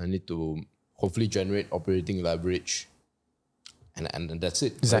costs. I need to hopefully generate operating leverage, and that's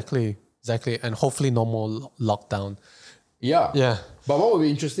it. Exactly. And hopefully no more lockdown. Yeah. Yeah. But what would be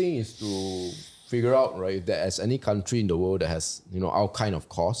interesting is to figure out, right, if there's any country in the world that has, our kind of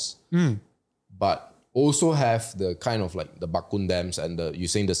costs, but also have the kind of like the Bakun dams and you're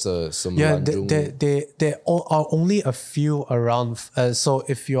saying the Semenanjung. There are only a few around. So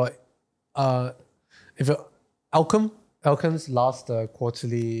if you're Alcom's last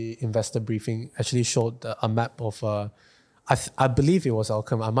quarterly investor briefing actually showed a map of I believe it was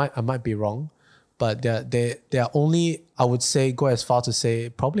Alcom. I might be wrong, but there are only, I would say, go as far to say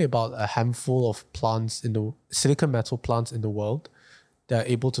probably about a handful of plants in the silicon metal plants in the world that are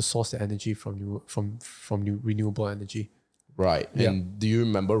able to source the energy from new renewable energy. Right. And do you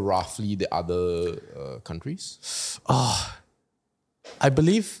remember roughly the other countries? I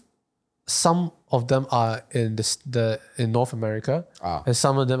believe some of them are in in North America, and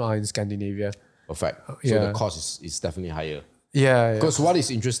some of them are in Scandinavia. Perfect. So the cost is definitely higher. Yeah. Because what is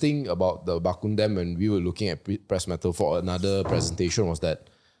interesting about the Bakun Dam when we were looking at Press Metal for another presentation was that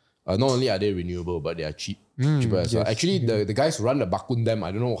not only are they renewable, but they are cheaper as well. Actually, the guys who run the Bakun Dam,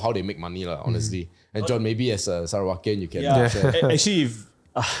 I don't know how they make money, honestly. And John, maybe as a Sarawakian, you can share. Actually, if,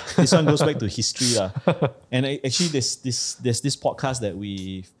 this one goes back to history. And actually, there's this podcast that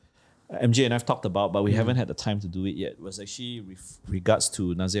MJ and I've talked about, but we haven't had the time to do it yet. It was actually with regards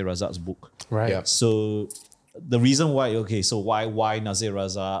to Nazir Razak's book. Right. Yeah. So the reason why why Nazir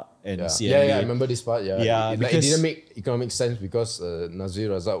Razak and CMB? Yeah, I remember this part. Yeah, it because didn't make economic sense because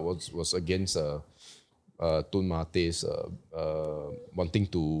Nazir Razak was against Tun Mahathir's wanting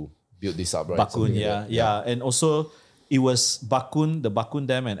to build this up, right? Bakun, Something yeah, like that. yeah. And also it was Bakun, the Bakun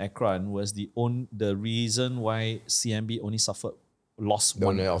Dam and Ekron was the reason why CMB only lost The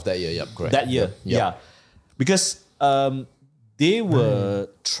one owner of that year, yep, correct. that year. Yep, yep. Yeah. Because they were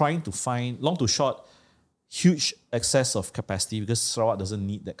trying to find, long to short, huge excess of capacity because Sarawak doesn't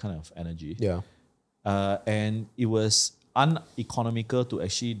need that kind of energy. Yeah. And it was uneconomical to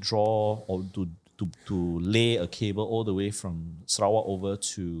actually draw or to lay a cable all the way from Sarawak over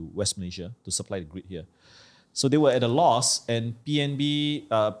to West Malaysia to supply the grid here. So they were at a loss, and PNB,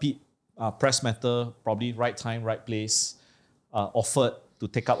 Press Matter, probably right time, right place, offered to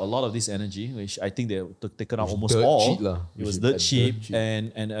take up a lot of this energy, which I think they took taken out almost dirt all. cheap lah. It was Which dirt is cheap, dirt cheap.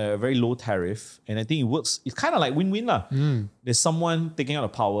 and a very low tariff. And I think it works. It's kind of like win-win lah. There's someone taking out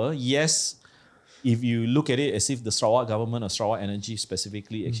the power. Yes, if you look at it as if the Sarawak government or Sarawak Energy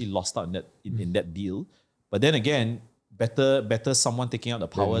specifically actually lost out in that deal. But then again, better someone taking out the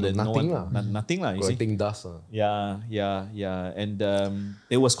power than nothing no lah. one. Nothing lah. You see? Collecting dust. Yeah. And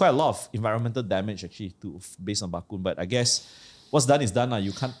there was quite a lot of environmental damage actually based on Bakun. But I guess what's done is done.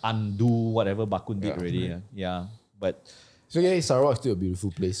 You can't undo whatever Bakun did already. Yeah. But So yeah, Sarawak is still a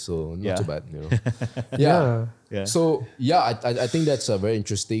beautiful place, so not Yeah. too bad, you know. yeah. Yeah. So yeah, I think that's a very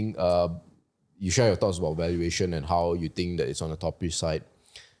interesting. You share your thoughts about valuation and how you think that it's on the top-ish side.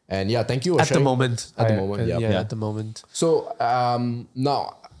 And yeah, thank you for At the sharing. moment. At the moment, yeah. At the moment. So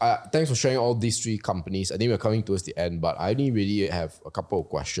now, thanks for sharing all these three companies. I think we're coming towards the end, but I only really have a couple of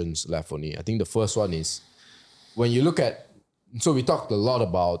questions left for me. I think the first one is, when you look at, so we talked a lot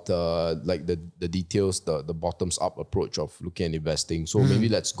about like the details, the bottoms up approach of looking at investing. So maybe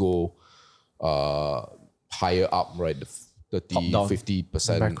let's go higher up, right? The 30, Top-down.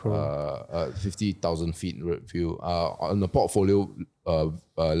 50%, 50,000 feet view on the portfolio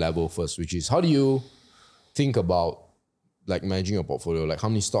level first, which is, how do you think about like managing your portfolio? Like, how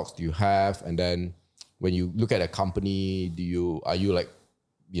many stocks do you have? And then when you look at a company, are you like,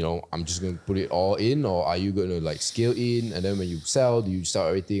 you know, I'm just going to put it all in, or are you going to like scale in? And then when you sell, do you sell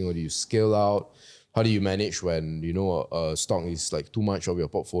everything or do you scale out? How do you manage when, you know, a stock is like too much of your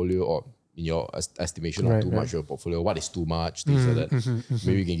portfolio, or in your estimation of too much of your portfolio? What is too much? Things like that.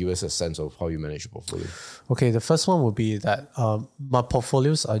 Maybe you can give us a sense of how you manage your portfolio. Okay, the first one would be that my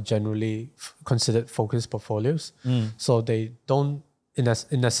portfolios are generally considered focused portfolios. So they don't, in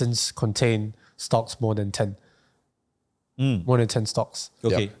essence, contain stocks more than 10. More than 10 stocks.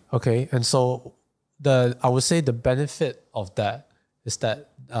 okay. Yep. Okay, and so I would say the benefit of that is that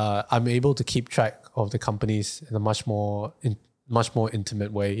I'm able to keep track of the companies in a much more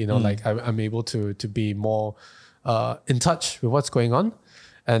intimate way. You know, like I'm able to be more in touch with what's going on,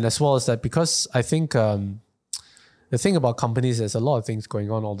 and as well as that, because I think the thing about companies, there's a lot of things going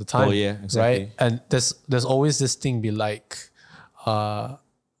on all the time. Oh, yeah, exactly. Right, and there's always this thing be like that.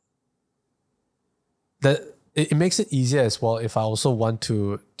 It makes it easier as well if I also want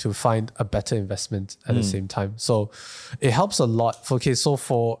to find a better investment at the same time. So it helps a lot. So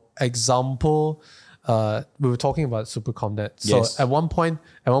for example, we were talking about SuperComnet. So Yes. at one point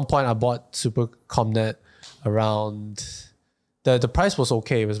I bought SuperComnet around the price was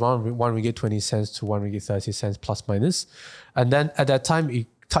okay. It was one ringgit 20 cents to 1 ringgit 30 cents plus minus. And then at that time it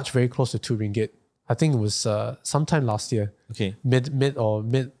touched very close to 2 ringgit. I think it was sometime last year. Okay. Mid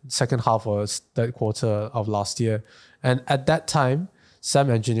second half or third quarter of last year. And at that time, Sam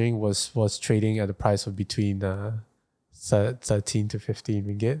Engineering was trading at a price of between 13 to 15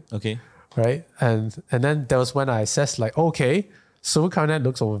 ringgit. Okay. Right? And then there was when I assessed like, okay, SuperComnet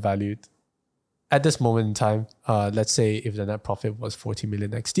looks overvalued. At this moment in time, let's say if the net profit was 40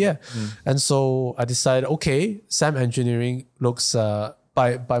 million next year. And so I decided, okay, Sam Engineering looks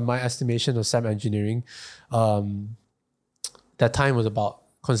by my estimation of Sam Engineering, that time was about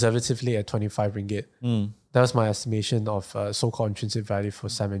conservatively at 25 ringgit. That was my estimation of so-called intrinsic value for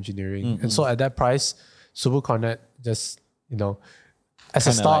Sam Engineering. And so at that price, SuperComnet just, you know, as a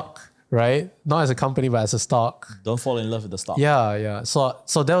Kinda stock, right? Not as a company, but as a stock. Don't fall in love with the stock. Yeah. So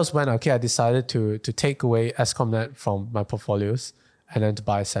that was when, I decided to take away Escomnet from my portfolios and then to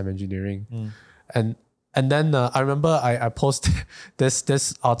buy Sam Engineering. And then I remember I posted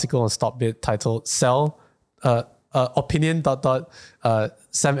this article on StopBit titled "Sell Opinion ...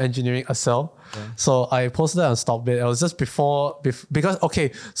 Sam Engineering a Sell." So I posted that on StopBit. It was just because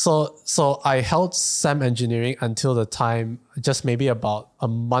so I held Sam Engineering until the time just maybe about a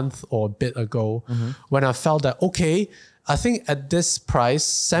month or a bit ago when I felt that I think at this price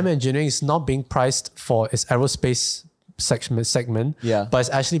Sam Engineering is not being priced for its aerospace segment, but it's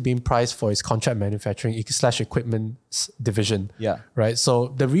actually being priced for its contract manufacturing / equipment division. Yeah. Right. So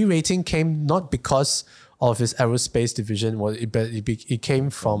the re-rating came not because of his aerospace division was it came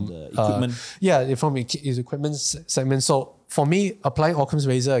from the equipment. From his equipment segment. So for me, applying Occam's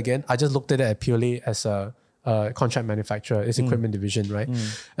razor again, I just looked at it purely as a contract manufacturer, its equipment division, right?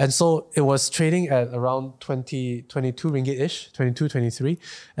 And so it was trading at around 22 ringgit-ish, 22, 23.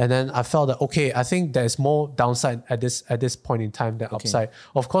 And then I felt that, okay, I think there's more downside at this point in time than upside.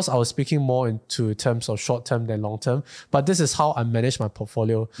 Of course, I was speaking more into terms of short-term than long-term, but this is how I manage my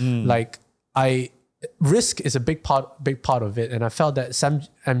portfolio. Risk is a big part of it, and I felt that SAM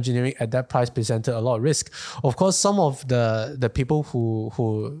engineering at that price presented a lot of risk. Of course, some of the people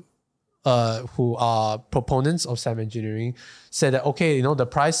who are proponents of SAM engineering said that, okay, the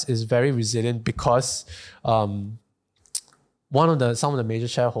price is very resilient because some of the major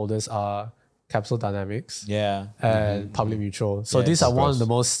shareholders are Capital Dynamics and Public Mutual. So these are one of the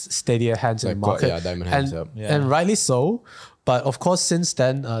most steadier hands in the market. Diamond hands, and rightly so. But of course, since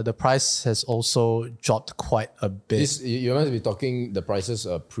then, the price has also dropped quite a bit. You must be talking the prices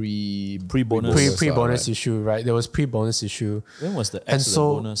Pre-bonus. Pre-bonus issue, right? There was pre-bonus issue. When was the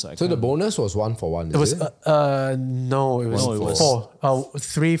bonus? So the bonus was 1 for 1. It was no, it was 4,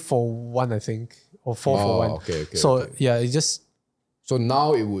 3 for 1, I think, or 4 for 1. Okay. It just. So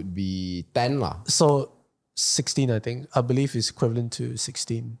now it would be 10 lah. So 16, I think, I believe is equivalent to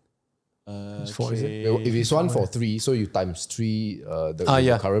 16. It's 4, is it? If it's 1 for 3, so you times 3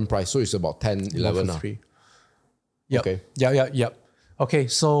 the current price, so it's about 10, 11 for 3. Yep. Okay. Yep. Okay,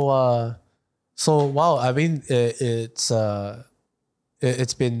 so wow, I mean it's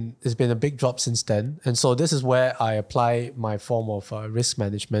been a big drop since then, and so this is where I apply my form of risk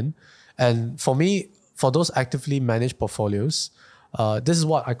management. And for me, for those actively managed portfolios, this is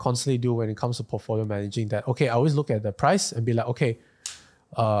what I constantly do when it comes to portfolio managing. That I always look at the price and be like, okay,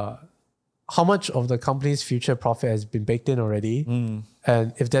 how much of the company's future profit has been baked in already?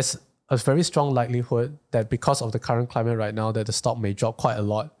 And if there's a very strong likelihood that because of the current climate right now that the stock may drop quite a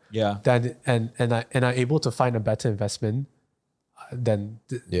lot, then and I'm able to find a better investment, then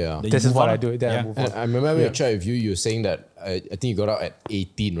this is what I do. Then I move on. I remember when I chat with you, you were saying that I think you got out at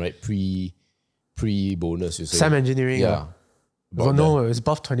 18, right? Pre-bonus, you said. SAM engineering. Yeah. Well, no, it was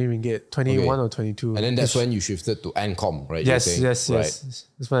above 20 ringgit, 21 or 22. And then that's when you shifted to Ancom, right? Yes. That's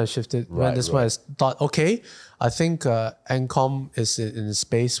when I shifted. That's when I thought, okay, I think Ancom is in a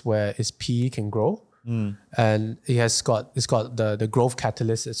space where its PE can grow. And it's got the growth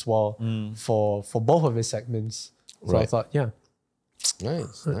catalyst as well for both of its segments. So I thought,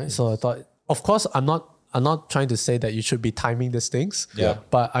 Nice. So I thought, of course, I'm not trying to say that you should be timing these things.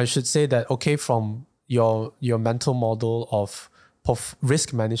 But I should say that, okay, from your mental model of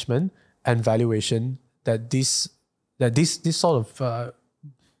risk management and valuation, that these sort of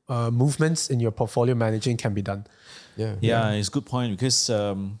movements in your portfolio managing can be done. It's a good point because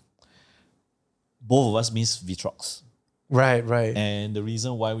both of us missed Vitrox. Right. And the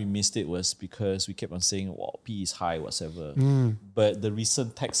reason why we missed it was because we kept on saying, well, P is high, whatever. But the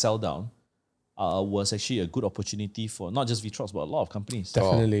recent tech sell down was actually a good opportunity for not just Vitrox, but a lot of companies.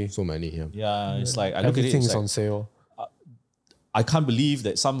 Definitely. So many here. Yeah, it's like, I look at it, everything is like, on sale. I can't believe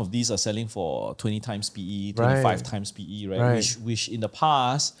that some of these are selling for 20 times PE, 25 times PE, right? Which in the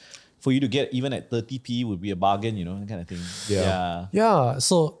past, for you to get even at 30 PE would be a bargain, that kind of thing. Yeah.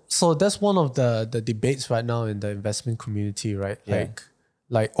 So that's one of the debates right now in the investment community, right?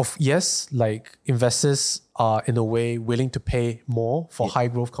 Like investors are in a way willing to pay more for high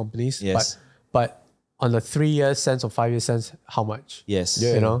growth companies. Yes. But on the 3-year sense or 5-year sense, how much? Yes.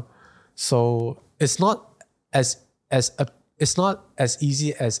 So it's not as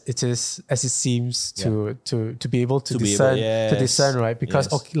easy as it seems to be able to discern, right? Because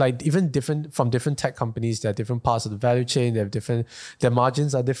even from different tech companies, there are different parts of the value chain. They have their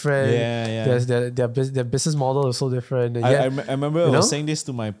margins are different. Their business model is so different. And I remember I was saying this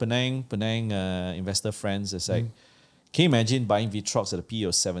to my Penang investor friends. It's like, can you imagine buying Vitrox at a PE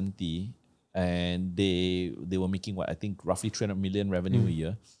of 70, and they were making I think roughly 300 million revenue a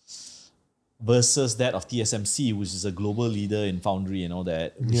year, versus that of TSMC, which is a global leader in foundry and all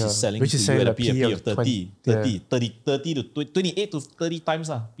that, which is selling to you at a PE of 30 to 28 to 30 times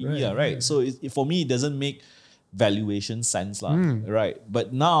PE, right? So for me, it doesn't make valuation sense, right?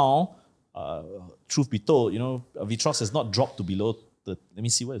 But now, truth be told, Vitrox has not dropped to below let me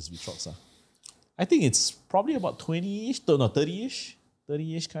see, what is Vitrox? I think it's probably about 20-ish,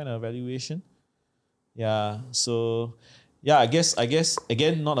 30-ish kind of valuation. So I guess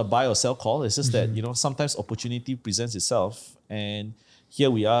again, not a buy or sell call. It's just that sometimes opportunity presents itself, and here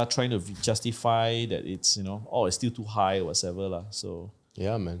we are trying to justify that it's it's still too high or whatever lah. So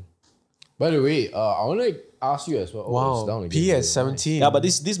yeah, man. By the way, I want to ask you as well. Oh, it's down Wow, again. P Oh, at 17. Yeah, but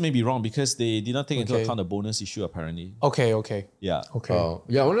this may be wrong because they did not take into Okay. account the bonus issue apparently. Okay. Yeah. Okay.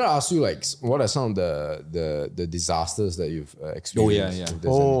 Yeah, I wanted to ask you like what are some of the disasters that you've experienced? yeah. If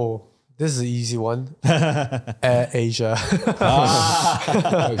there's any. Oh, this is an easy one. Air Asia.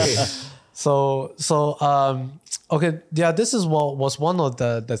 Okay. Okay, yeah, this is what was one of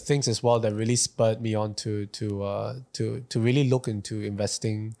the things as well that really spurred me on to really look into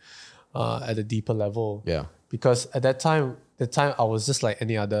investing at a deeper level. Yeah. Because at the time I was just like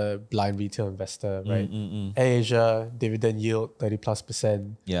any other blind retail investor, right? Air Asia dividend yield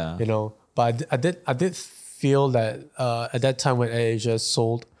 30+%. Yeah. You know, but I did feel that at that time when Air Asia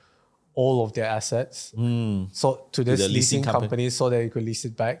sold all of their assets, so to this the leasing leasing company. company so that you could lease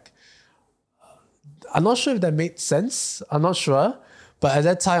it back. I'm not sure if that made sense. I'm not sure. But at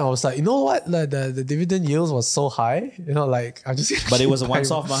that time, I was like, you know what? Like the dividend yields was so high. You know, like I just. But it was a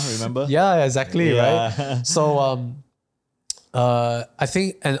once-off, remember? Yeah, exactly. Yeah. Right. So I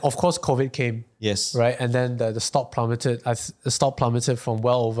think, and of course, COVID came. Yes. Right, and then the stock plummeted. The stock plummeted from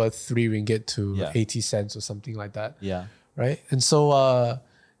well over 3 ringgit to 80 cents or something like that. Yeah. Right, and so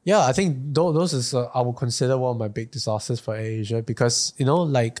I think those is I would consider one of my big disasters for Air Asia because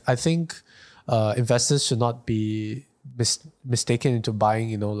like I think investors should not be mistaken into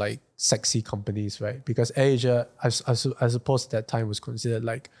buying like sexy companies, right? Because Air Asia, I suppose at that time was considered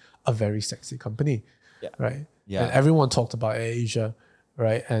like a very sexy company, right? Yeah. And everyone talked about Air Asia,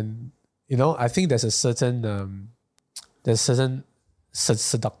 right? And I think there's a certain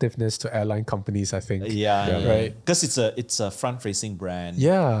seductiveness to airline companies, I think. Yeah. Right. Because it's a front-facing brand.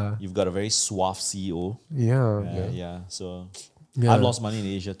 Yeah. You've got a very suave CEO. Yeah. So Yeah. I've lost money in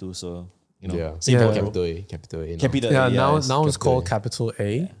Asia too. So Yeah. same Yeah. for Capital A. Capital A. now. Capital. Yeah, now Capital it's called Capital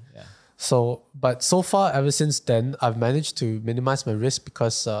A. Yeah. So, but so far, ever since then, I've managed to minimize my risk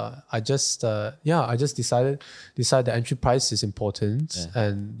because I just decided the entry price is important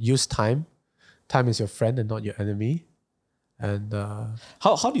and use time. Time is your friend and not your enemy. And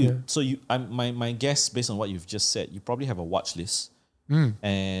How do you? So my guess based on what you've just said, you probably have a watch list.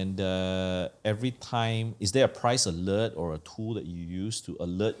 And every time, is there a price alert or a tool that you use to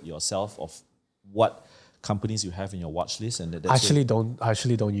alert yourself of what companies you have in your watch list? And I actually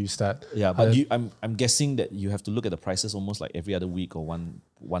don't use that. Yeah, but I'm guessing that you have to look at the prices almost like every other week or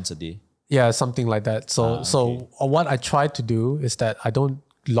once a day. Yeah, something like that. So what I try to do is that I don't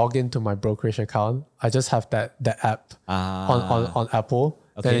log into my brokerage account. I just have that app on Apple.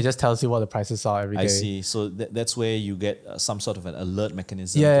 Then it just tells you what the prices are every day. I see. So that's where you get some sort of an alert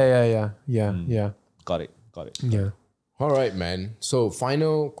mechanism. Yeah. Got it. Yeah. All right, man. So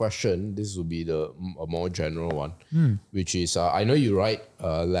final question. This will be a more general one, which is I know you write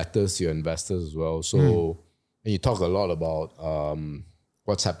letters to your investors as well. So and you talk a lot about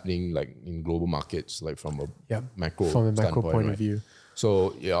what's happening like in global markets, like from a macro point right? of view.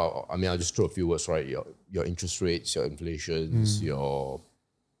 So I mean, I'll just throw a few words, right? Your interest rates, your inflations, your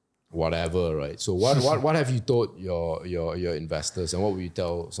whatever, right? So what have you told your investors, and what will you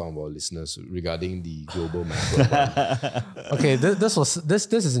tell some of our listeners regarding the global macro environment? Okay, this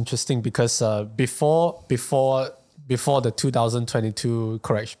is interesting because before the 2022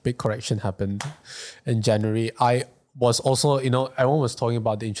 big correction happened in January, I was also everyone was talking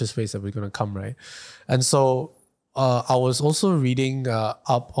about the interest rates that were going to come, right? And so I was also reading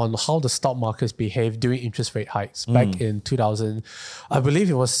up on how the stock markets behaved during interest rate hikes back in 2000. I believe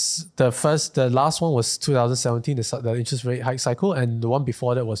it was the last one was 2017, the interest rate hike cycle, and the one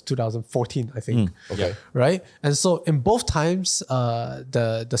before that was 2014, I think. Okay. Right? And so in both times,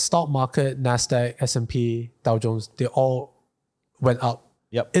 the stock market, Nasdaq, S&P, Dow Jones, they all went up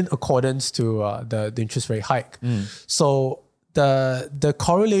in accordance to the interest rate hike. So the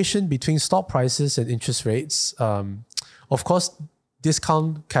correlation between stock prices and interest rates, of course,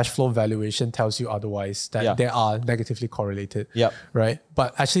 discount cash flow valuation tells you otherwise, that they are negatively correlated. Right?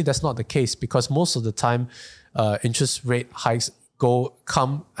 But actually, that's not the case because most of the time, interest rate hikes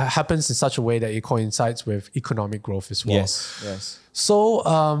happens in such a way that it coincides with economic growth as well. Yes. So,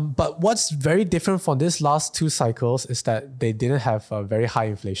 but what's very different from these last two cycles is that they didn't have a very high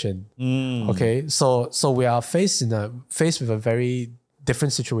inflation. Okay, so we are faced with a very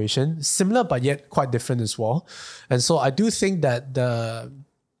different situation, similar but yet quite different as well. And so I do think that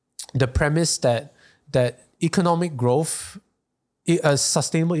the premise that economic growth, a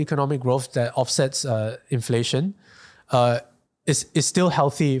sustainable economic growth that offsets inflation, is still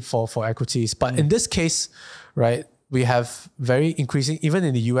healthy for equities. But in this case, right, we have very increasing, even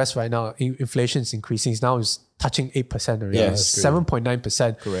in the US right now, inflation is increasing. Now it's touching 8% already. Yes,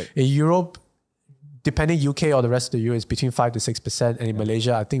 7.9%. Correct. In Europe, depending UK or the rest of the EU, is between 5 to 6%. And in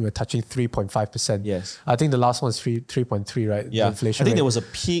Malaysia, I think we're touching 3.5%. Yes. I think the last one is 3.3, right? Yeah. The inflation I think rate. there was a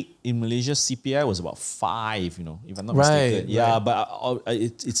peak in Malaysia. CPI was about 5, if I'm not Right, mistaken. Yeah, right. but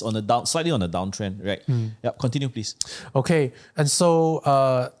it's on a slightly on a downtrend, right? Yeah, continue, please. Okay. And so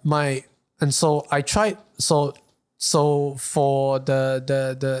I tried so for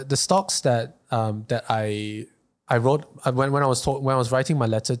the stocks that I wrote when I was writing my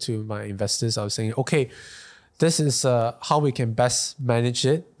letter to my investors, I was saying, okay, this is how we can best manage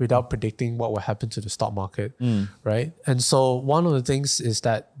it without predicting what will happen to the stock market, right? And so one of the things is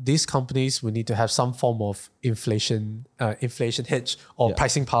that these companies will need to have some form of inflation hedge or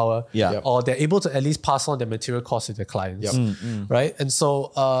pricing power, or they're able to at least pass on their material costs to their clients, right? And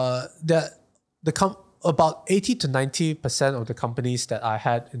so about 80 to 90% of the companies that I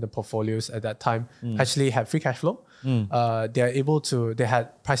had in the portfolios at that time actually had free cash flow. They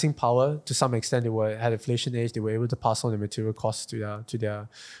had pricing power to some extent. They had inflation edge. They were able to pass on the material costs to their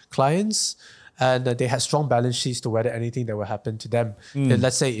clients. And they had strong balance sheets to weather anything that will happen to them. And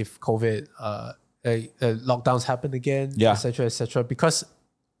let's say if COVID lockdowns happen again, etc. Because,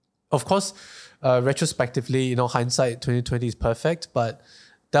 of course, retrospectively, hindsight 2020 is perfect, but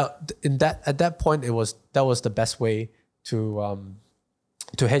at that point, that was the best way to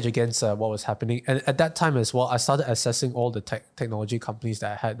hedge against what was happening. And at that time as well, I started assessing all the technology companies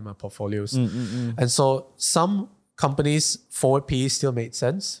that I had in my portfolios. And so some companies forward PE still made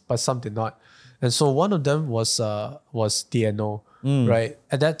sense, but some did not. And so one of them was DNO, right?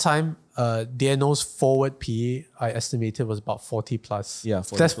 At that time, DNO's forward PE, I estimated, was about 40 plus. Yeah,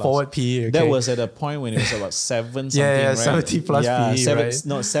 40 That's plus. forward PE. Okay? That was at a point when it was about 7 something, yeah, right? 70 plus PE, right?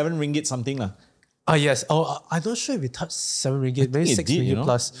 No, 7 ringgit something lah. Yes. Oh, I'm not sure if it touched 7 ringgit, maybe 6 ringgit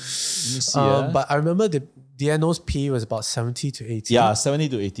plus. Let me see. But I remember the DNO's PE was about 70 to 80. Yeah, 70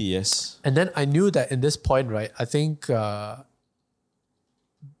 to 80, yes. And then I knew that in this point, right, I think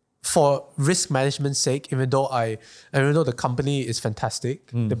for risk management's sake, even though the company is fantastic,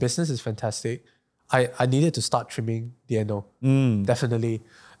 the business is fantastic, I needed to start trimming DNO. Definitely.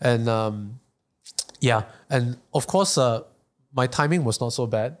 And and of course my timing was not so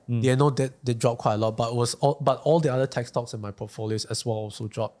bad. DNO did drop quite a lot, but all the other tech stocks in my portfolios as well also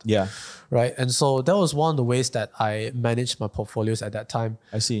dropped. Yeah. Right. And so that was one of the ways that I managed my portfolios at that time.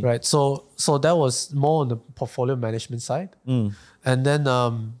 I see. Right. So that was more on the portfolio management side. And then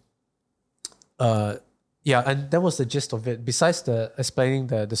and that was the gist of it. Besides the explaining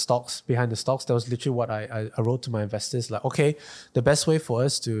the stocks behind the stocks, that was literally what I wrote to my investors. Like, okay, the best way for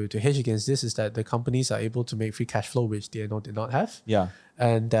us to hedge against this is that the companies are able to make free cash flow, which DNO did not have. Yeah.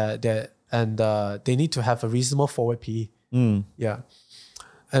 And they need to have a reasonable forward PE. Yeah.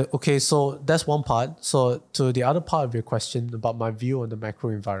 Okay, so that's one part. So to the other part of your question about my view on the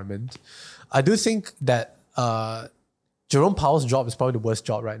macro environment, I do think that Jerome Powell's job is probably the worst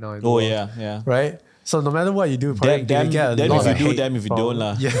job right now in the world. Yeah. Right? So no matter what you do, probably you get a lot of hate. Damn if you don't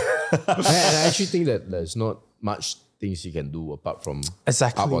lah. Yeah. I actually think that there's not much things you can do apart from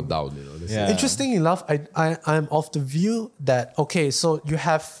exactly up or down. Interesting enough, I'm of the view that I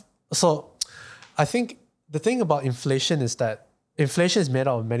think the thing about inflation is that inflation is made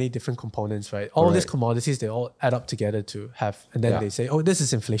out of many different components, right? All these commodities, they all add up together to have, and then they say, oh, this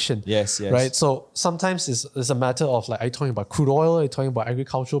is inflation. Yes. Right? So sometimes it's a matter of like, are you talking about crude oil? Are you talking about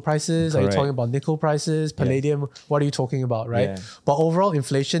agricultural prices? Are you talking about nickel prices, palladium? What are you talking about, right? Yeah. But overall,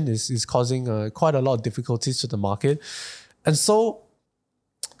 inflation is causing quite a lot of difficulties to the market. And so,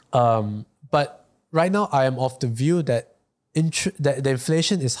 but right now I am of the view that the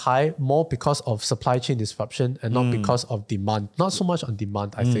inflation is high more because of supply chain disruption and not because of demand. Not so much on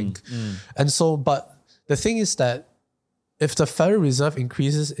demand, I think. And so, but the thing is that if the Federal Reserve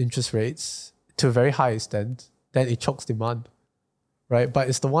increases interest rates to a very high extent, then it chokes demand, right? But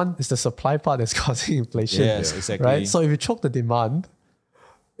it's the supply part that's causing inflation. Yes, exactly. Right? So if you choke the demand,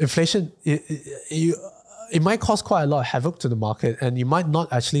 inflation, it might cause quite a lot of havoc to the market, and you might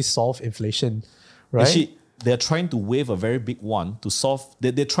not actually solve inflation, right? Actually, they're trying to wave a very big one to solve.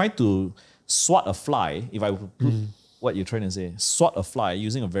 They're trying to swat a fly. If I would put what you're trying to say, swat a fly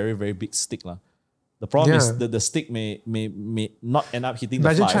using a very, very big stick. The problem is that the stick may not end up hitting the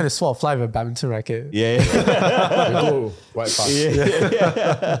fly. Imagine trying to swat a fly with a badminton racket. Yeah. Go quite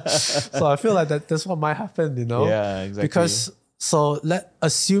fast. So I feel like that's what might happen, Yeah, exactly. Because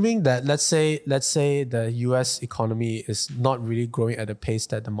assuming that let's say the US economy is not really growing at the pace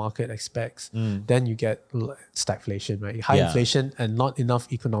that the market expects, then you get stagflation, right? High inflation and not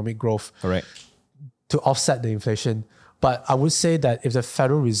enough economic growth to offset the inflation. But I would say that if the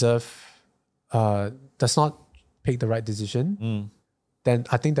Federal Reserve does not pick the right decision, then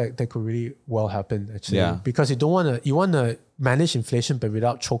I think that could really well happen actually. Yeah. Because you want to manage inflation but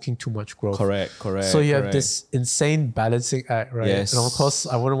without choking too much growth. Correct. So you have this insane balancing act, right? Yes. And of course,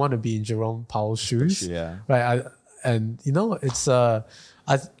 I wouldn't want to be in Jerome Powell's shoes, Yeah. right? It's I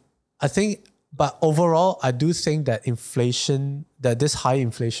think, but overall, I do think that this high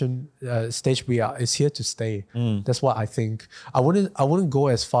inflation stage is here to stay. That's what I think. I wouldn't go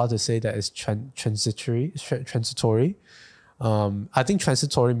as far to say that it's transitory. I think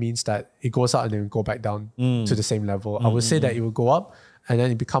transitory means that it goes up and then go back down to the same level. I would say that it will go up and then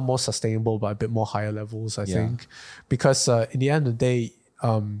it become more sustainable but a bit more higher levels, I think. Because in the end of the day,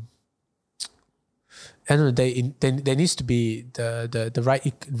 there needs to be the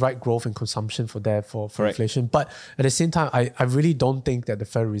right growth and consumption for inflation. But at the same time, I really don't think that the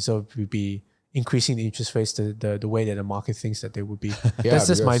Federal Reserve will be increasing the interest rates the way that the market thinks that they would be. That's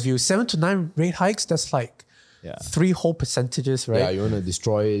just my view. 7 to 9 rate hikes, that's like 3 whole percentages, right? Yeah, you want to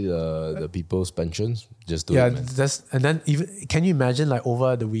destroy the people's pensions? Just do it, man. And then even can you imagine like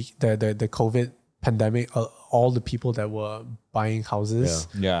over the COVID pandemic, all the people that were buying houses?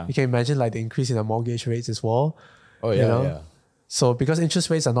 Yeah. You can imagine like the increase in the mortgage rates as well. Oh yeah, yeah. So because interest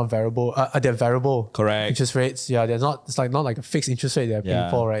rates are not variable, they're variable. Correct. Interest rates, they're not. It's like not like a fixed interest rate they're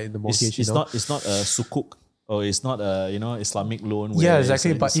paying for, right? In the mortgage, It's not a sukuk. Or it's not a Islamic loan. Where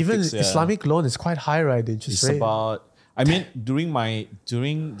exactly. But even fixed, Islamic loan is quite high, right? The interest rate. It's about. I mean, during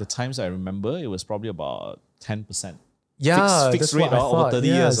the times I remember, it was probably about 10%. Yeah, fixed that's rate what I thought. over 30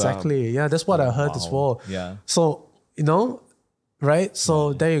 years. Exactly. Yeah, that's what I heard as well. Yeah. So right?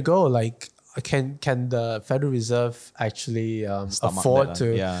 So there you go. Like, can the Federal Reserve actually afford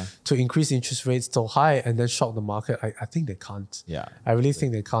to increase interest rates so high and then shock the market? I think they can't. Yeah. I really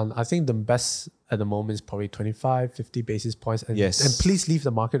think they can't. I think the best at the moment is probably 25, 50 basis points. And please leave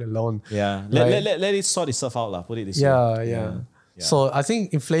the market alone. Yeah. Right? Let it sort itself out. Put it this way. Yeah. So I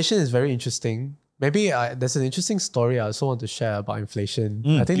think inflation is very interesting. Maybe there's an interesting story I also want to share about inflation.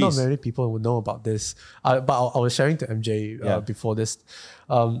 I think not many people would know about this. But I was sharing to MJ before this.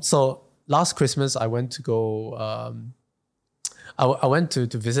 So last Christmas, I went to go... I went to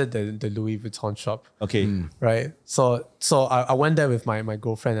visit the Louis Vuitton shop. Okay. Right? So I went there with my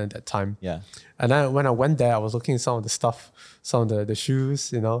girlfriend at that time. Yeah. And then when I went there, I was looking at some of the stuff, some of the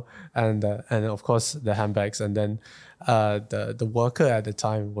shoes, and of course the handbags. And then the worker at the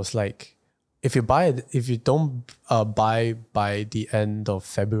time was like, if you don't buy by the end of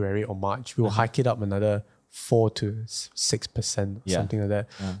February or March, we will hike it up another 4 to 6%, something like that.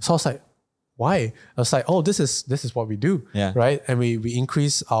 So I was like, why? I was like, oh, this is what we do, right? And we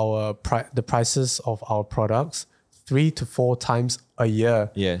increase the prices of our products 3 to 4 times a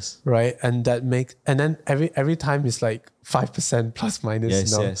year. Yes. Right? And then every time it's like 5% plus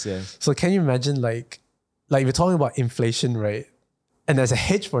minus. Yes. So can you imagine like we're talking about inflation, right? And there's a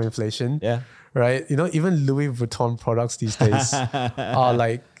hedge for inflation. Yeah. Right? Even Louis Vuitton products these days are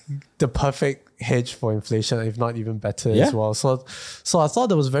like the perfect hedge for inflation, if not even better as well. So I thought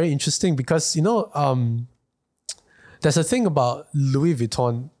that was very interesting because, there's a thing about Louis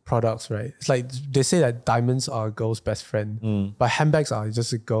Vuitton products, right? It's like they say that diamonds are a girl's best friend, but handbags are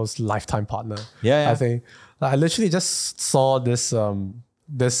just a girl's lifetime partner. Yeah. I think I literally just saw this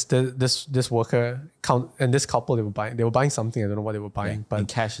worker and this couple they were buying something. I don't know what they were buying, but in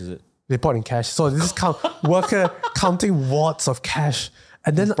cash, is it? They bought in cash. So this worker counting wads of cash.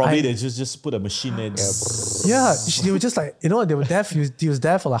 And then probably they just put a machine in. Yeah, they were just like, they were there. He was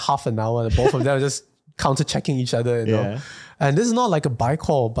there for like half an hour. And both of them were just counter checking each other. You know? And this is not like a buy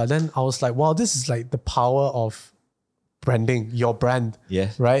call, but then I was like, wow, this is like the power of branding your brand,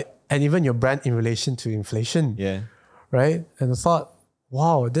 right? And even your brand in relation to inflation, right? And I thought,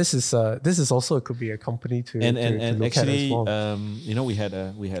 wow, this is also could be a company to look actually, at as well. we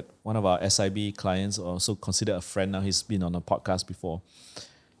had one of our SIB clients, also considered a friend now. He's been on a podcast before.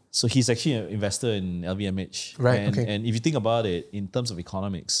 So he's actually an investor in LVMH. Right. And if you think about it in terms of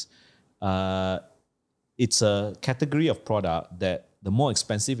economics, it's a category of product that the more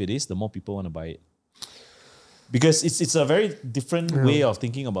expensive it is, the more people want to buy it. Because it's a very different way of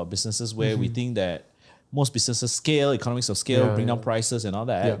thinking about businesses where we think that most businesses scale, economics of scale, bring down prices and all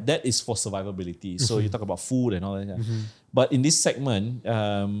that. Yeah. That is for survivability. So you talk about food and all that. But in this segment,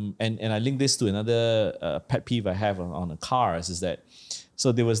 and I link this to another pet peeve I have on cars is that,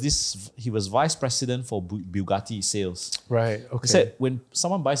 so there was he was vice president for Bugatti sales. Right, okay. He said when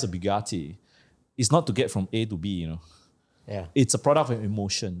someone buys a Bugatti, it's not to get from A to B, Yeah. It's a product of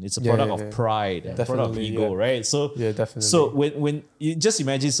emotion. It's a product of pride, a product of ego, right? So definitely. So when you just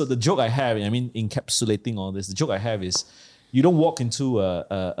imagine, so the joke I have, I mean, encapsulating all this, the joke I have is, You don't walk into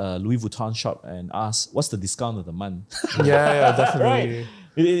a Louis Vuitton shop and ask, what's the discount of the month? Yeah, definitely. Right.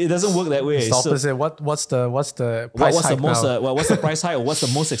 It doesn't work that way. It's the opposite. What's the price What's the hike most now? what's the price hike, or what's the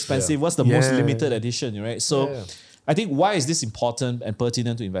most expensive? What's the most limited edition? Right. So I think why is this important and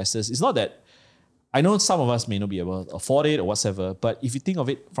pertinent to investors? It's not that I know some of us may not be able to afford it or whatever, but if you think of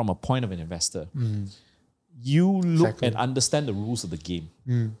it from a point of an investor, you look and understand the rules of the game.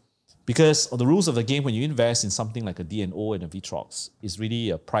 Because the rules of the game when you invest in something like a D&O and a VTROX is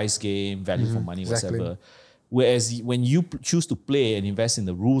really a price game, value for money, whatever. Whereas when you choose to play and invest in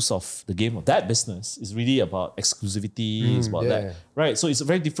the rules of the game of that business, it's really about exclusivity, it's about that. Right? So it's a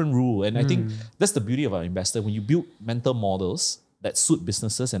very different rule. And I think that's the beauty of our investor. When you build mental models that suit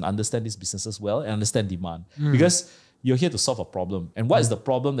businesses and understand these businesses well and understand demand. Because you're here to solve a problem. And what is the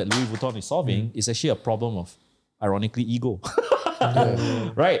problem that Louis Vuitton is solving is actually a problem of, ironically, ego.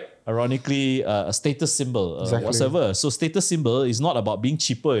 Right? Ironically, a status symbol, whatever. So status symbol is not about being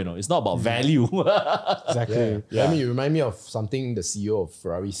cheaper, it's not about value. Exactly. I mean, you remind me of something the CEO of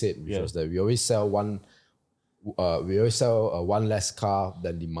Ferrari said, which was that we always sell one less car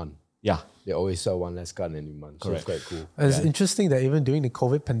than demand. Yeah. They always sell one less car than demand. So it's quite cool. And it's interesting that even during the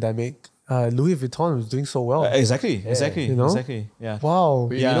COVID pandemic, Louis Vuitton was doing so well. Exactly. Yeah. Wow.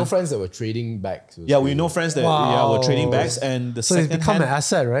 We know friends that were trading bags. Yeah, we know friends that were trading bags, and the So it's become an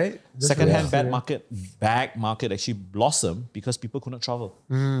asset, right? second-hand bag market actually blossomed because people could not travel.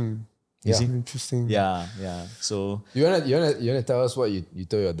 Interesting. Yeah. So You wanna tell us what you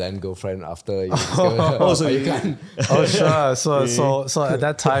told your then girlfriend after you can't. Oh sure. So at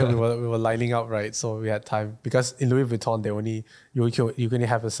that time we were lining up, right? So we had time because in Louis Vuitton you can only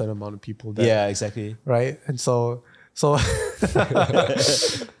have a certain amount of people there. yeah, exactly. Right? And so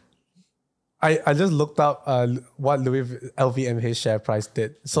I just looked up what LVMH share price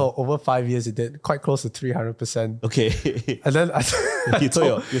did. So over 5 years, it did quite close to 300%. Okay. And then you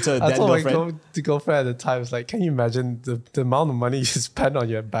told I told my girlfriend. girlfriend at the time, it's like, can you imagine the amount of money you spend on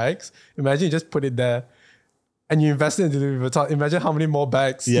your bags? Imagine you just put it there and you invest it into Louis Vuitton. Imagine how many more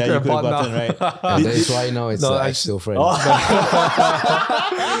bags Yeah, you have could have bought gotten, now. right? And that's why now it's still friend.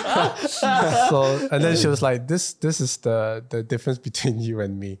 So and then she was like, this is the difference between you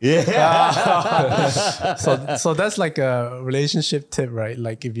and me. Yeah. So that's like a relationship tip, right?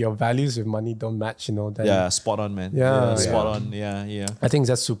 Like if your values with money don't match, then Yeah, spot on, man. Yeah. Spot on. Yeah. I think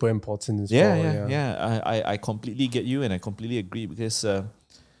that's super important as well. Yeah. I completely get you, and I completely agree because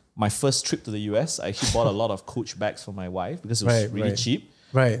my first trip to the US, I actually bought a lot of Coach bags for my wife because it was really cheap.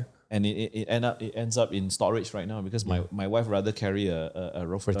 Right. And it ends up in storage right now because my wife rather carry a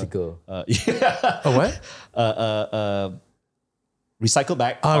Vertical. A what? Recycle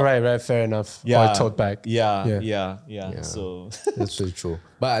bag. Oh, right, fair enough. Yeah. Or a tote bag. Yeah. So That's really true.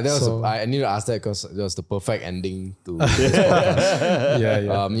 But that was I need to ask that because that was the perfect ending to this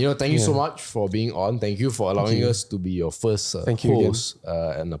podcast. Thank you so much for being on. Thank you for allowing us to be your first host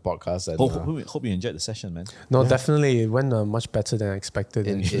in the podcast. And, hope you enjoyed the session, man. No, definitely. It went much better than I expected.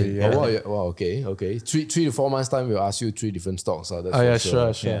 Okay. 3 to 4 months time, we'll ask you 3 different stocks.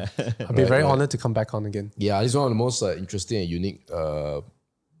 Sure. Yeah. I'll be very honored to come back on again. Yeah, this is one of the most interesting and unique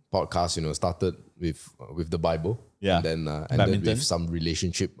podcasts. Started with the Bible, and then ended with some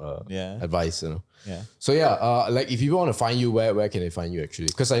relationship advice. Yeah. So like if people want to find you, where can they find you actually?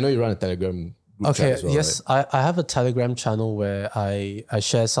 Because I know you run a Telegram group chat as well, yes, right? I have a Telegram channel where I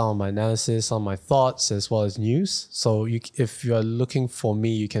share some of my analysis, some of my thoughts, as well as news. So if you're looking for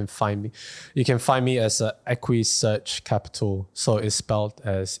me, you can find me. You can find me as Equisearch Capital. So it's spelled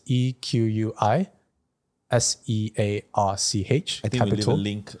as EQUISEARCH. I think we'll leave a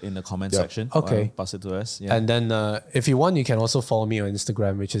link in the comment section. Okay. Pass it to us. Yeah. And then if you want, you can also follow me on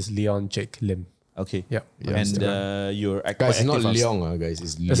Instagram, which is Leon Jake Lim. Okay. Yeah. And you're Guys, quite it's not active Leon, guys.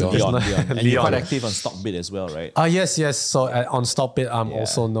 It's Leon. Leon. And you're quite active on Stockbit as well, right? Yes. So on Stopbit, I'm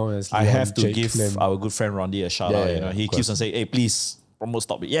also known as Leon I have to Jake give Lim. our good friend Rondi a shout out. He keeps on saying, "Hey, please promote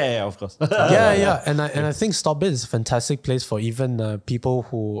Stockbit." Yeah, of course. And I think Stopbit is a fantastic place for even people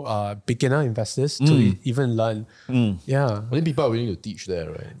who are beginner investors to even learn. Yeah. I think people are willing to teach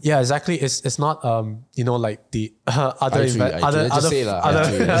there, right? Yeah, exactly. It's not like the other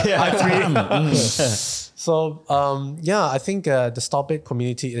So I think the Stopbit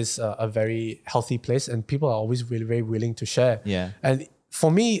community is a very healthy place, and people are always really very willing to share. Yeah. And for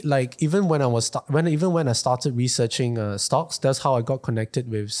me, like even when I started researching stocks, that's how I got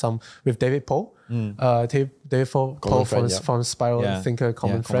connected with David Poe. David Poe from Spiral Thinker,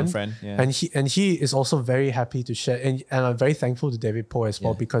 common friend. Yeah. And he is also very happy to share. And I'm very thankful to David Poe as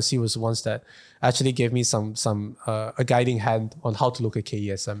well because he was the ones that actually gave me some a guiding hand on how to look at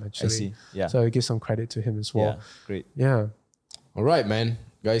KESM actually. I see. Yeah. So I give some credit to him as well. Yeah. Great. Yeah. All right, man.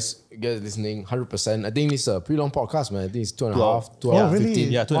 Guys listening, 100%. I think this is a pretty long podcast, man. I think it's 2.5, 2 hours, really?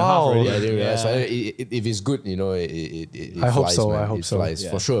 15. Yeah, 2.5 Wow. already. Yeah, I didn't realize. So if it's good, you know, it I hope flies, so, man. I hope it so. flies.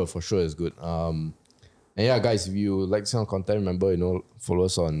 Yeah. For sure it's good. And yeah, guys, if you like this kind of content, remember, you know, follow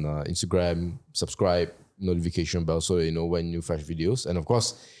us on Instagram, subscribe, notification bell so you know when new fresh videos. And of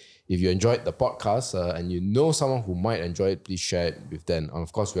course, if you enjoyed the podcast and you know someone who might enjoy it, please share it with them. And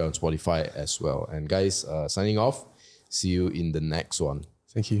of course, we're on Spotify as well. And guys, signing off. See you in the next one.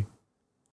 Thank you.